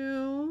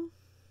to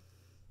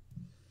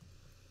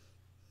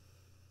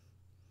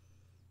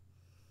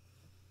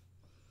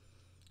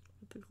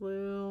put the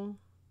glue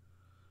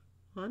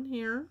on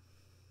here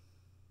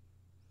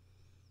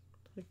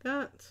like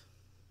that,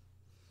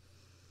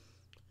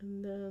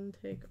 and then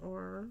take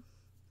our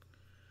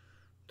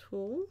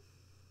tool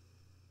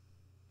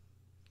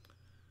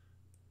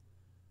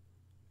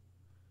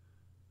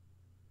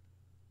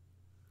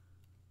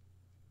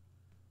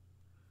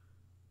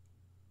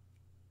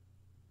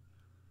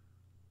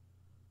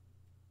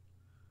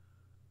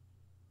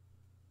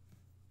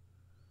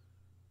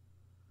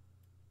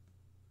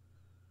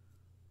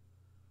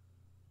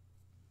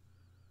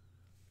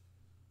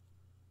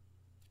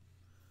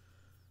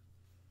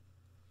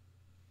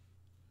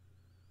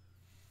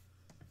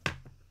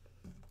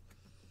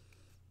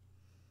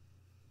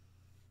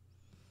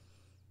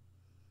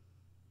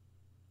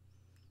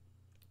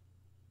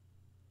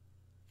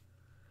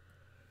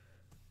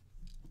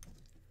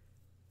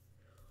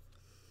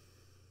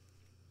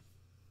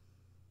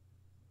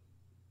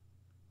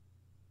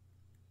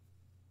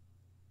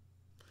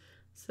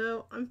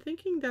So I'm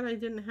thinking that I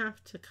didn't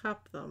have to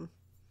cup them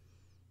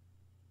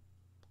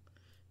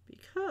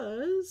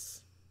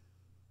because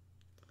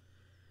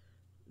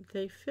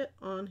they fit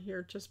on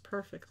here just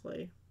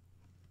perfectly.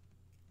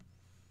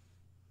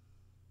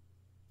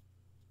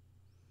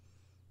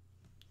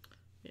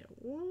 Yeah,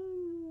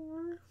 one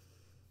more.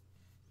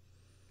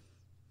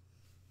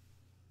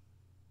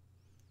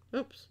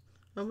 Oops,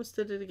 almost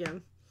did it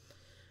again.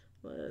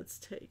 Let's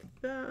take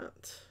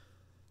that.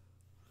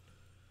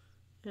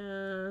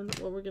 And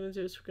what we're going to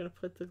do is we're going to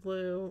put the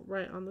glue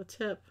right on the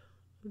tip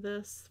of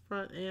this,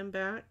 front and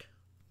back.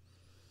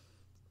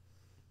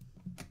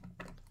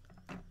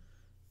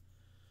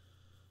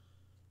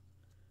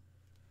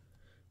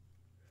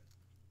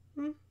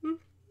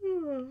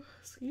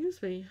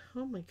 Excuse me.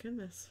 Oh my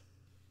goodness.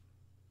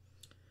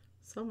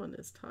 Someone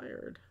is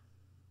tired.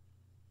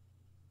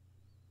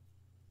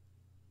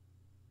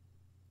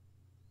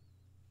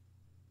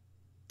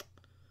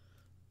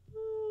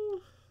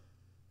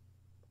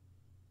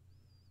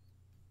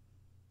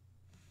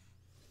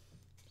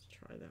 Let's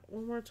try that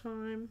one more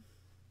time.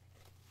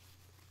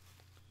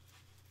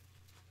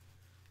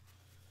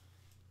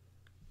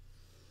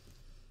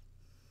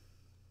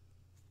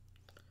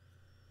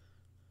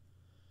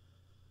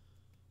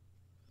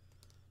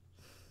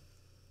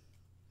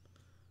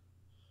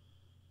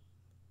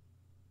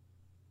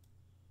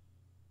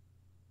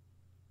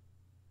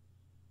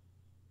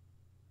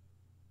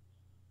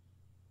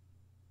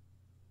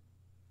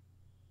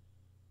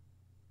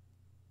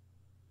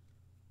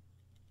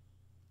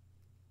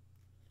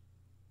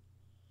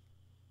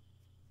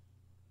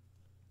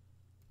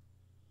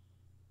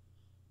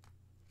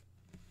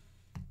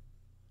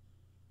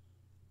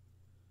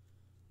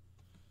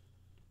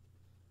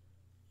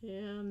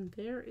 And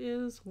there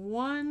is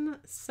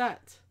one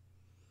set.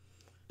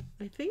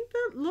 I think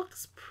that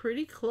looks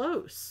pretty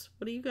close.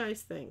 What do you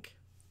guys think?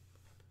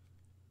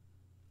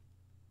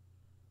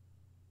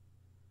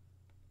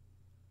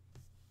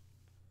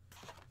 I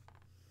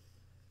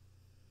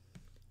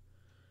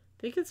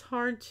think it's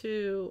hard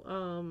to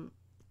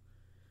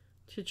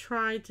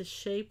try to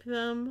shape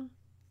them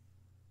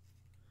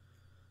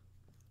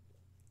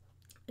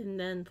and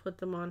then put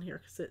them on here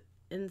because it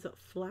ends up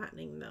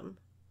flattening them.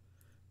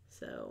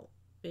 So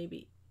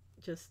maybe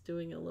just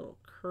doing a little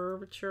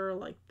curvature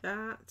like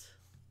that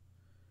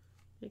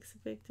makes a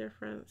big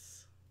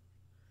difference.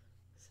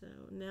 So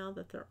now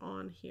that they're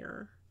on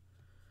here,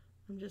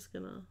 I'm just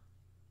gonna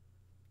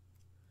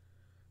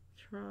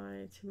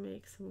try to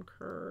make some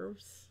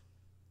curves.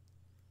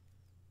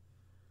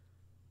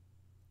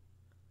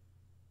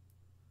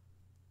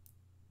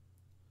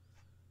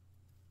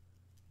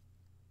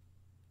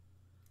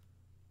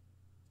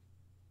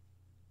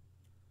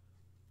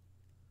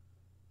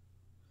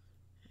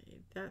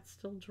 That's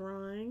still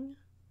drying.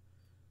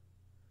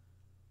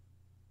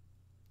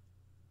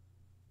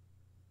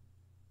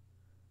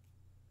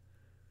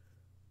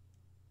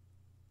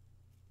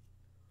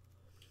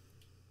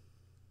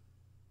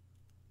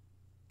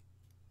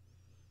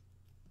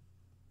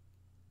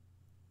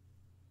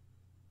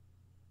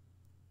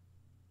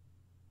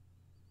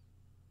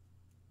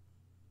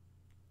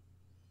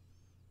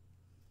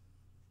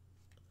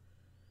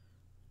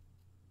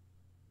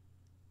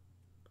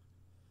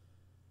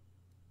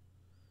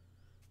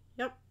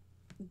 Yep,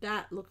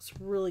 that looks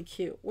really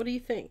cute. What do you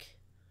think?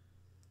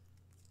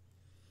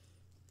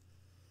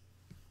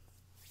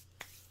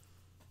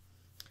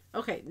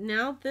 Okay,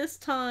 now this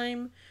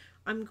time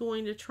I'm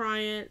going to try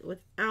it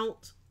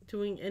without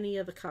doing any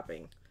of the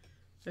cupping.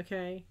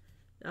 Okay,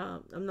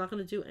 I'm not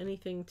going to do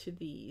anything to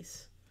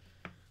these.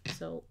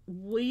 So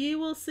we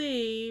will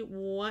see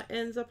what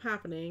ends up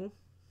happening.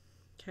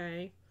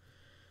 Okay.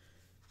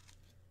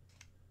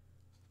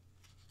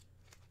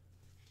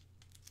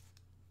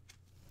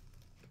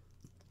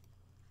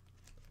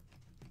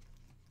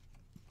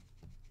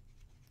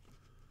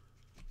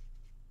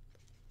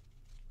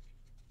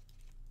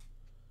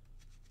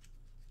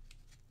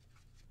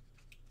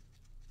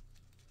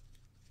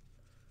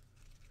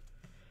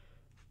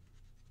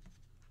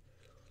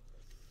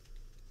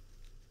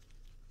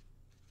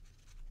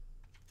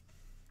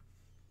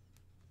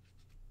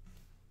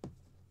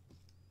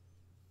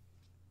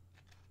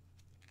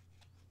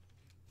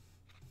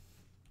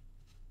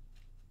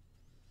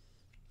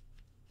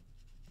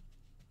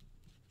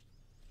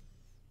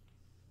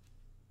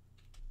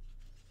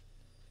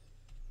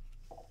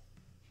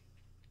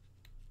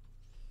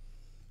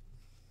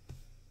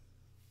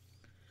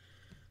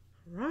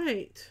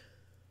 Right.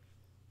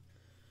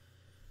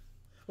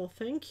 Well,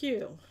 thank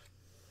you.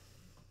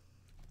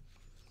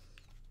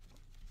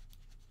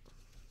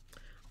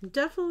 I'm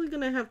definitely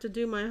going to have to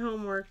do my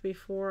homework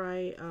before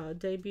I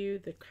debut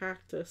the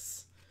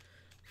cactus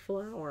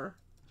flower,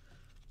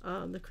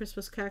 the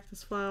Christmas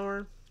cactus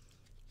flower.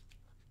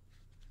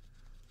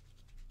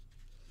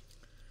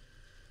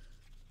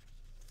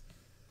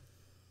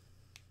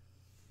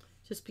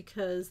 Just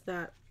because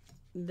that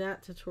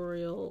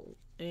tutorial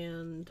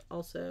and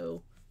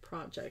also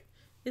project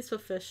is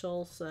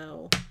official,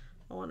 so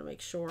I want to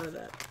make sure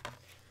that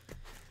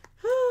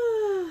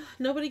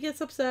nobody gets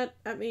upset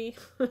at me.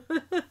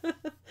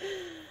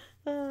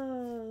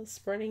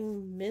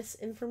 Spreading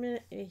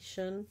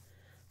misinformation.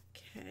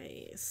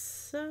 Okay,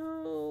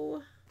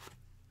 so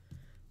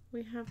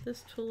we have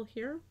this tool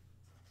here,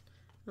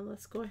 and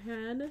let's go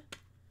ahead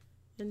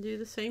and do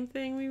the same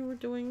thing we were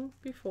doing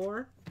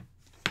before.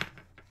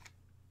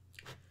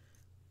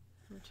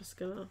 I'm just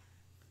gonna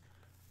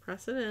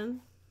press it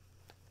in.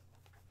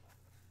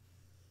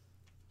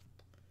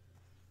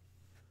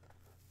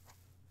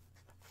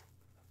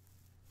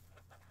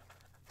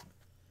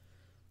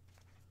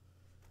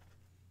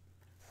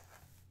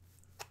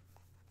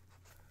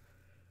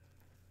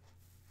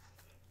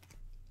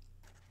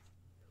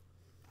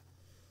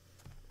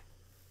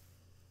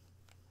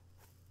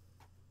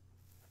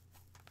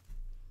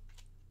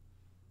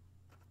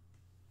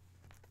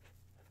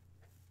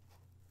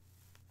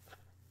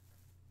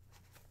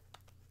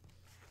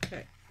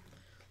 Okay,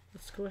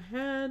 let's go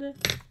ahead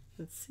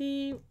and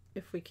see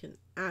if we can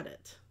add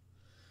it.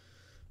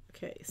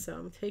 Okay, so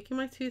I'm taking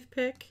my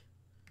toothpick,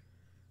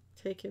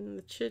 taking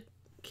the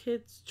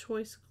Kids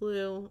Choice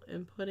glue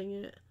and putting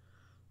it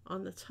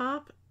on the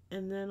top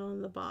and then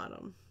on the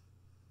bottom.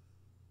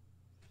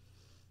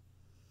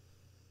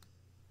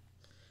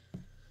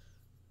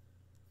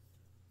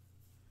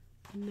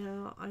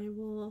 Now I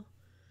will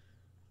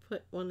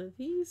put one of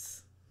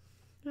these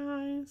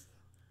guys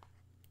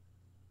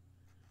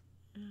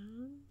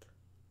and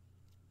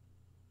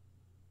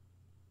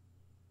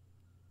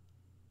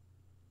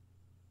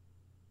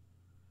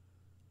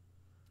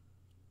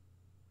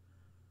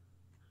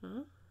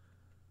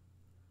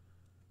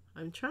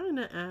I'm trying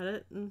to add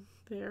it in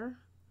there.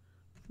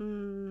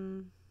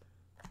 Well,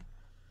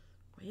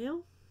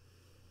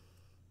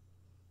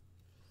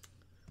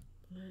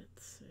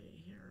 let's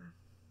see here.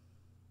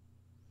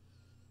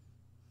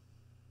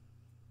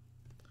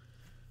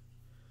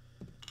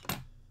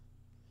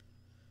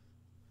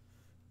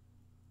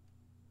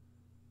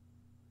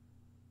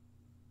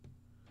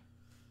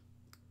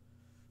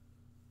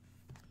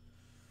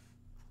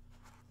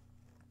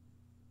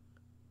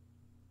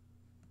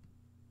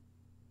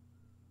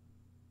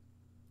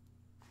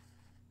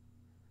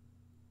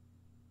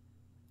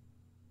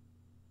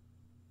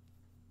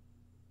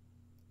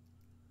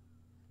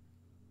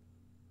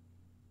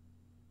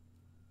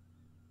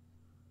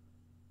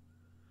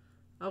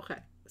 Okay,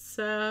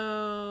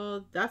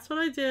 so that's what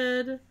I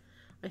did.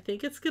 I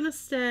think it's gonna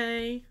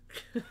stay.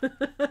 I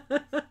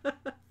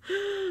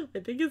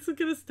think it's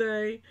gonna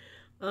stay.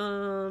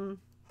 Kind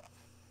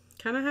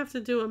of have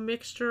to do a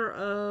mixture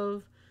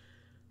of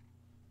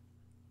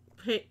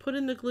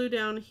putting the glue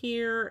down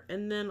here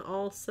and then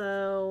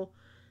also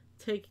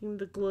taking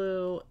the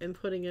glue and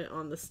putting it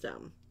on the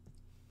stem.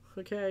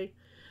 Okay,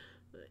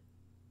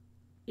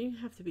 you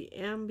have to be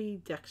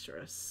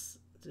ambidextrous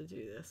to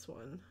do this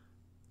one.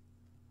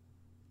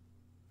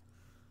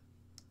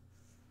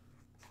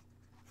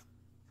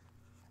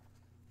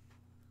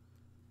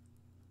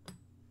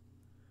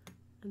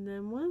 And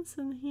then once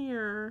in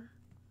here,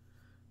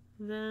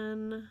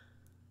 then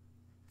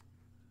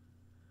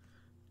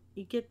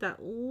you get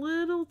that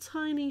little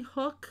tiny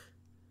hook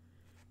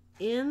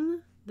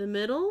in the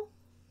middle,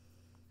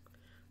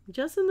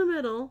 just in the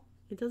middle.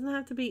 It doesn't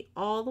have to be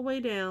all the way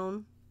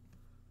down.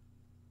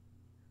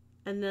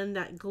 And then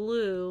that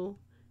glue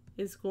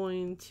is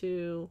going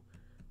to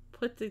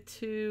put the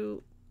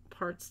two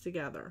parts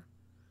together.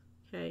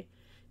 Okay,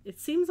 it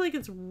seems like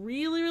it's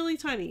really, really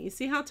tiny. You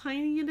see how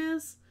tiny it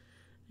is?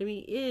 I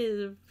mean, it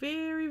is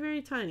very,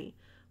 very tiny,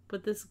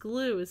 but this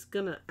glue is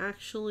gonna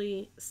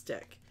actually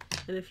stick.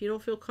 And if you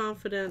don't feel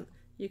confident,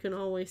 you can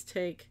always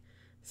take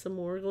some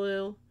more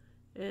glue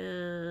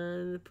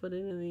and put it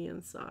in the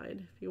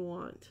inside if you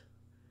want.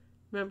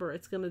 Remember,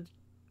 it's gonna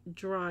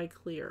dry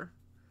clear.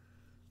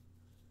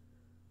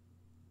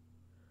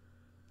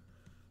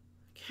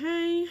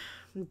 Okay,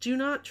 do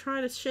not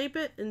try to shape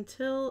it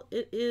until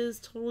it is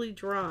totally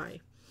dry.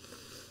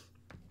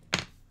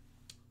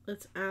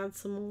 Let's add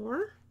some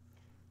more.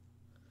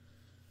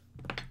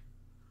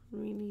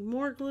 We need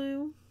more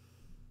glue.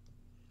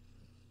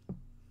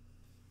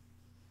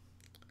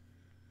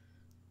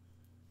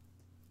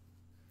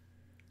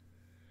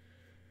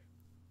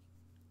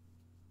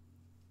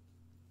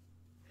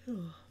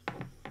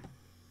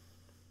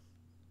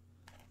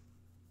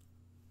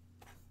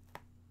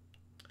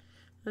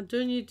 Now, do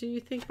you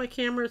think my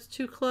camera is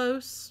too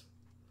close?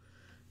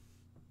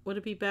 Would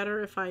it be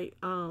better if I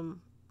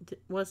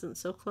wasn't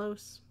so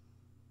close?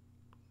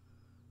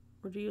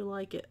 Or do you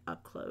like it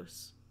up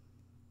close?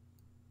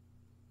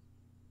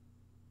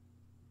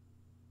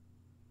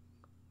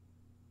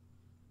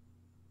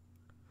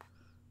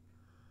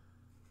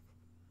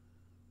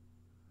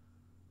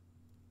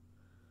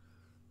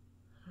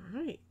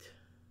 All right.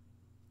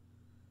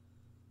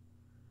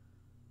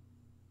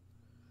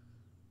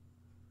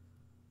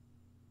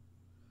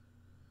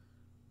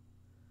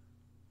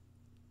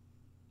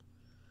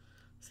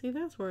 See,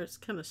 that's where it's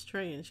kind of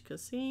strange,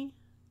 because see,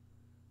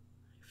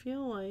 I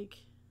feel like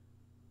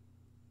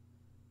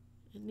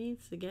it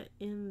needs to get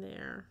in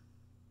there.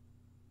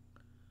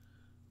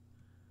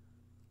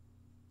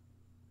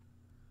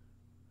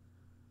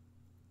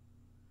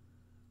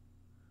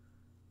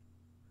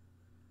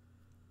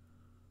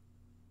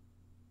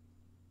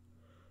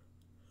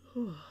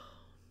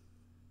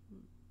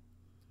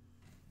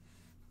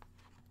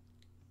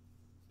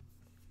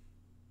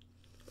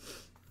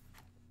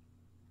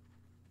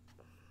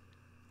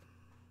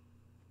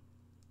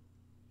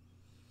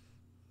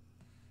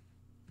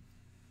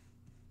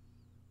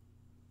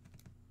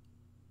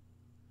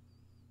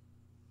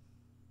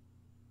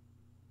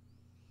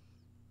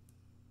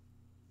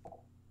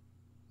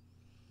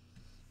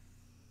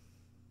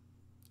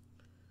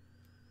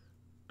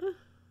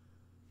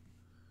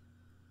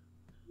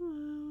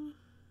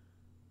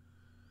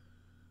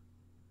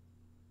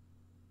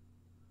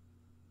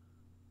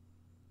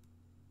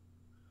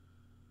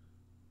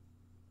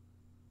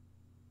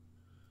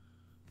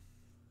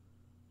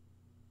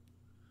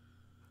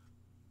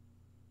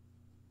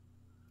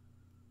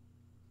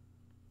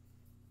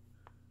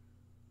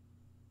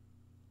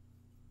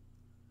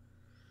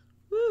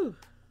 Woo!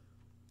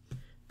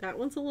 That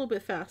one's a little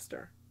bit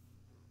faster.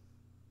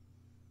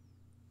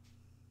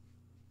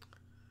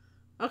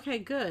 Okay,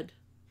 good.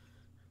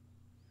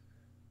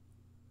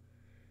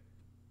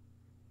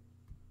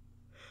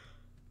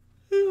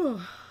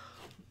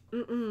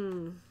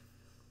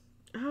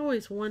 I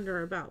always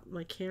wonder about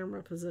my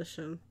camera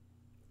position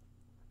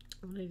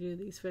when I do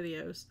these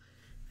videos.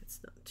 It's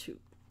not too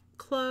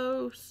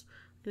close.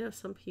 I know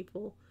some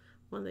people,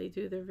 when they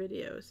do their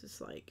videos, it's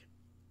like,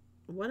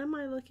 what am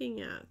I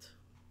looking at?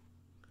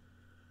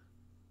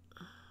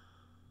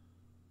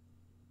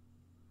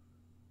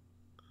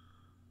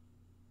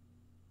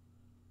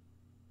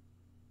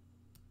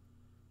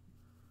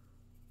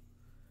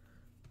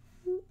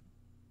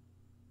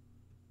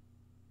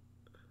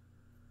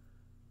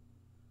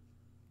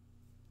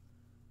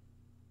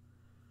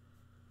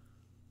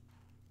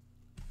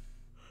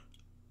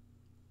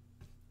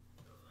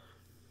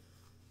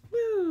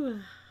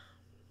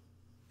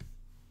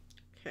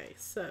 Okay,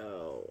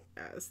 so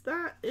as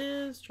that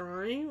is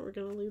drying, we're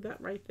going to leave that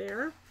right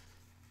there.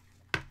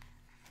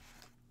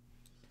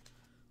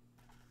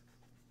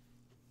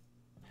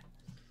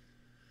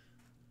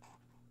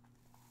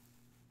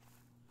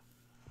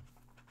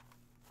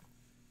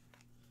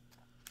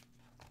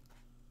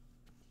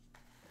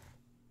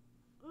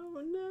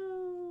 Oh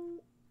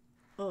no.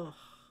 Oh.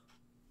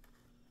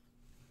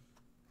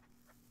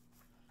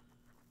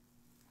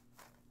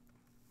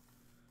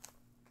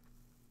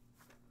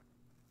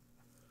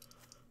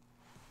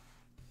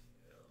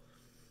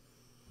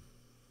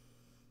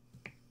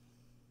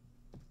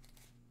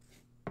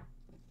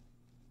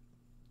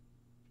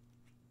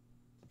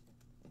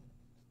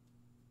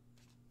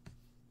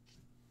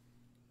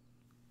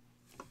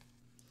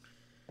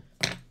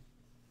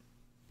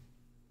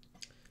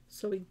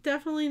 So we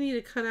definitely need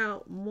to cut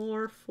out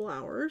more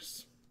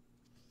flowers.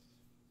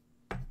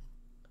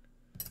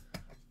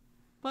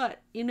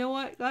 But you know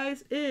what,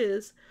 guys? It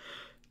is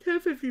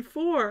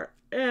 10:54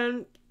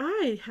 and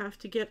I have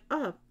to get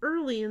up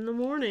early in the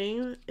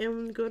morning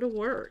and go to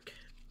work.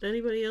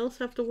 Anybody else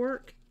have to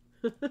work?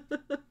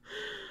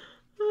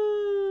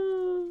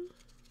 Oh.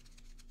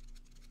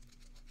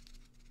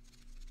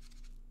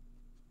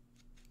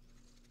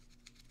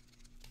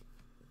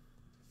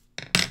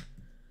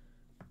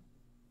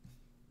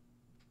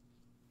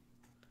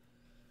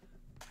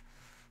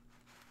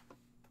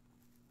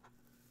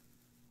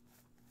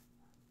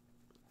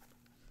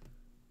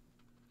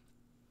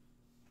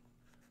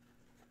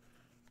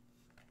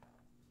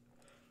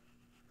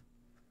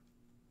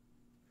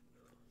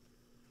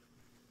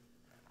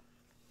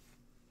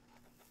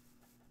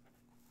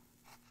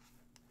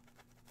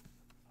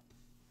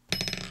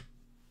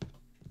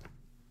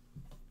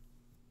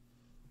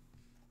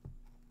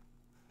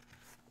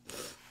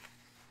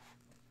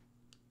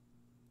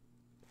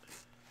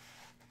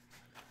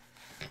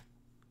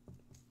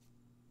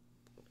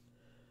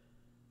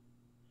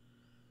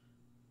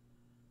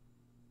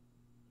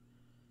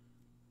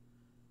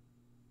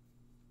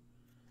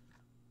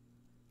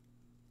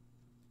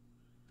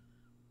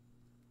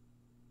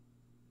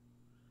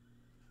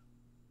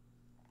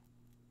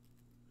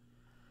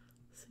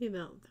 See,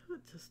 now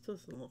that just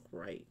doesn't look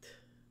right.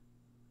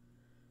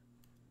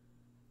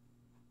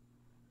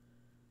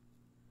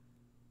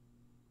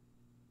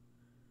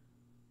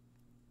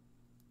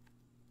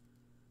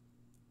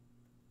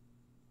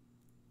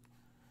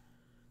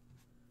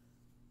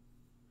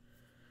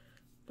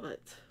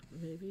 But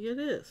maybe it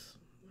is.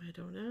 I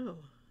don't know.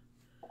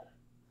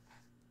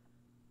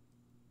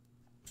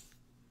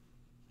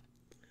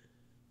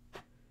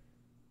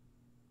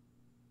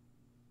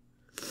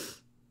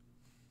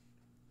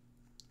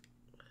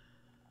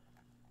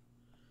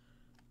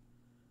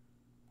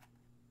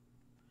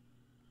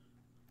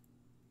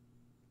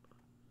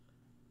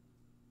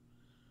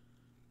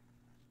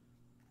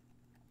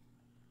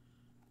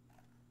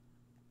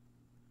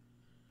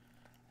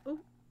 Oh,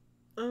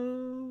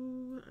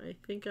 oh, I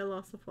think I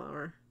lost a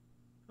flower.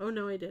 Oh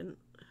no, I didn't.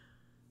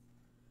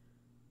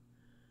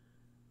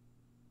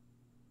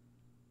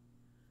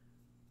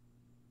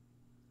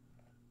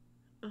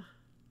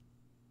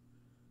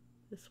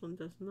 This one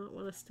does not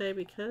want to stay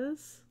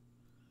because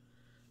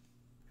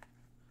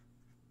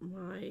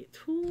my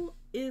tool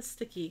is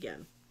sticky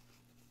again.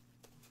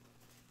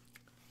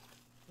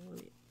 Let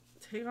me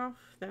take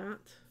off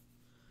that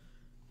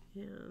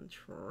and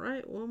try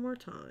it one more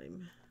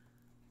time.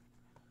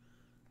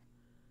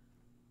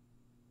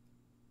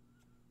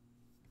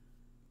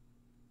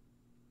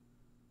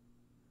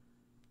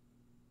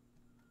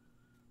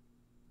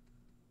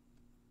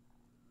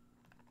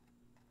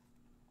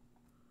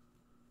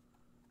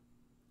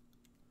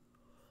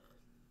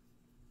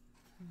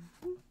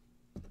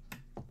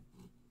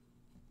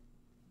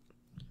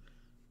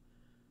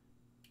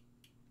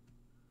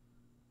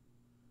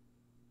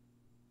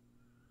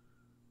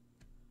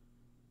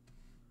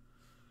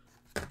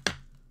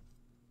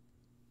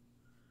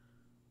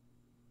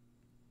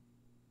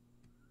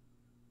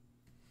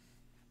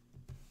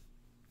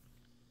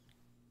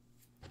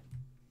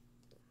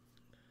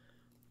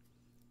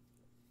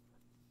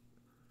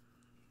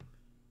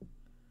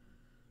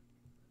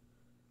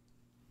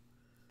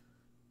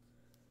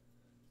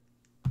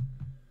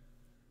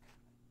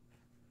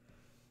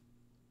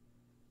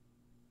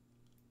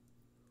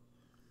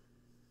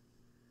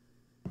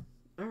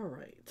 All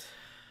right.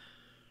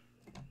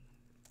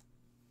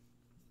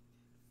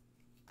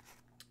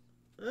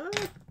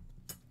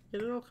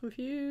 Getting all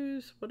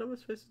confused. What am I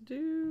supposed to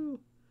do?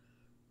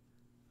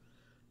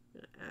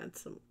 I'm gonna add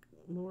some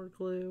more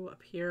glue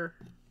up here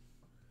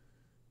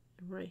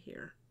and right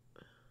here.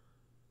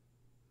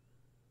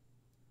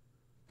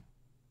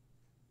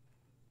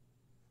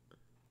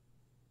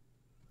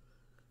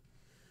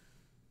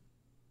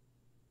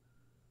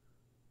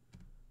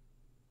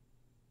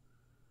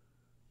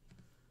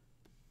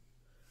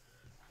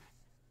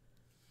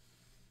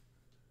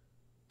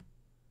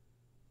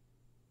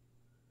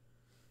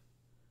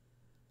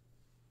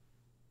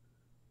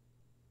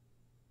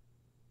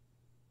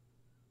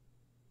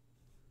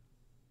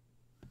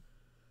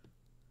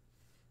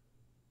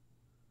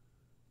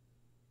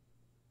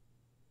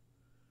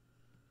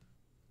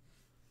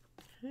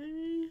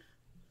 Okay.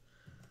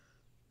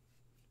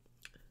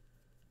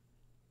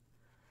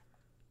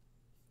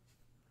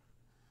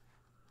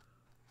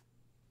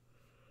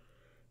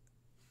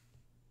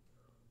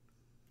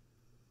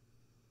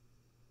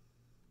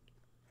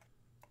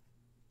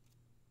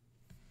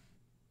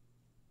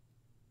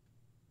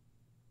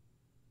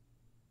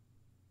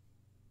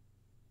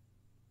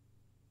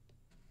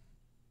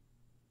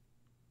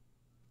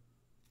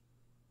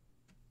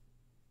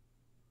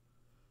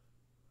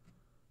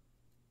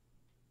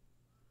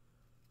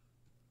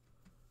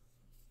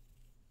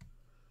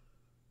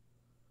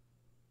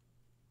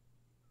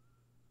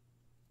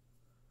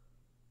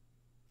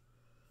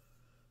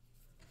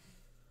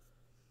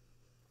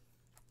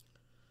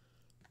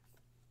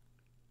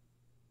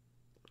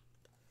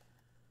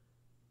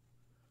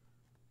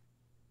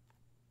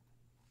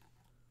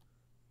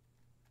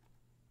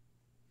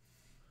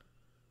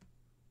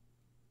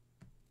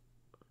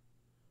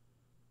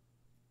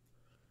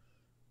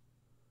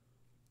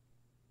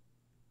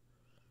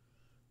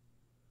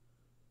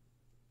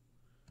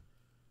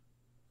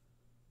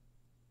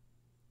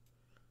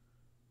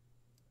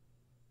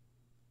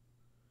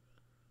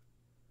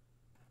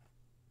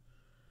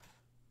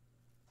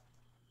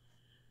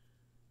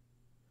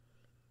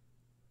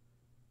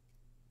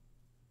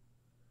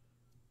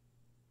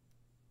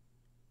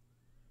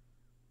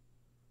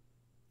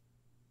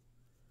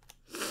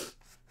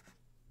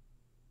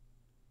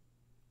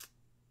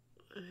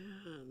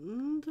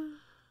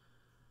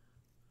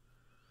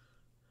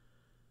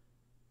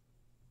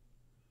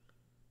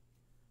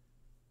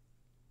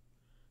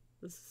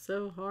 This is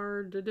so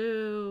hard to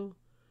do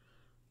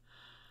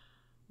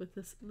with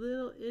this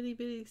little itty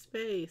bitty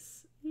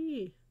space.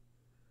 Eee.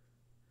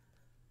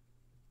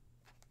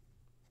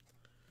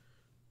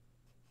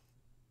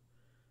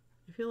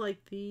 I feel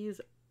like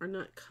these are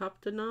not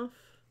cupped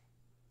enough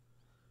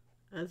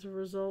as a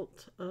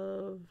result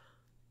of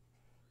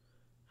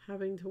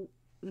having to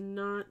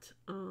not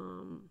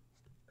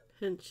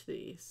pinch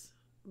these,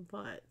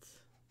 but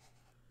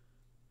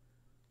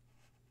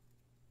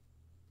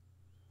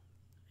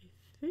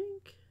I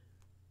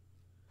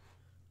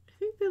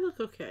think they look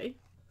okay.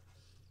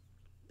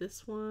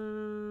 This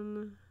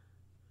one,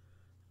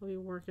 I'll be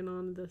working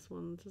on this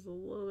one just a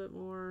little bit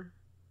more.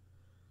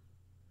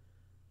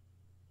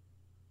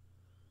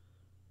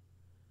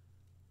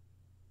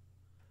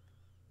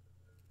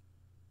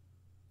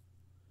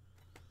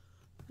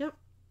 Yep,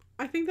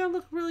 I think that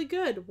looked really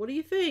good. What do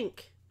you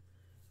think?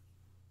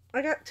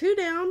 I got 2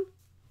 down.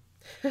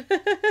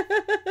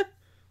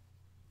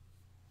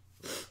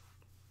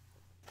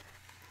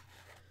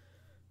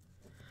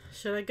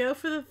 Should I go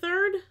for the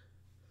 3rd?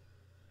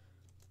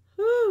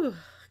 Whew,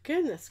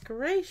 goodness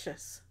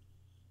gracious.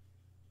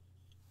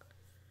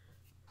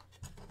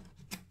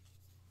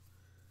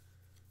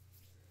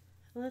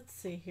 Let's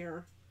see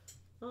here.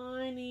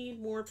 I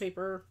need more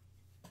paper.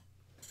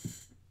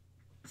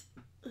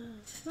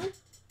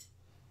 Let's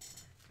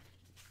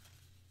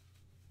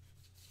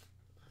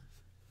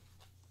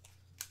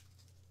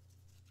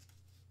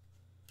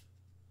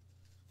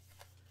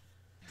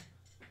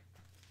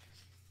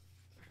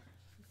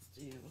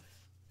do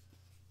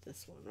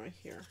this one right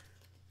here.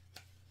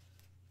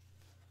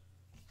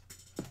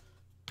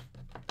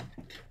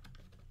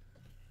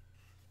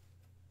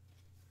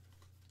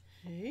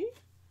 Okay.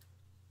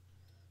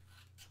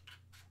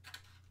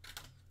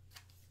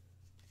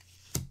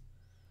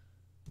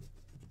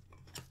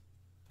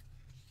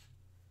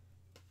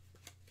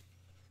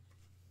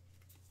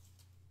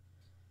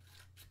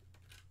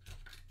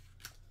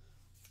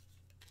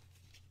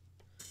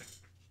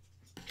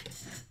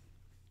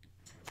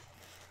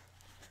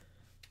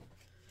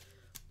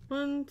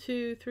 One,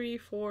 2, 3,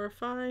 4,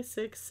 5,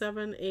 6,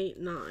 7, 8,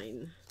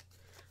 9.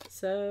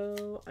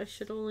 So I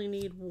should only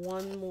need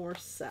 1 more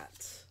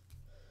set.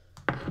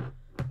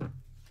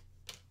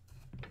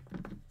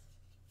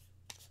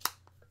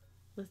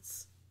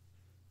 Let's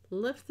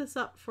lift this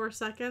up for a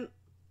second.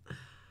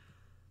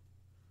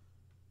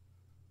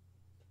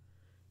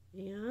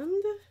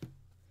 And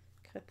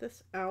cut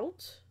this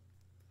out.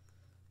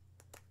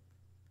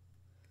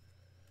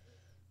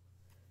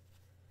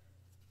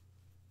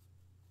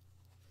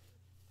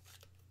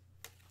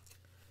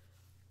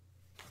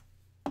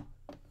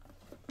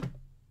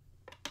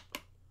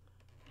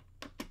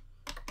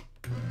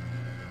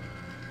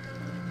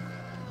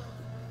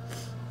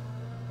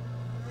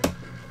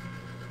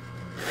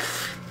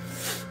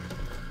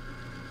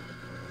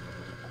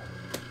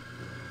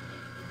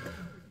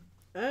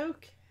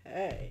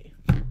 Okay.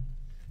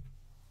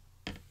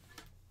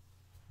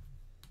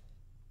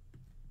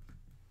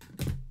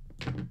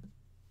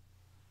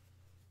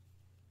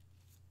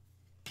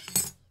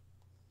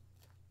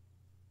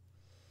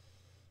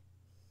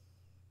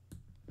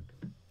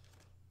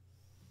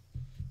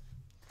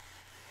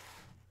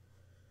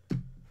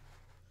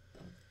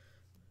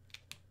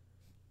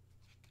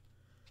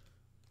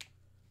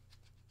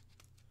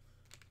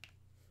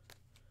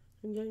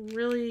 I'm getting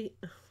really,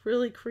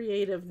 really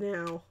creative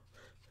now.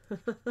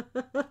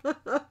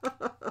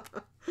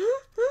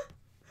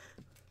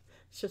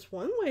 It's just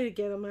one way to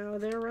get them out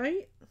of there,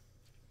 right?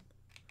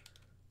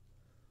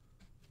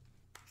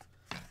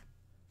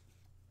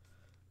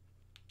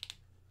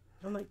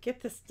 I'm like,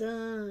 get this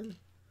done.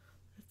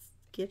 Let's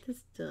get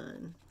this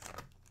done.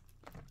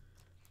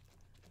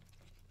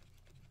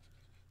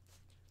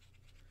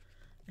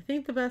 I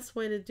think the best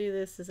way to do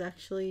this is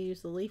actually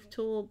use the leaf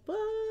tool, but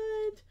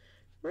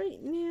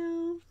right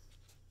now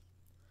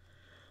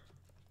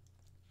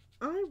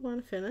I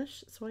want to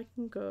finish so I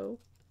can go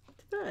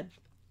to bed.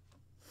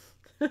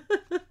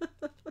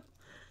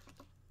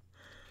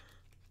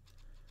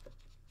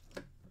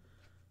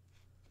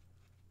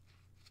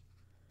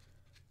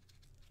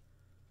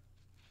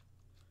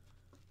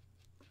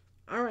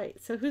 All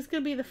right, so who's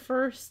going to be the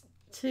first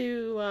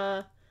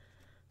to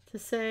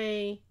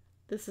say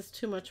this is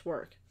too much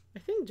work? I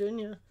think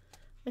Junya.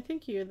 I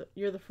think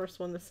you're the first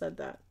one that said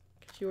that,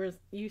 because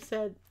you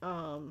said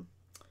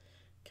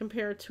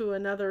compared to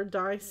another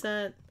die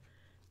set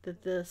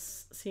that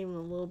this seemed a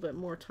little bit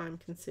more time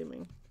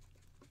consuming.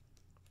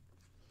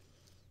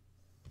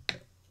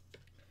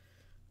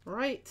 All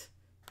right,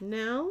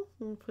 now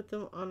we'll put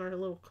them on our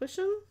little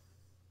cushion.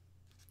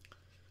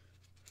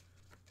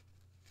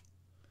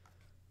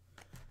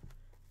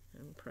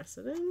 And press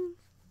it in.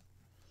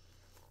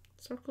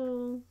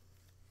 Circle.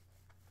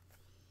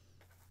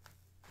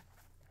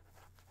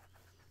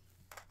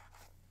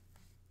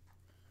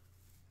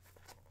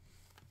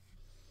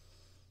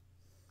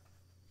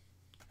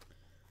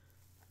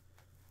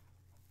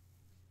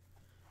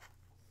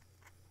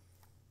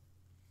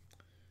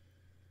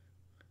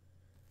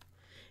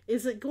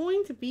 Is it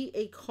going to be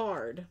a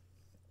card?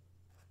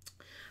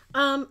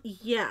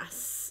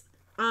 Yes.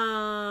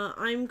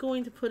 I'm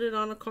going to put it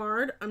on a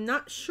card. I'm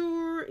not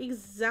sure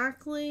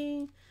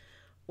exactly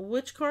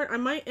which card. I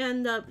might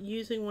end up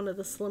using one of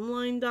the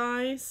slimline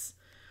dies.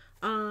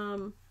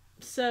 Um,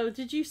 so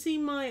did you see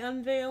my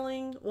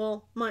unveiling?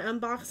 Well, my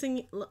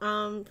unboxing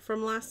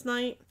from last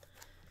night.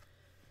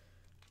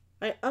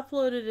 I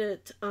uploaded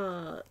it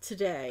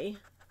today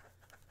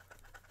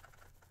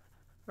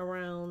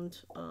around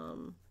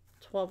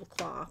 12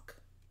 o'clock.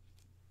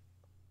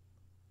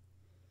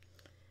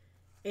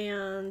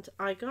 And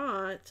I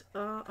got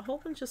a whole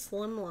bunch of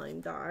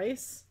slimline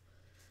dies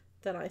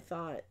that I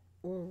thought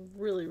were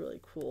really,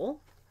 really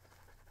cool.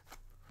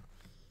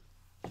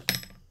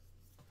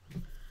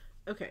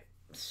 Okay,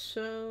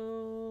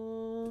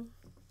 so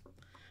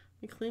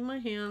let me clean my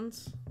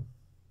hands.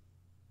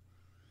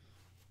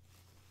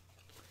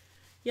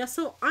 Yeah,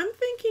 so I'm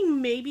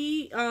thinking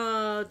maybe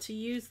to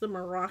use the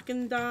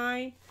Moroccan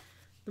die,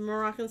 the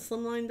Moroccan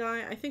slimline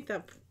die. I think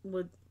that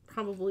would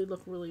probably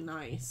look really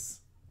nice.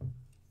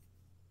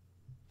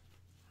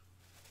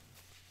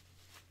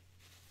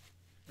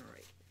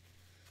 Alright,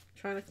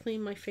 trying to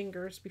clean my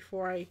fingers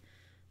before I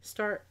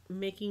start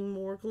making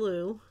more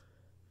glue.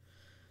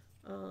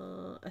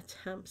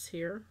 Attempts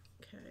here.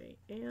 Okay,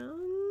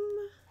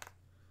 and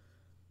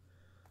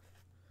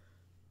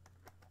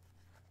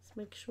let's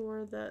make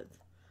sure that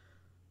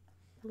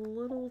the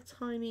little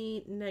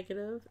tiny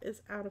negative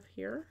is out of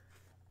here.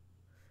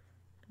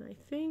 And I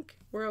think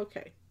we're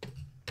okay.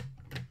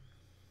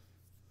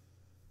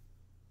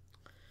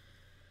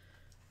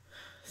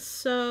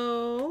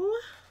 So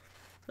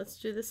let's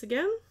do this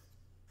again.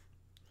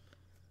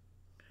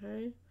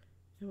 Okay,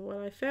 and what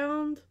I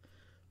found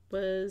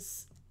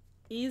was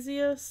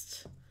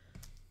easiest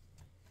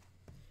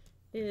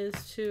is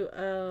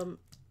to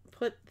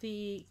put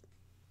the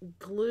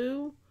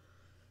glue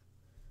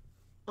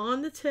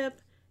on the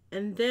tip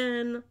and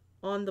then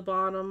on the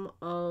bottom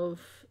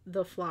of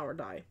the flower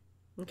die.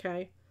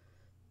 Okay,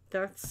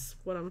 that's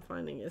what I'm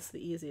finding is the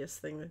easiest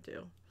thing to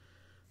do.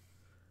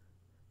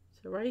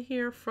 So right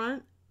here,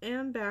 front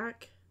and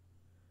back.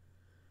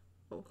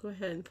 We'll go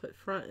ahead and put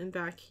front and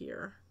back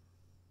here.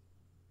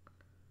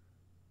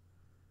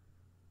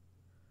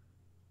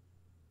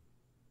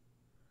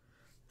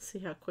 See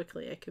how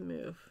quickly I can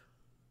move.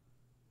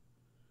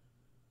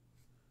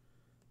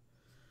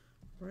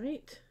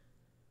 Right.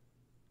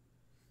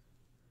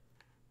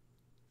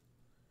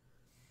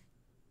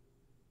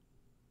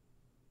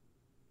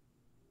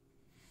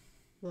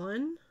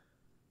 One.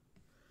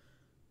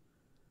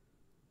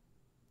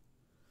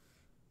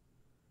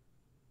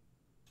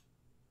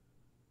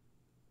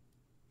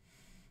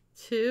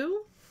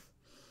 Two.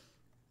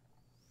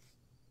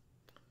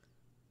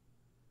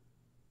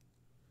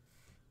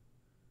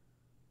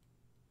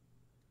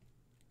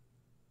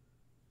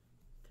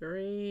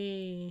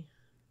 Three.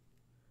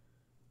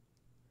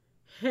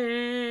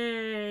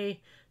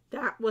 Hey,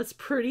 that was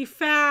pretty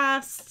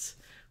fast.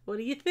 What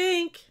do you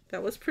think?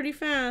 That was pretty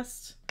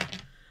fast.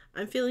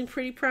 I'm feeling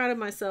pretty proud of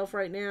myself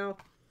right now.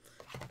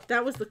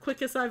 That was the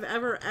quickest I've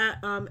ever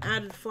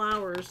added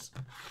flowers.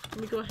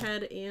 Let me go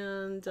ahead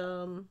and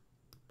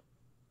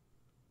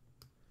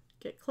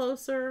get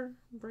closer.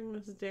 Bring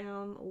this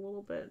down a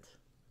little bit.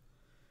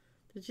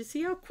 Did you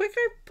see how quick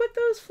I put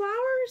those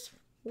flowers?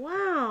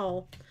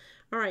 Wow.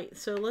 All right,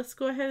 so let's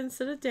go ahead and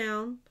set it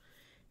down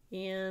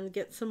and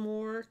get some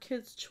more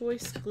Kids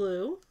Choice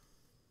glue.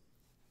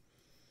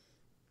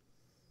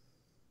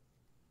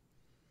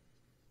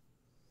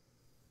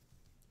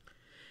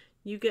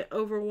 You get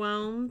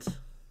overwhelmed.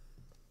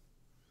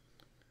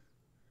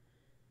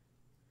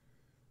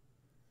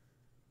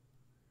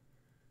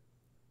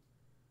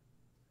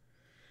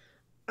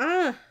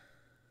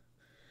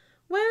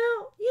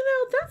 Well, you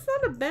know, that's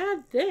not a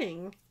bad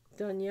thing,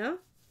 Dunya.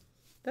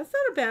 That's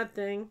not a bad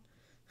thing.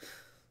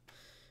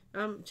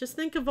 Just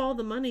think of all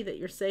the money that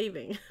you're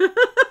saving.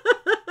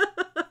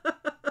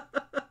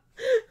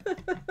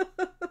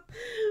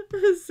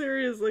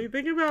 Seriously,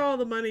 think about all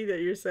the money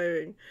that you're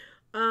saving.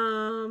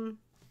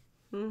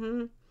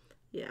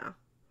 Yeah.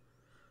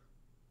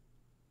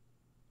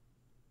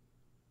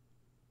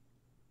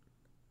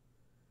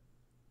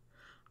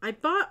 I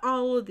bought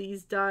all of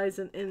these dies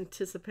in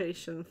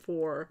anticipation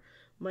for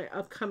my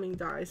upcoming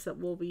dies that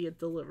will be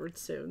delivered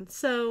soon.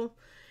 So,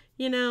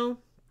 you know,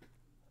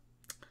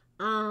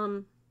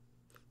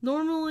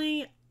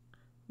 normally,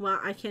 well,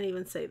 I can't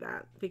even say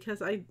that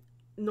because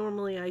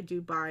normally I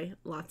do buy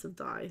lots of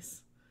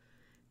dies.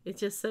 It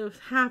just so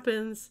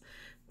happens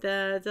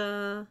that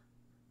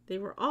they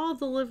were all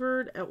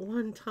delivered at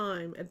one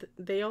time.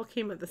 They all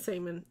came at the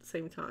same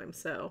time.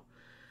 So,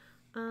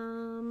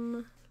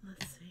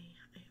 let's see.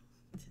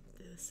 I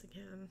did this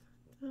again.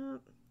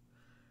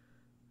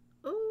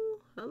 Oh,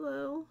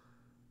 hello.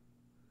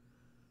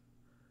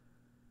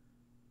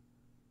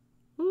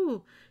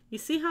 Ooh, you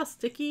see how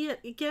sticky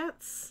it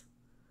gets?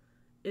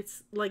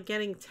 It's like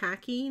getting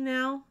tacky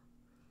now.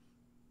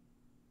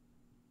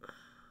 I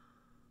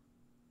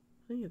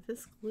think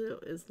this glue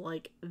is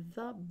like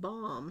the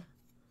bomb.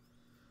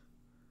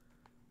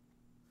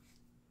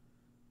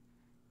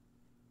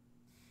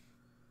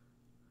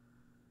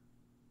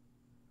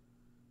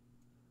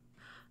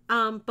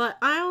 But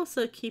I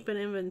also keep an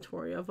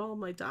inventory of all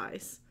my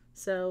dies.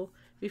 So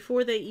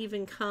before they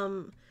even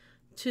come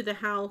to the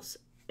house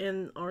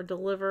and are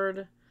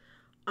delivered,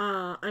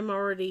 I'm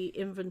already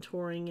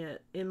inventorying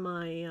it in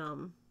my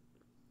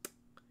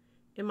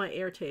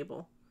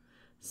Airtable.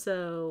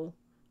 So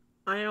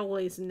I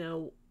always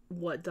know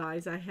what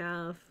dies I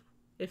have,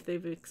 if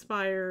they've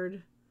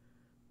expired,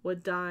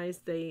 what dies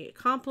they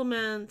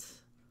complement,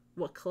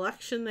 what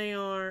collection they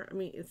are. I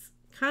mean, it's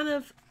kind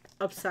of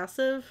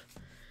obsessive,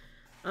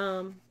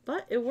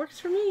 but it works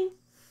for me.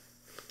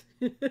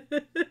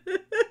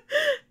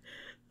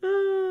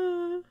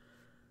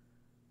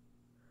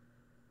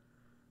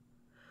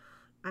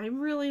 I'm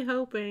really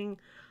hoping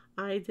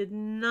I did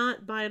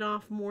not bite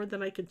off more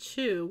than I could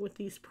chew with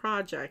these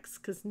projects,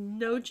 because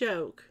no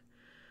joke,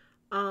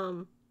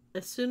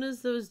 as soon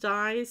as those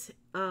dies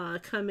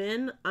come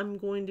in, I'm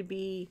going to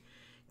be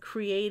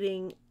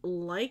creating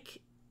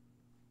like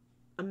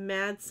a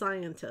mad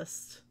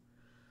scientist.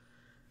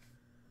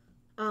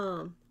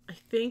 I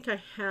think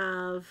I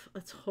have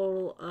a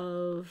total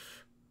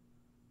of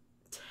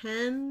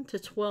 10 to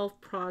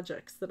 12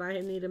 projects that I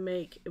need to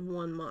make in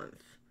 1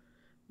 month,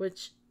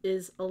 which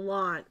is a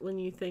lot when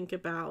you think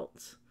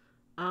about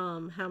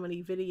how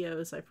many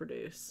videos I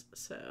produce.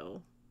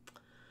 So,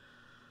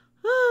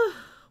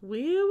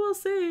 we will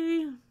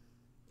see.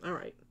 All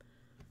right,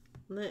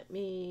 let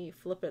me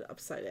flip it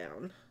upside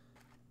down.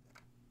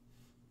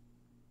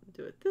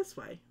 Do it this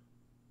way.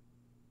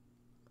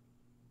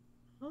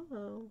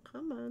 Oh,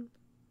 come on.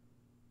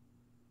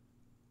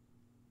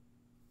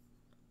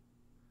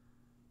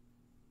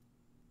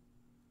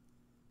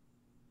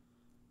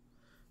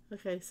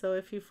 Okay, so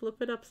if you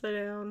flip it upside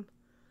down,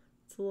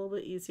 it's a little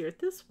bit easier.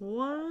 This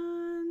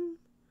one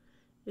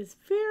is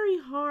very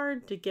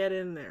hard to get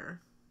in there.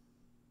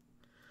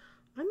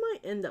 I might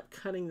end up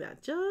cutting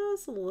that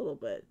just a little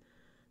bit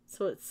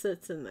so it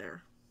sits in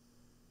there.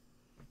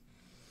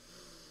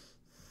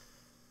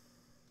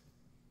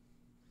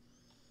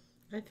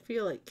 I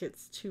feel like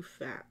it's too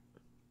fat.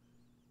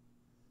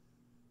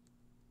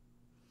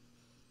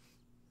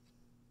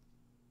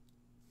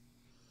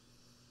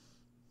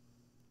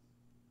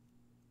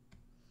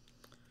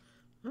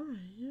 All right,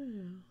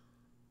 yeah.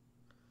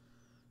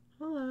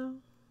 Hello.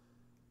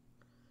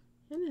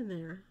 Get in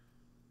there.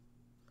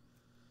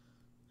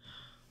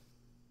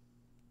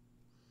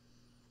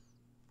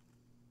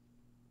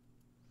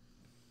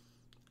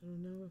 I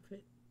don't know if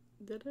it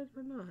did it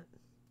or not.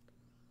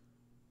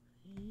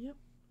 Yep.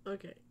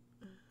 Okay.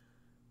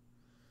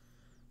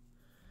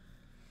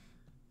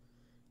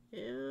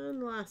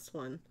 And last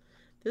one.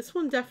 This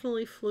one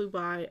definitely flew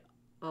by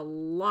a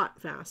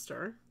lot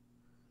faster.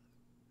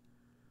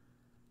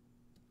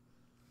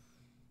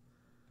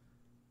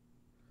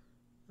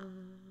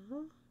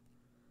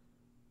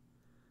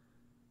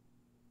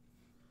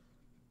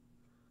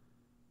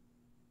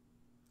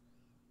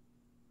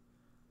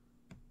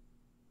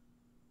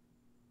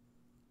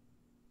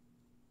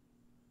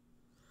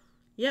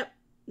 Yep,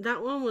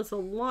 that one was a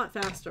lot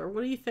faster.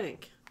 What do you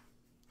think?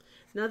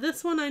 Now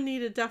this one I need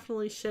to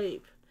definitely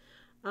shape,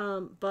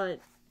 but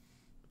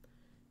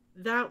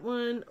that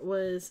one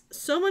was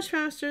so much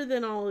faster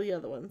than all the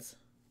other ones.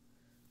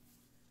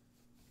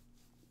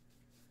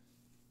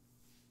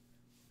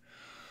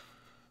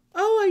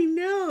 Oh, I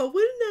know.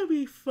 Wouldn't that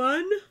be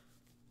fun?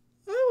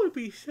 That would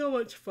be so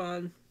much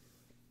fun.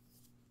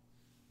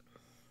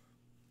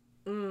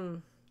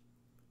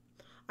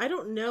 I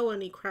don't know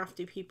any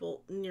crafty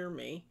people near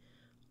me.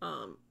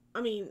 I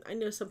mean, I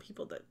know some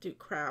people that do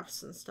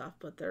crafts and stuff,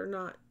 but they're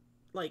not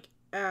like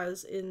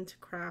as into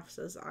crafts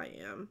as I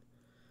am.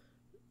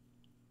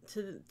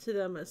 To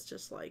them, it's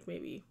just like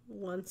maybe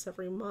once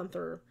every month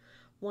or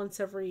once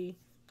every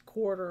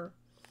quarter,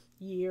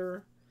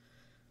 year.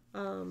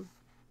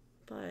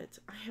 But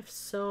I have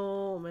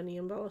so many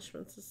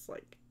embellishments. It's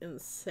like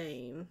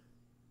insane.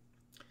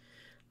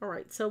 All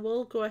right, so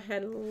we'll go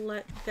ahead and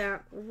let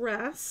that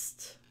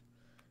rest.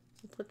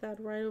 We'll put that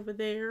right over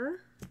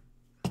there.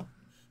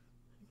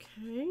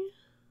 Okay.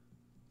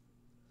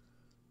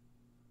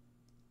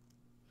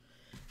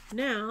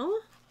 Now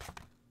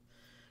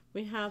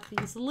we have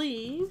these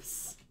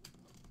leaves.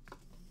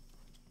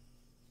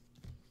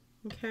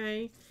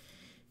 Okay.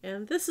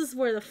 And this is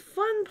where the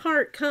fun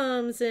part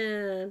comes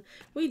in.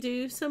 We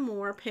do some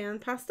more pan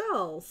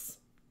pastels.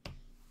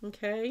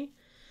 Okay.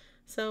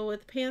 So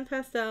with pan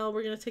pastel,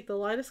 we're going to take the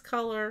lightest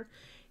color,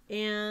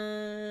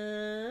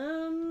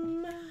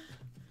 and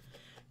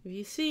if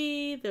you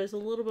see, there's a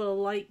little bit of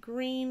light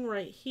green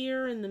right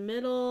here in the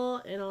middle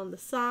and on the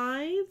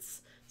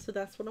sides. So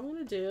that's what I'm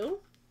going to do.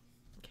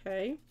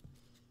 Okay.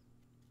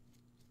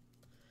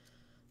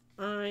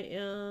 I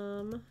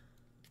am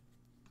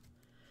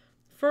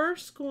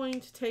first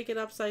going to take it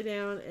upside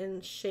down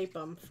and shape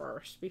them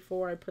first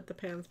before I put the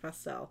pan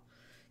pastel,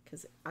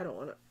 because I don't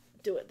want to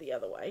do it the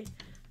other way.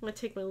 I'm going to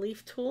take my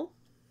leaf tool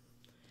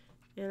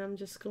and I'm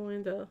just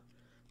going to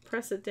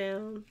press it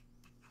down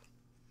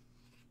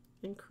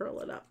and curl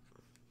it up.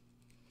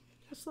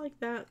 Just like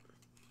that.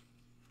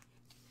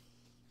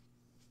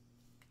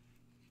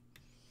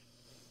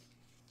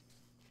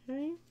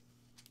 Okay.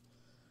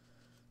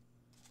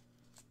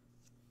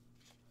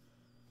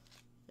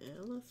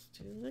 let's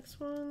do the next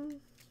one.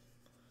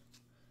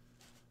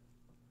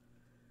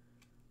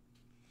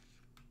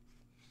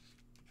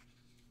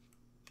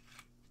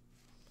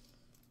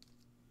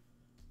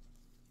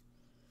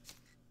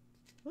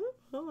 Oh,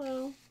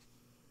 hello.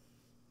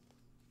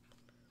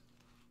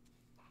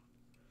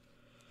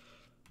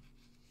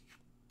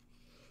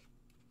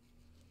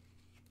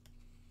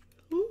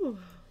 Ooh,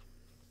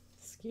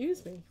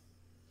 excuse me.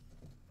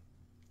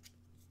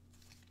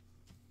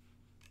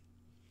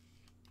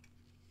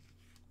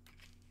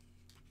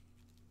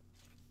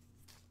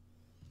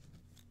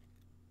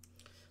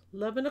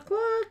 $11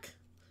 o'clock.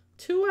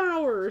 2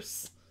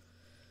 hours.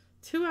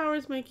 2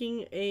 hours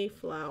making a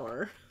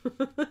flower.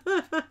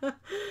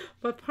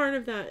 But part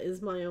of that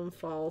is my own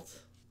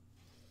fault.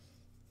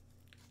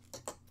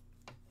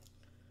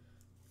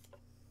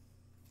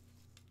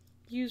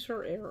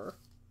 User error.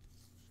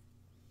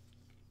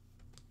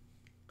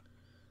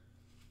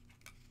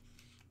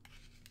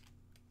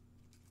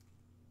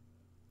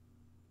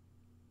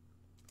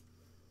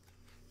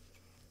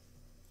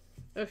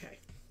 Okay.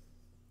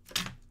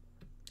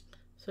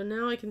 So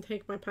now I can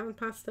take my Pan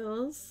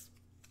Pastels.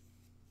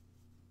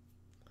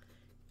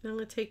 And I'm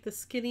going to take the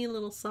skinny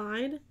little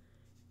side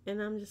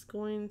and I'm just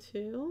going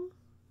to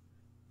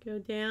go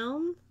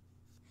down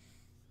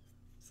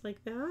just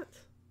like that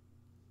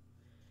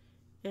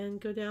and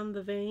go down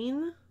the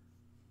vein.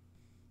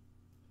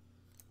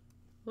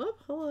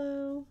 Whoop,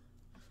 hello.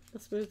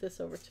 Let's move this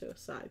over to a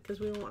side because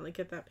we don't want to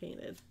get that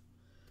painted.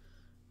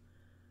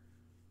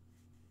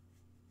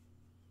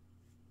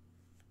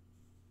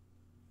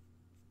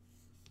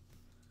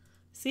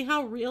 See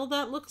how real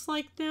that looks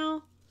like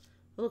now?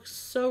 It looks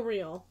so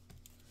real.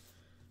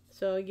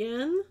 So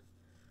again,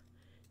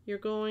 you're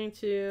going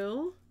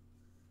to,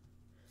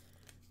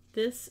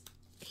 this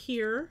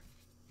here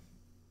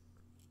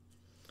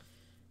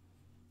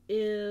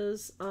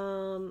is,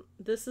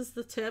 this is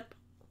the tip,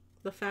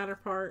 the fatter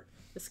part.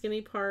 The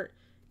skinny part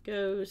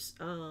goes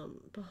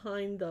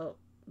behind the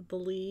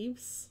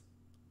leaves,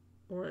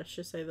 or I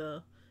should say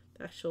the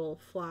actual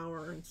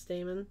flower and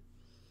stamen.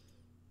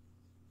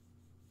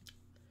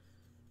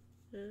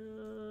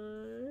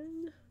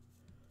 And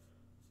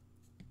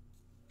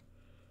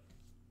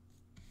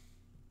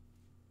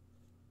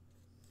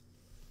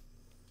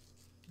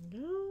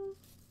no.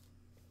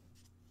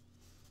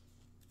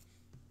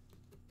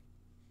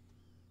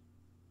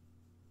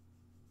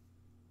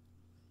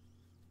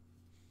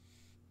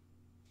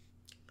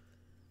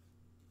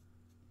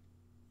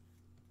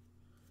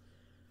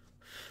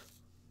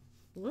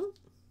 Whoop.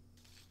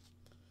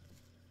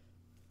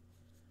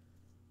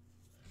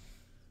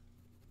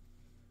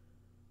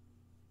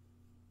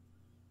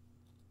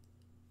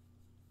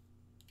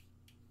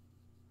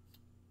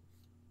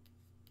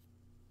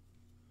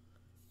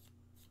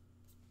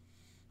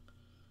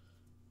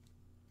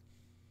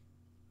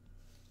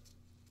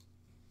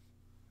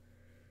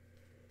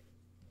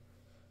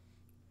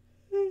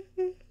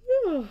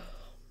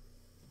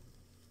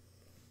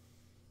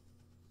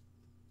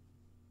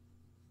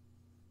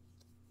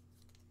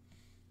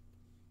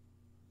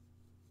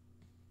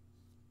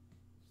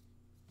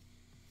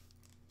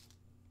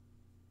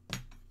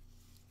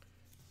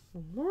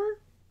 One more.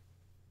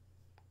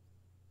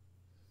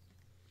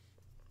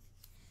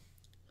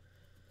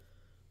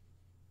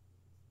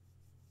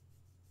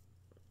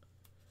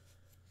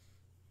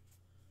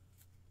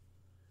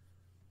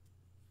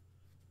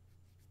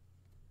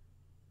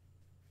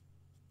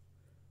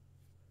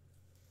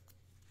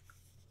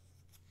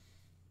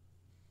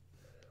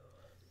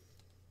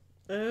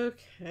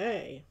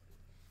 Okay.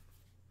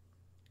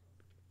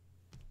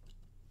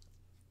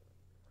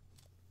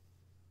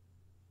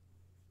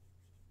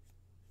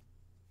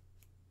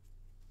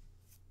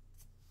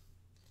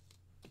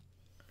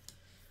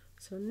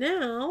 So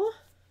now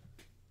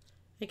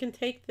I can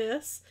take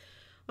this.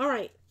 All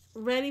right,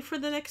 ready for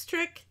the next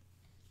trick?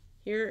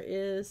 Here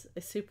is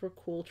a super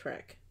cool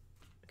trick.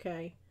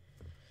 Okay.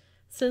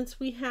 Since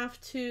we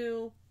have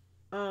to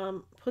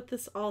put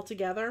this all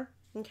together,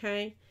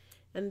 okay,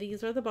 and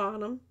these are the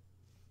bottom.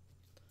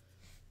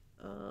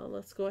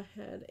 Let's go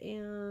ahead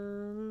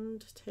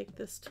and take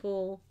this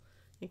tool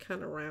and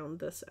kind of round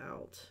this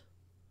out.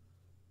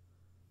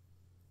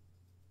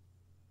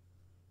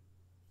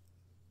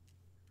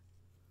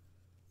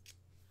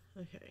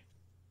 Okay.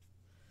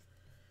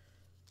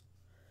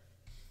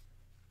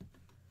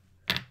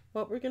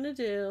 What we're going to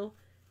do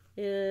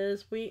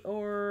is we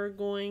are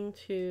going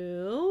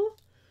to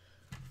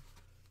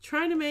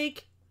try to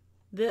make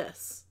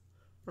this.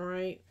 All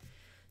right.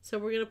 So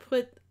we're going to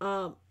put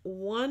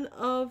one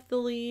of the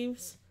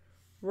leaves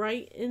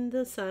right in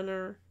the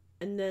center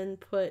and then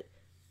put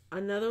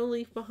another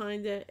leaf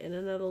behind it and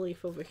another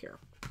leaf over here.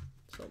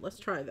 So let's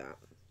try that.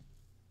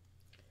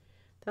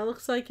 That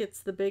looks like it's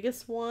the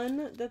biggest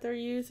one that they're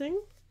using.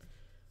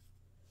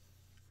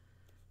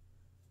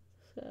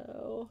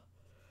 So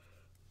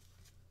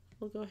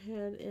we'll go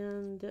ahead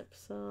and dip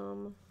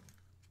some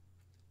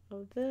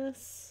of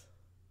this.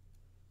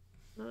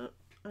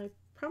 I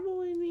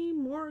probably need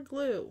more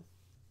glue.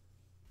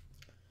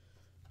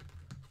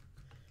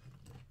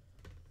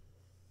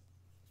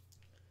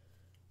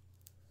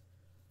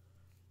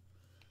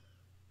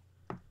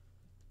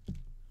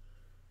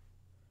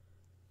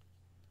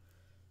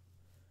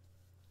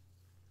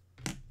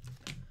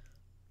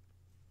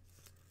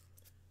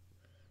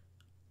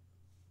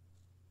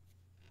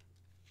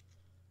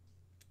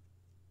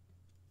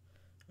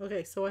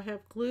 Okay, so I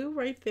have glue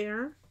right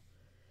there.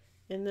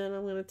 And then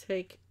I'm going to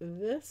take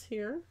this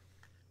here.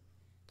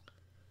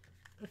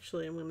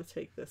 Actually, I'm going to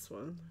take this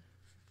one.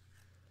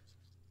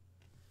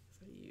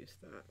 So I use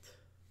that.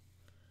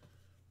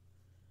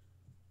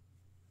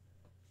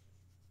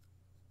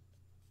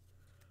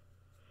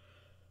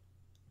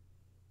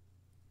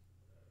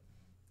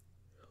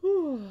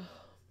 Whew.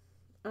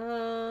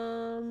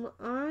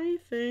 I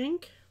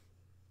think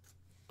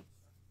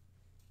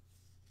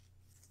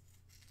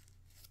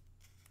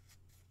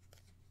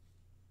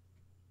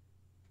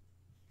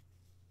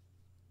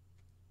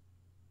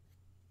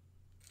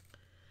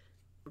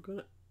we're going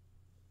to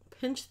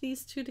pinch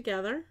these two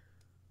together.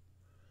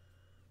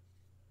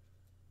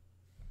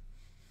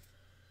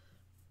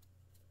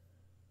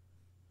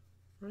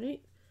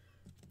 Right?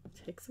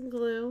 Take some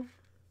glue,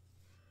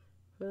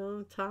 put it on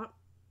the top.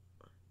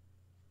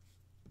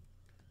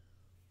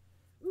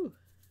 Ooh,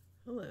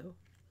 hello.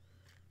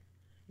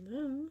 And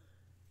then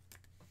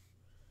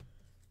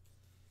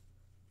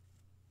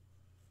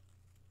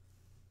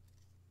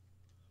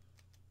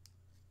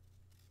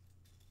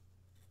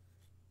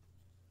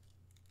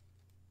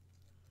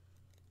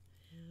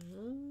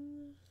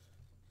and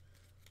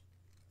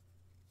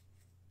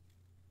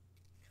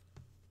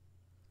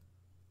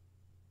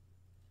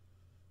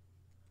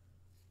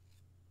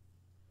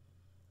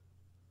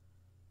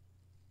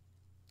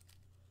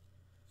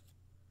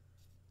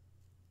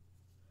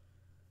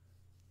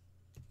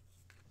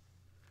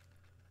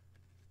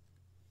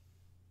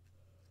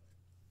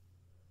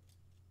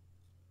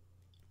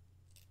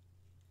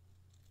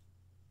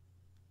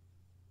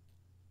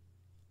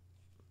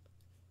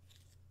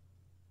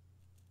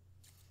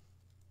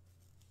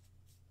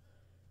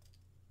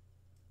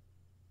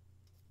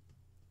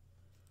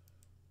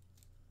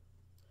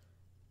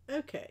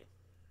okay.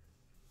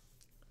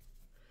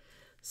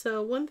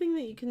 So one thing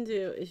that you can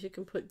do is you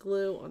can put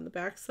glue on the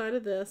back side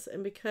of this,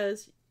 and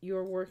because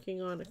you're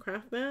working on a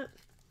craft mat,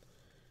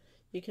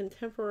 you can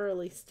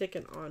temporarily stick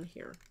it on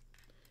here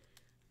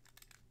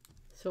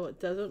so it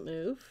doesn't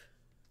move.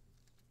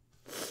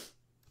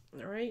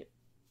 All right.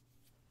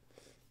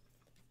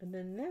 And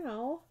then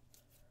now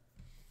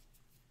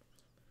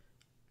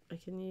I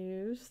can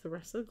use the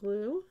rest of the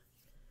glue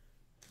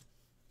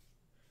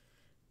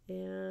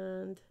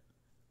and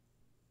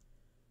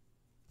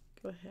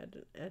go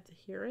ahead and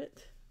adhere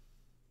it.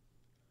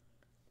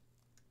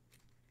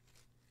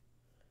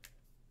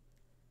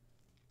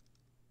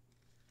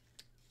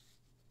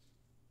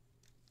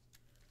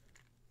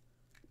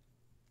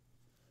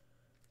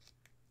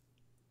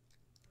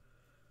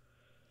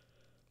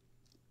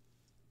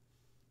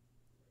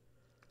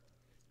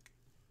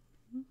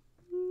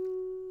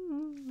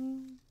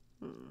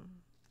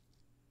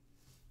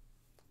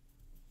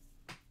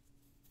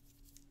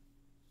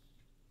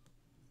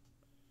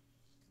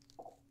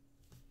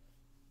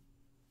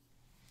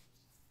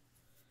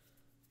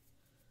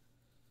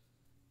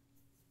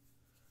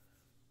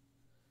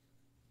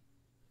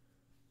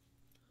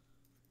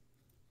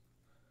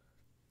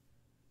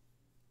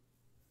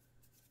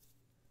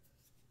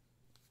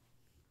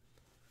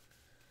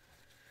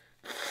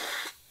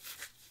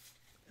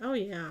 Oh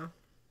yeah,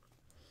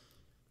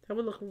 that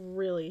would look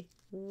really,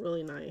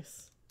 really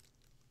nice.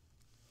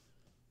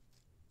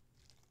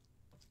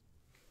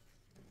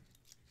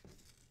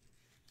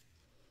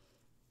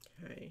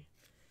 Okay,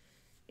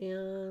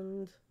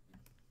 and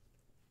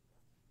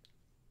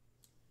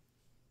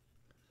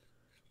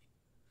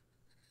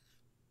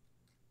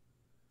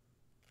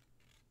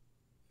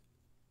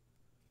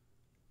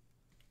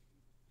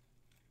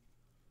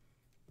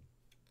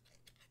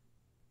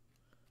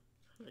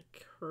I'm gonna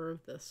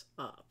curve this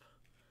up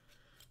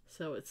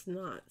so it's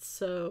not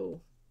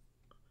so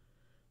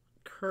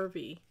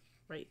curvy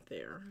right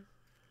there.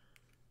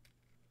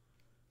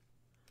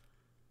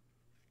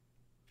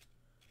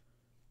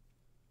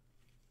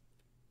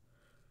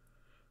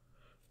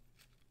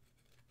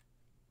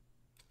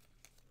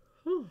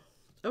 Whew.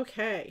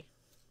 Okay.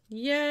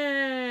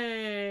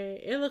 Yay!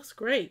 It looks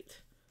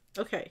great.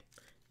 Okay.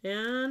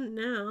 And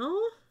now,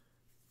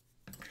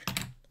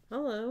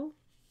 hello.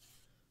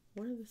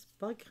 Where is this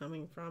bug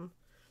coming from?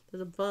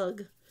 There's a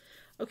bug.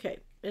 Okay.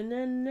 And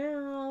then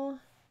now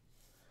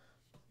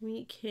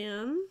we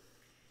can,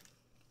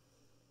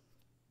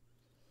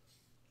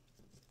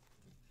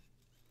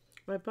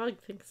 my bug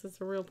thinks it's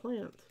a real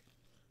plant,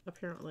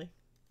 apparently.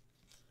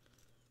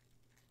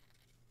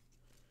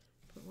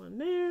 Put one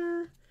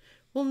there.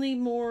 We'll need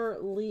more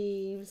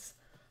leaves.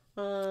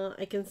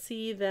 I can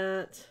see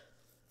that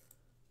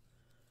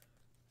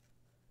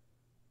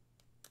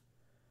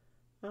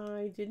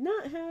I did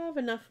not have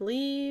enough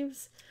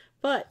leaves,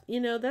 but you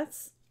know,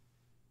 that's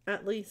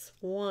at least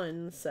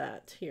one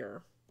set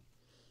here.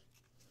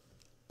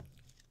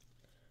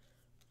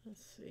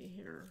 Let's see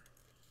here.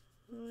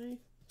 I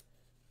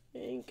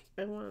think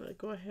I want to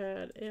go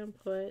ahead and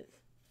put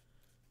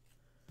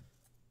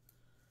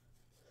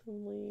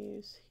some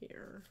leaves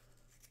here.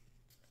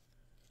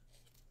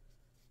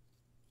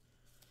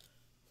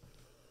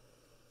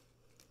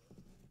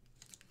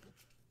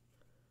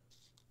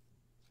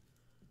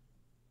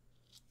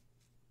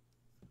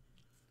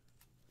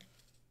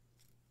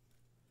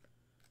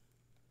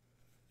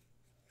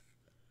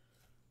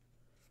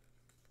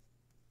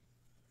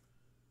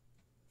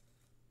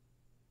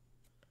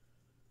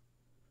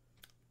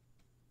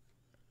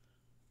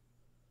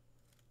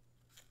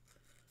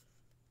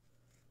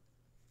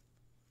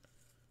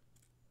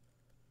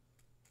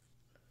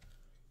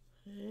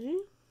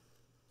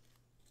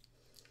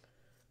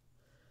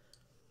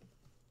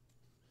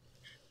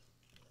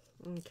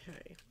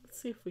 Okay, let's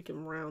see if we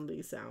can round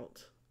these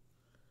out.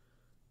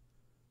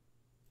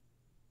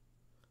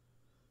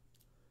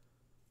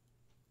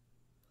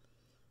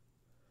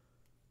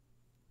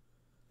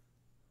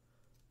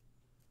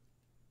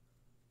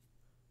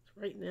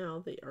 Right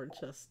now they are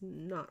just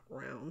not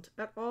round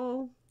at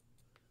all.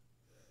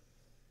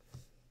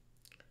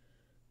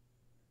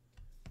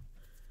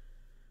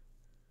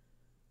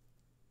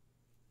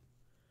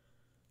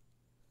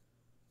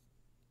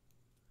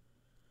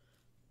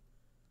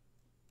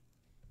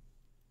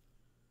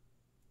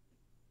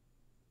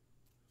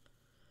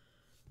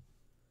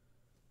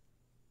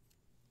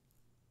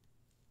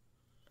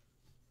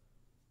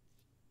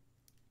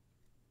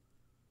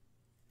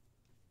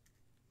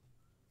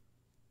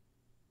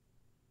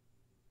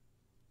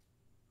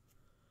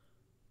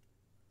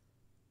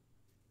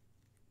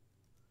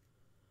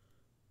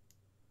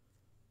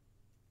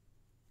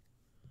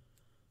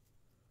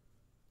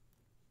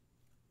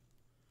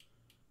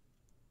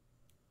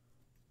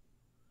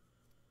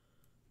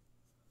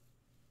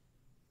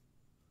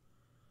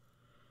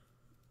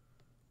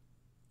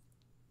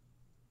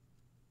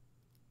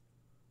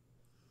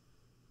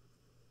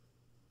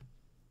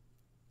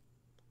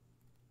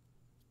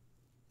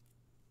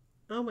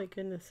 Oh my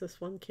goodness, this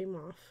one came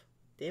off.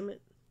 Damn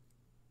it.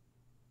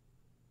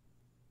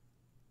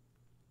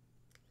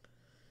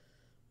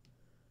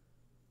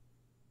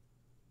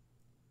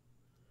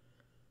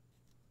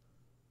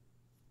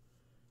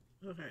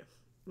 Okay,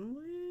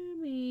 let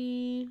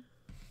me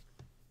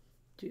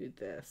do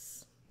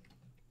this.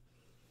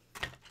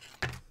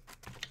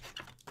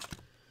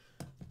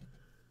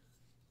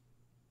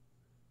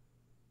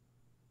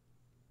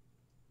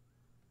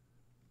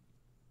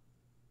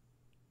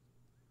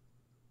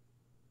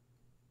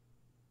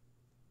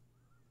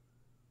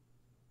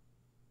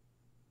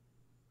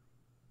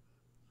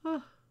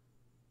 Oh.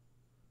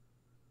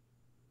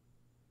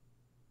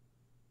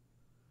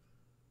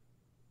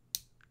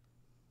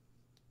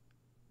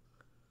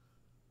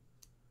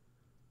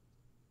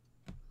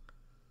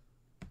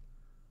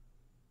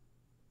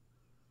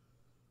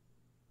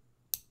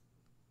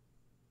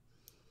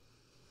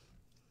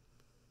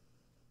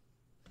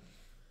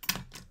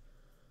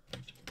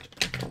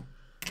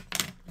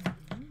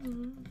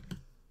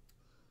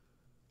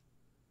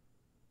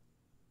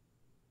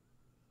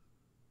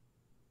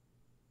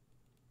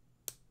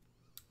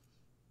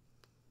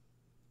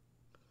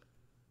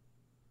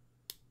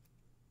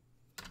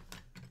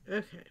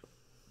 Okay,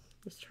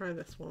 let's try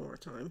this one more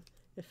time.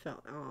 It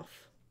fell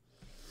off.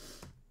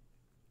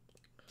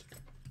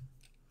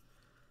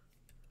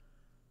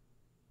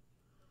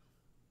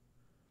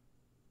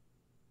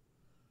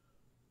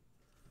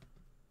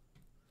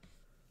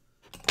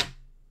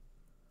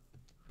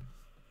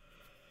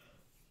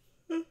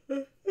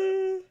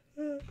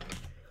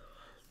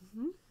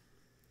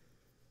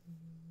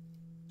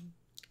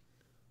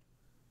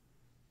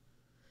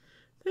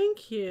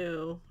 Thank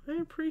you. I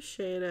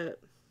appreciate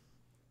it.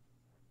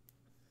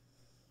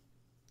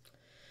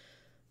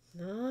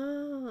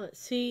 No,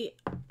 see,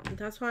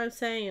 that's why I'm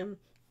saying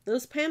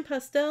those pan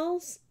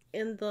pastels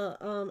and the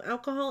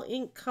alcohol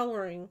ink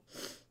coloring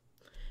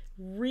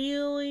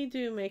really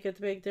do make a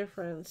big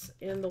difference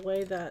in the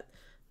way that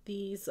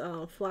these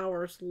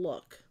flowers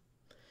look.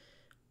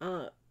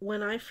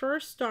 When I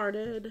first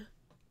started,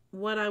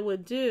 what I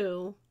would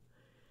do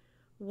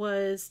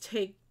was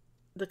take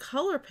the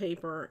color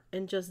paper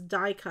and just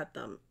die cut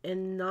them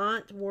and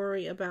not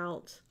worry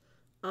about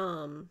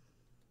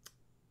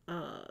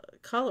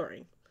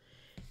coloring.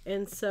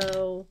 And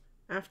so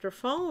after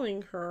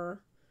following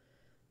her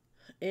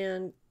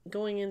and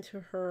going into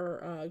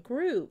her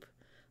group,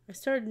 I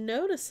started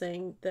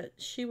noticing that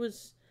she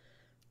was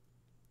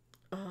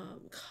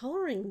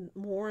coloring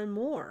more and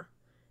more.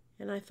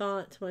 And I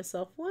thought to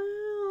myself,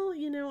 well,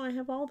 you know, I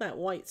have all that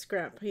white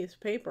scrap piece of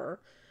paper.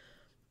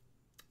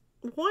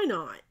 Why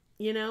not?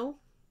 You know?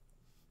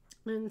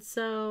 And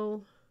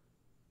so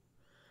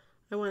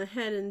I went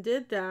ahead and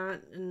did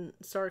that and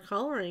started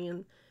coloring,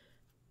 and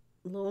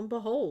lo and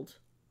behold,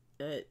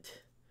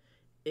 it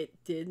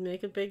did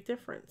make a big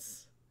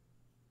difference.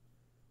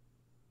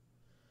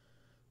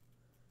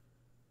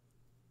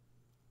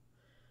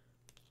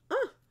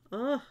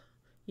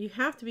 You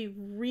have to be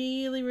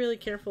really, really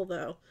careful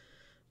though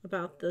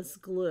about this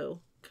glue,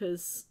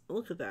 because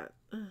look at that.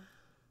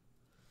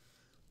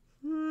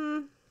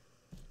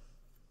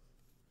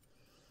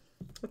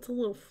 It's a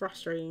little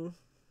frustrating.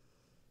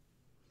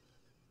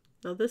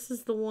 Now this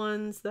is the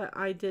ones that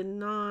I did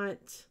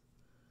not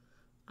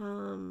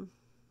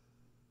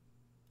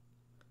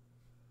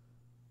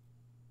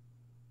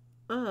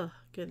oh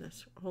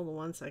goodness, hold on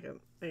one second.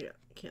 I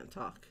can't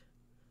talk.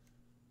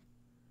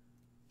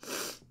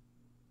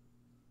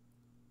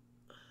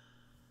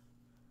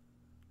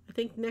 I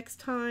think next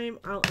time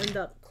I'll end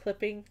up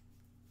clipping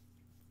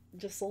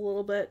just a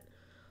little bit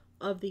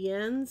of the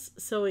ends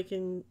so it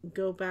can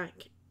go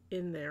back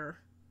in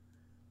there.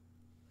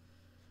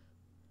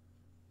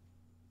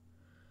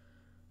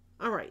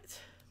 All right.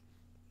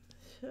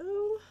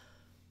 So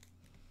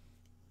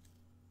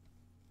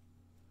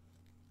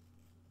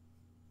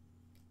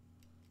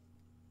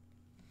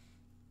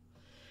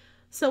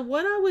So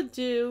what I would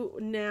do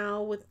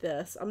now with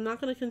this, I'm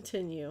not going to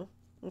continue.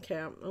 Okay,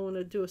 I'm going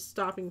to do a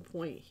stopping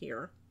point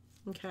here.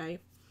 Okay.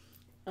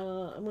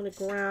 I'm going to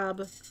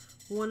grab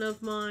one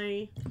of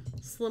my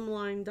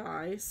slimline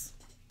dies.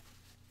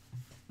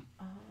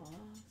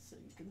 So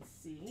you can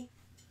see.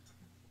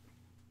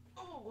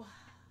 Oh.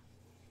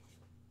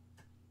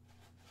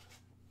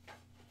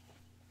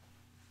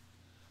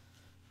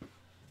 Let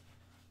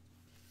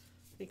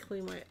me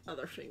clean my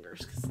other fingers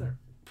because they're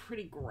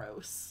pretty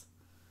gross.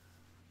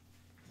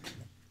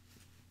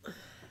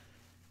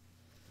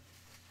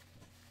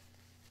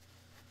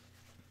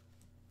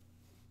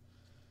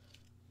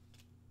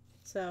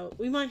 So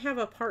we might have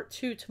a part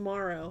 2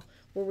 tomorrow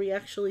where we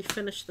actually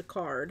finish the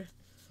card.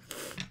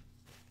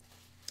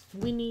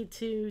 We need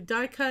to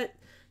die cut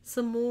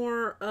some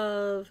more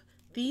of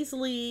these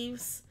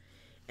leaves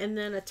and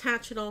then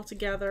attach it all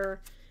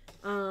together.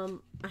 I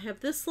have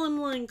this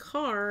slimline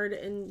card,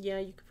 and yeah,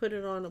 you could put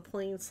it on a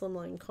plain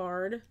slimline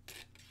card.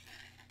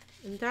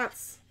 And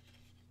that's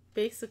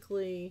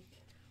basically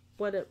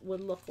what it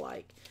would look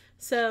like.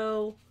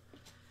 So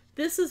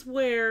this is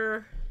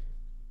where,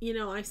 you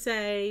know, I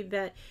say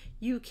that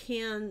you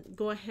can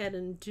go ahead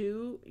and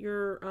do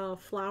your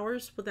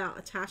flowers without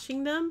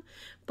attaching them.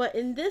 But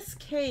in this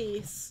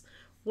case,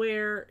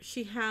 where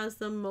she has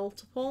them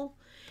multiple,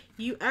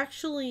 you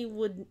actually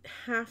would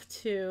have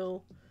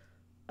to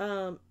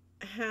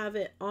have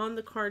it on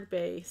the card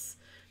base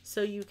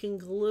so you can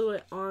glue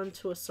it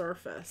onto a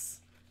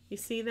surface. You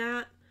see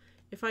that?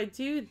 If I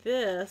do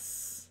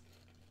this,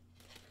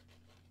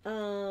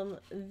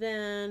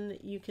 then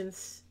you can...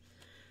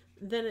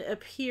 then it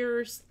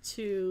appears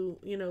to,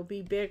 you know,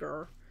 be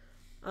bigger.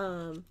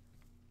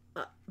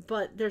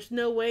 But there's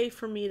no way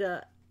for me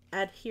to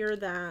adhere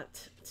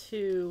that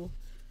to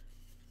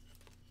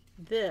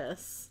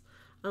this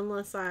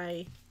unless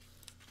I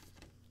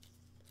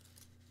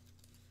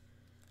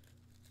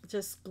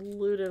just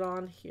glued it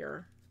on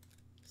here.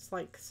 Just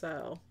like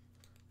so.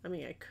 I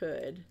mean, I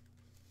could.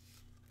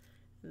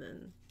 And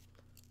then...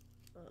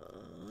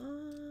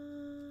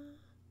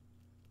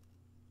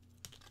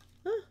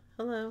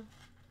 hello.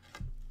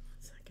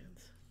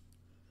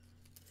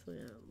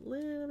 A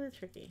little bit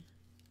tricky.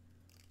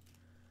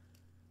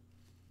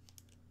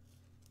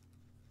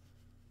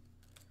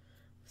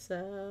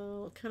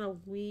 So kind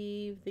of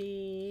weave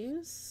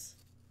these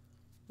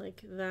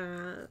like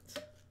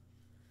that.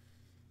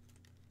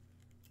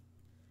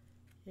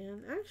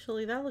 And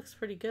actually that looks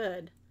pretty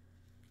good.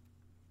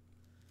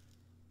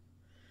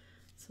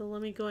 So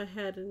let me go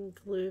ahead and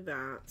glue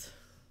that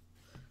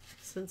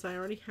since I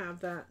already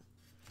have that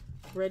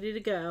ready to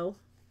go.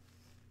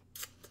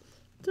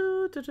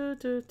 Let's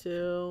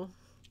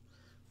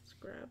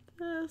grab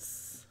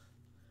this.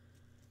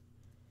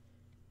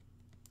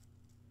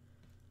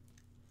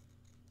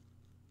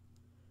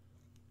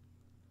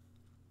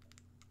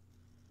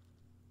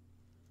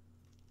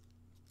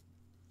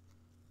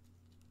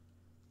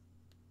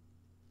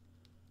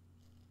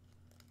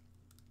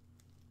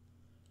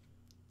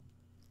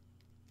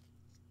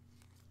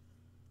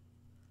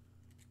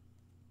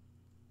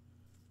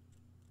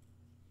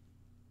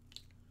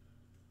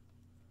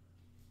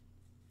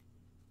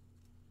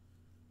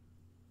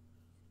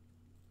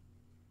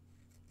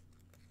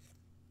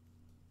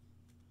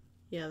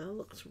 Yeah, that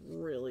looks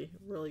really,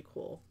 really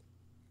cool.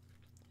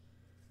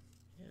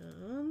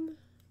 And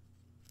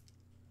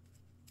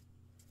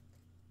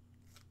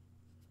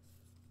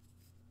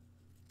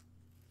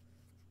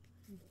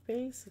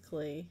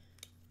basically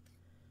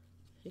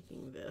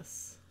taking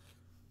this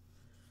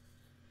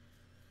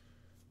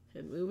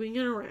and moving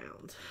it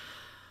around.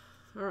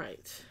 All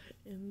right,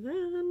 and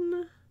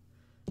then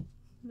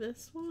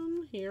this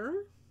one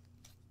here.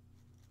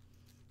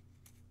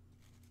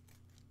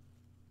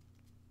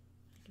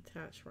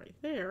 Attach right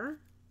there.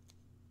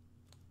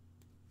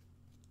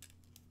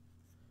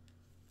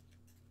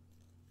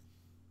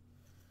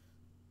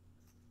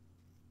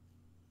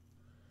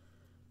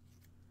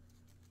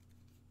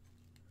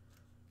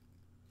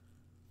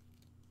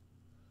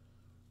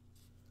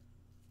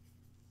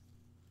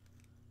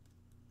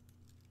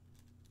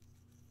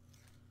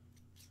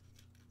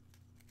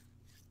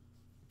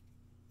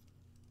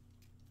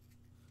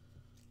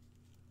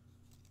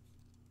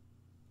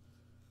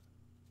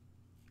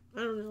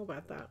 I don't know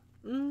about that.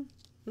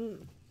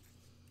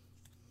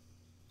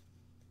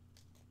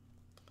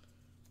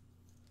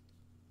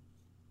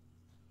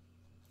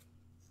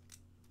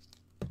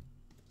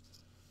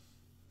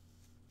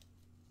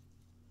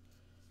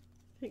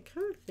 I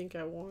kind of think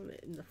I want it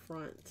in the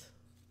front.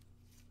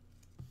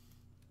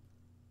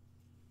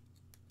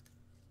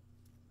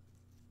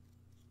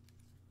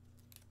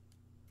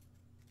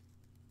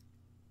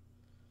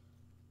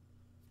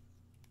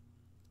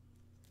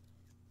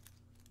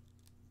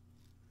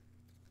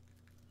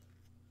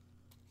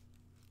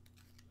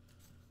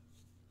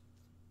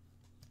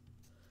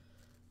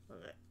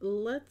 Okay,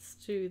 let's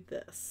do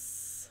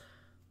this.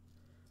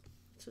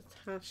 Let's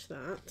attach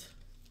that.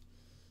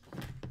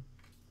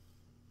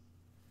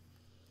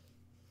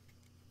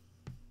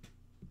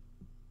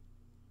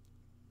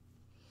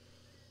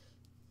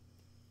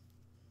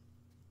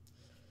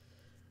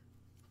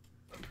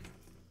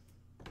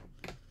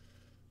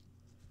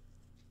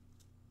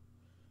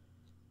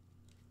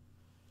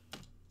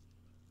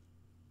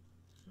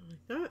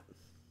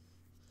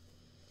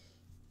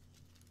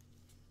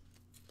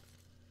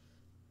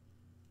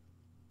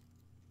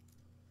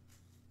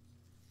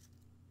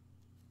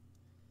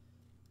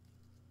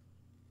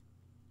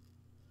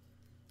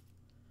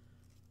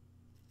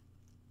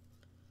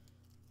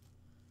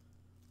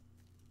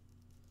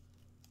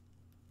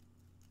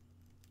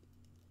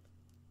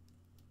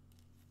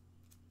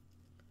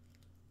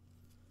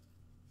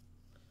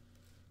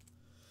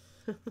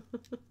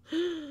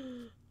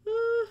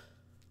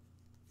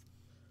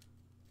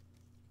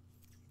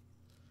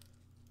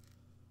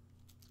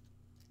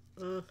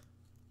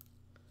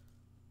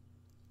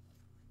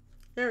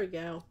 There we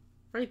go.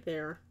 Right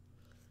there.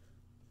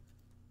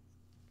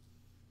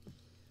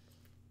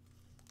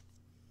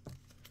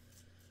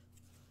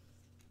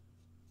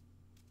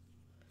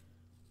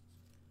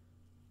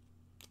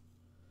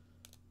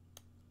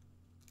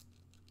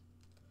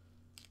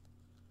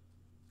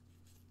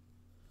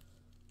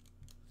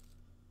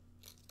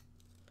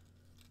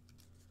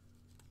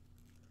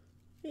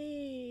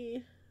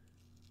 Hey.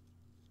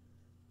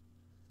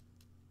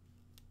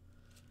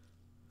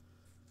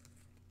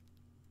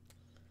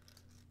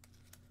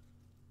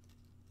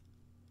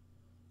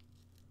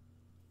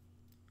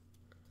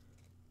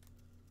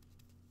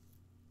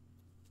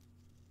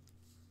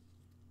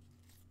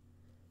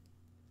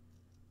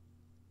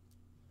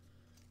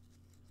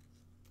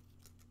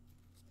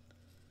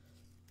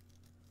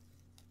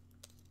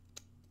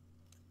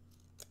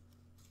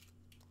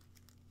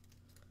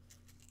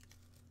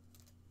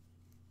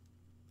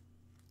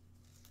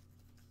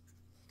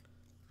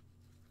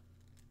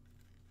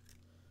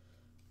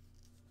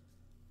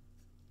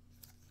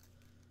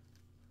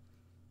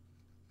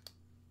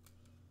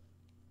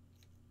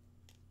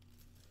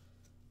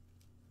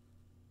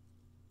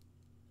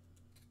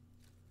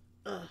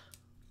 Ugh.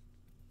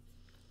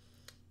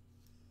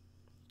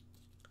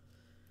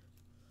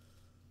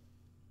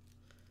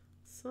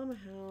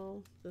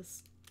 Somehow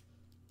this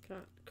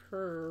got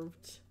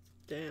curved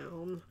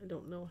down. I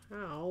don't know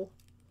how.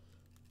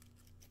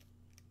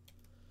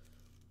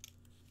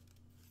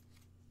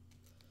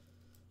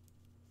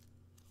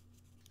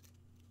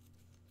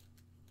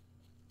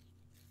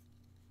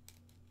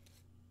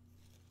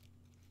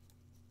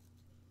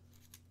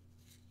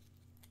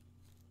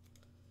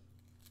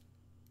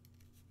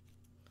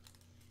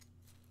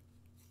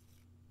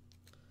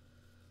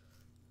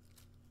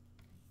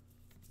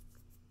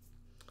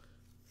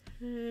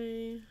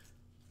 Okay,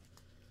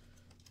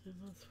 and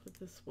let's put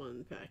this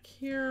one back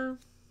here.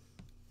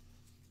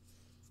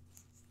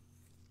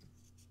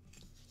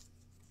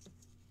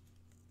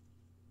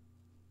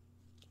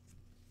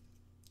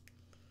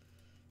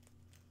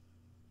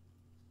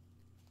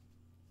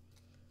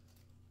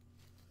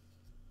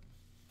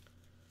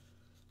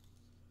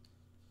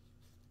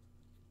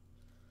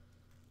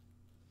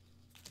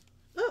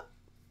 Oh.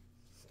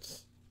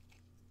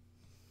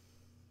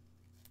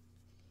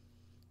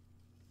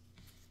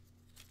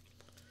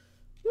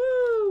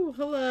 Woo!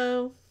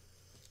 Hello.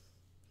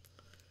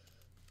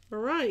 All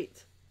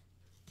right.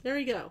 There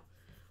you go.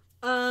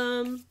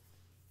 And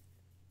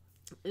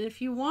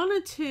if you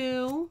wanted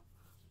to,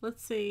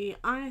 let's see,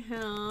 I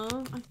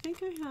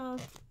think I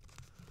have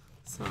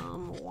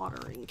some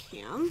watering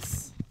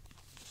cans.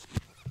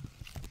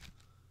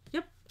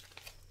 Yep.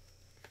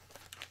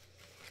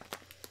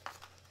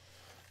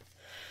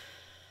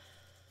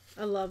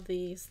 I love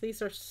these.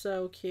 These are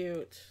so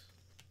cute.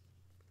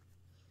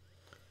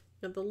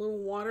 You have the little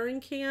watering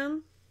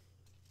can,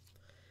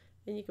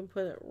 and you can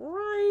put it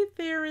right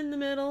there in the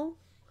middle.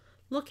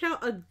 Look how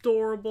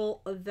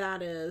adorable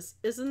that is.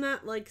 Isn't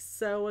that like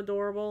so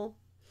adorable?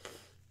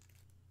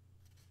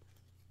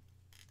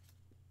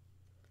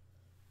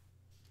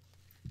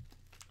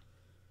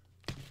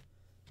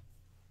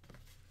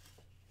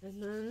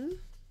 And then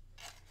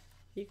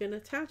you can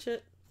attach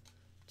it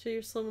to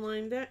your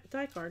slimline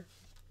die card.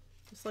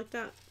 Just like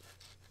that.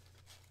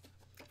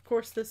 Of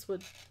course, this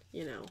would,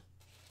 you know,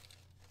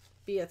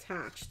 be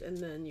attached, and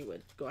then you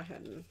would go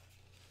ahead and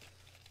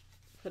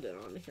put it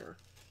on here.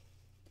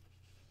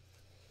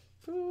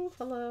 Oh,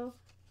 hello.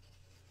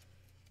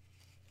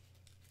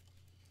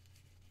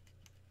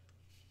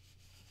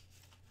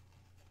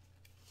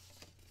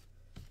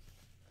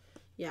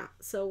 Yeah,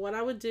 so what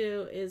I would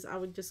do is I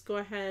would just go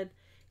ahead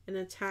and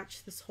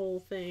attach this whole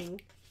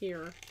thing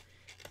here,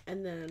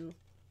 and then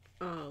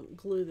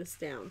glue this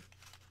down.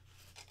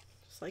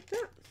 Just like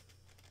that.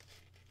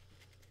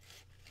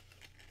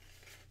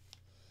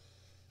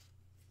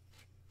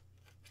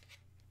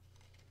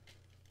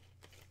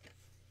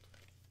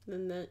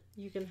 And then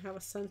you can have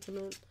a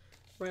sentiment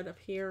right up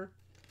here.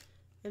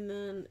 And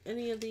then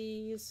any of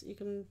these you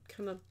can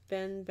kind of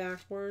bend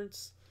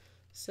backwards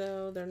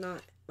so they're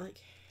not like,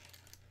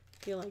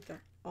 feel like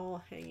they're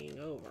all hanging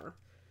over.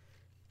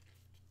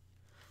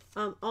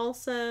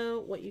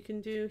 Also, what you can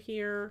do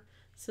here,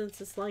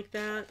 since it's like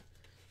that,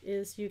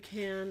 is you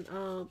can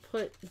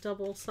put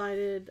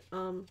double-sided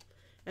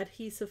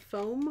adhesive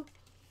foam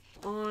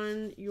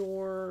on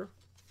your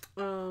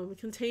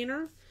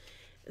container,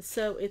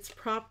 so it's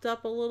propped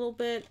up a little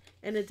bit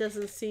and it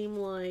doesn't seem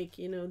like,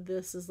 you know,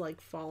 this is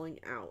like falling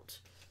out.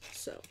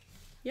 So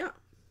yeah.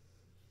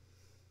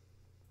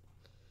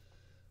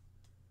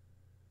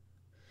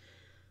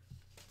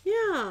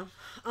 Yeah.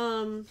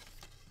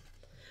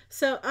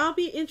 So I'll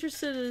be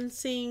interested in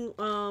seeing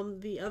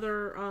the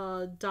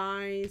other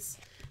dies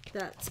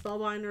that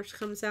Spellbinders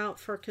comes out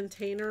for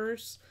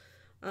containers.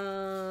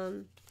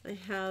 I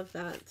have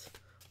that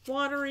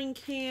watering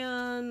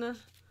can.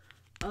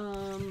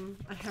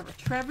 I have a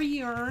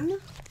Trevi urn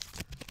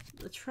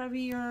The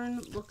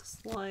Treviurn looks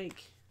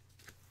like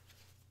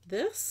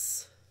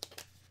this.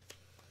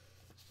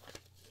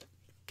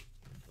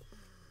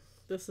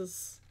 This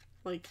is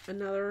like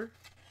another,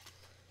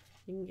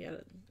 you can get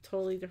a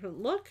totally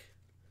different look,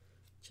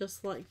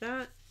 just like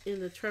that in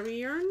the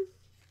Treviurn.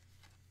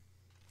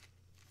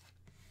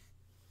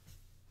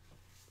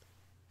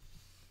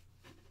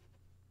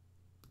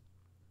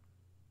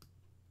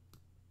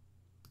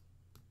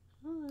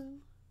 Hello.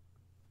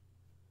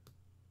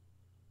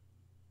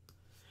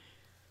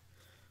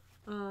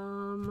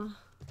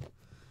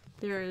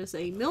 There is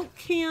a milk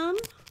can.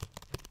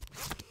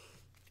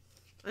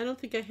 I don't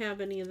think I have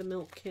any of the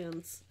milk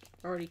cans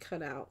already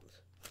cut out,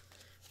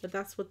 but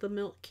that's what the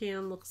milk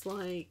can looks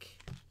like.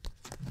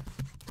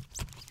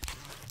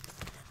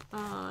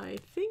 I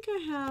think I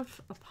have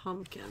a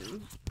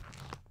pumpkin.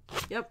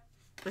 Yep,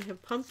 I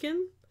have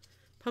pumpkin.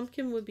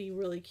 Pumpkin would be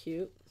really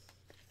cute.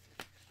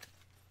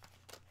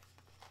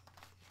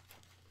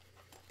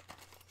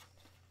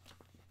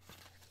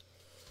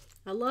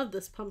 I love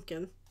this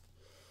pumpkin.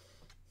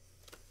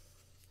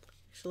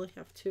 Actually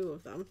have two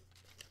of them.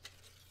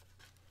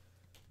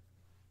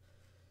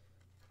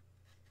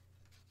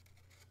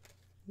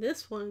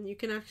 This one you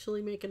can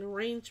actually make an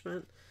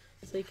arrangement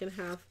so you can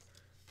have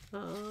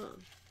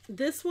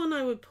this one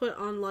I would put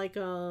on like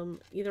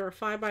either a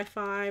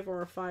 5x5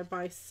 or a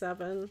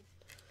 5x7.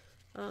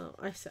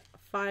 I said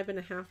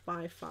 5.5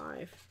 by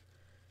 5.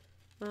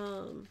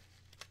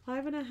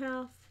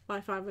 5.5 by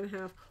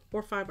 5.5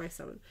 or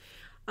 5x7.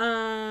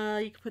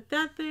 You can put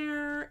that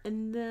there,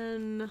 and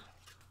then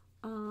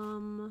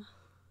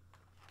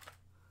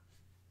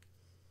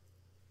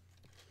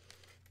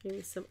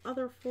maybe some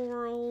other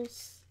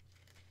florals.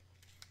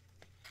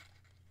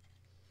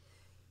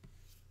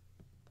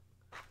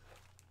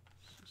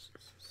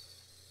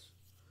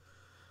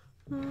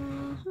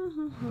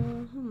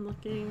 I'm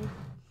looking.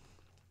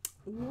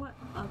 What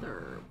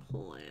other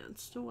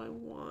plants do I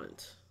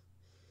want?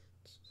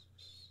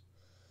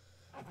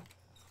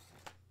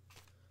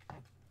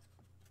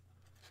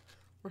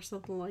 Or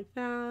something like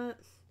that.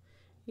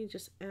 You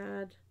just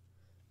add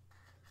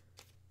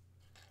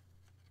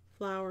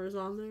flowers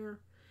on there.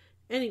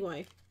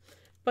 Anyway,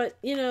 but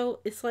you know,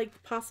 it's like the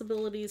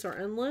possibilities are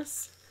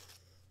endless.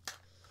 I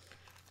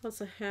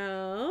also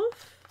have,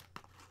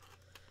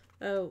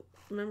 oh,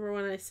 remember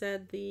when I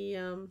said the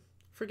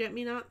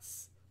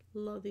forget-me-nots?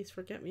 Love these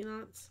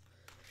forget-me-nots.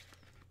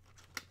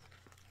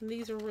 And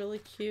these are really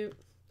cute.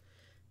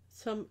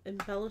 Some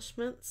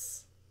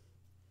embellishments.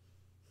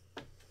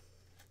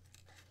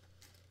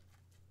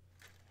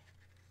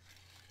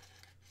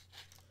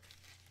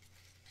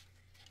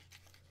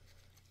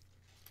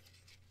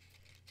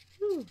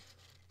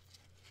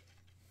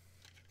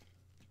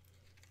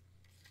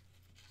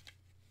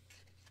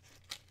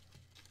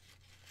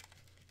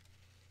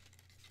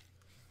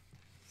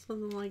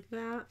 Something like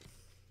that.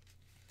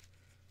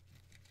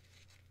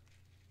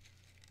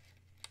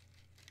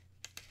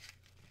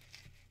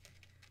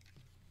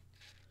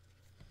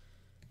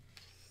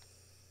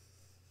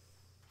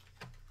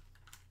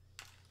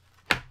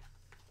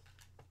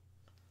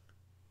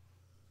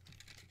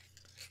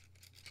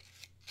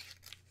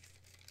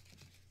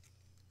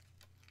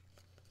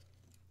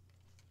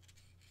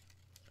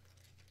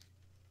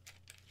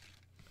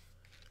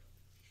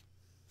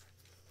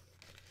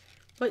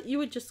 But you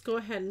would just go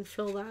ahead and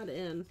fill that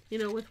in, you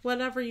know, with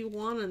whatever you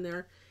want in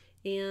there.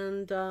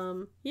 And,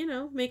 you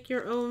know, make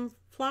your own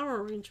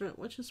flower arrangement,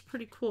 which is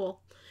pretty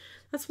cool.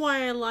 That's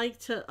why I like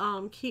to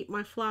keep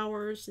my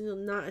flowers, you know,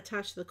 not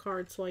attached to the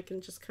card, so I can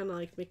just kind of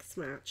like mix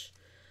match.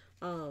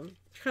 Kind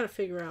of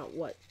figure out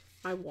what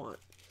I want.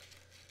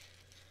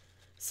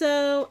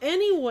 So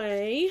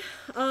anyway,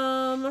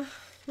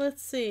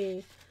 let's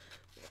see.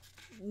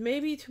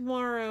 Maybe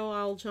tomorrow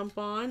I'll jump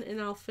on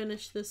and I'll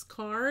finish this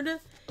card.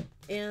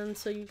 And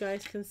so you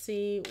guys can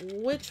see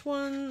which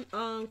one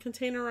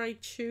container I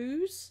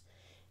choose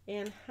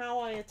and how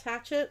I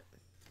attach it.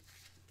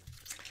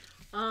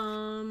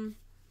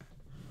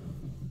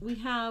 We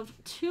have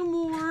 2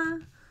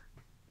 more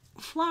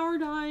flower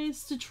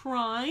dies to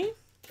try.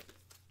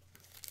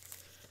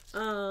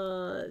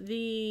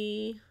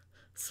 The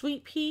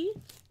sweet pea,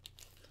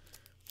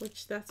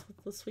 which that's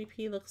what the sweet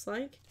pea looks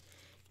like.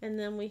 And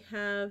then we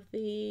have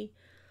the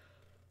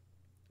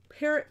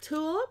parrot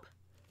tulip.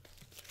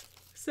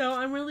 So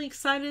I'm really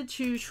excited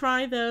to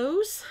try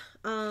those.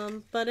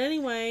 But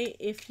anyway,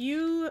 if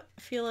you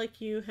feel like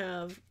you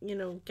have, you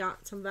know,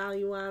 got some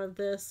value out of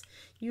this,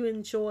 you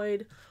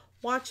enjoyed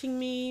watching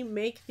me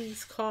make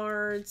these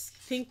cards,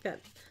 think that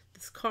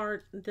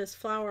this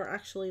flower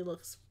actually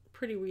looks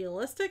pretty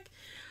realistic,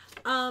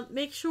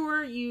 make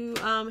sure you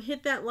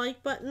hit that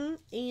like button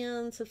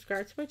and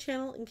subscribe to my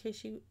channel in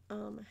case you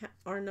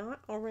are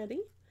not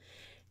already.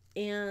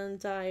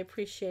 And I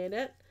appreciate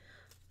it.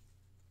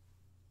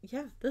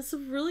 Yeah, this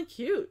is really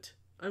cute.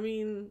 I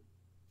mean,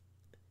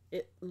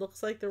 it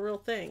looks like the real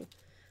thing.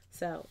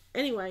 So,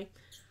 anyway.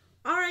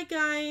 Alright,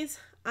 guys.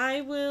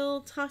 I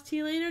will talk to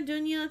you later.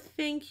 Dunya,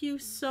 thank you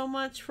so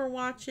much for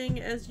watching.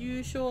 As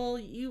usual,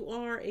 you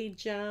are a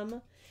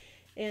gem.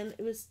 and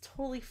it was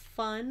totally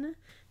fun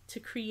to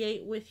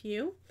create with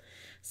you.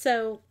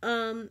 So,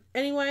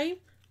 anyway,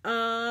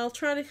 I'll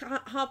try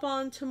to hop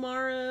on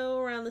tomorrow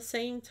around the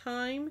same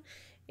time,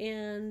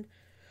 and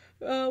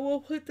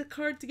we'll put the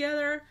card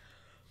together.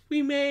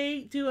 We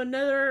may do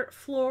another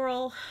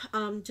floral.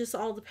 Just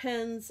all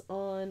depends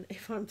on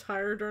if I'm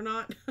tired or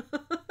not.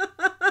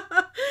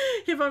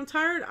 If I'm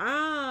tired,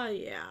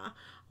 yeah,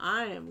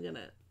 I am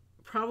gonna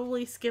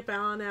probably skip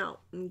on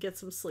out and get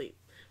some sleep.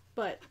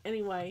 But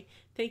anyway,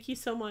 thank you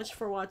so much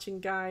for watching,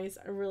 guys.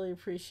 I really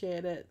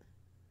appreciate it.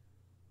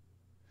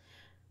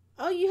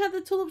 Oh, you had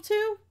the tulip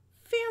too?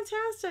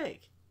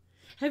 Fantastic.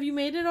 Have you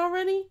made it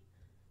already?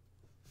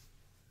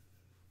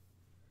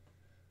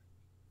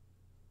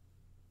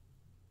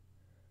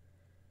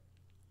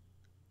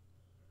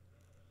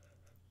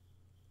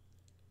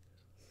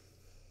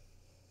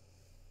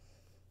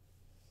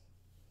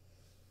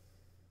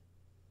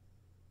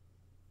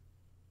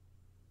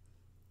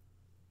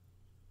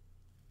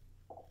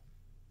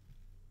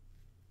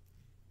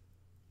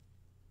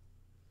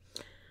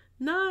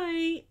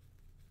 Night.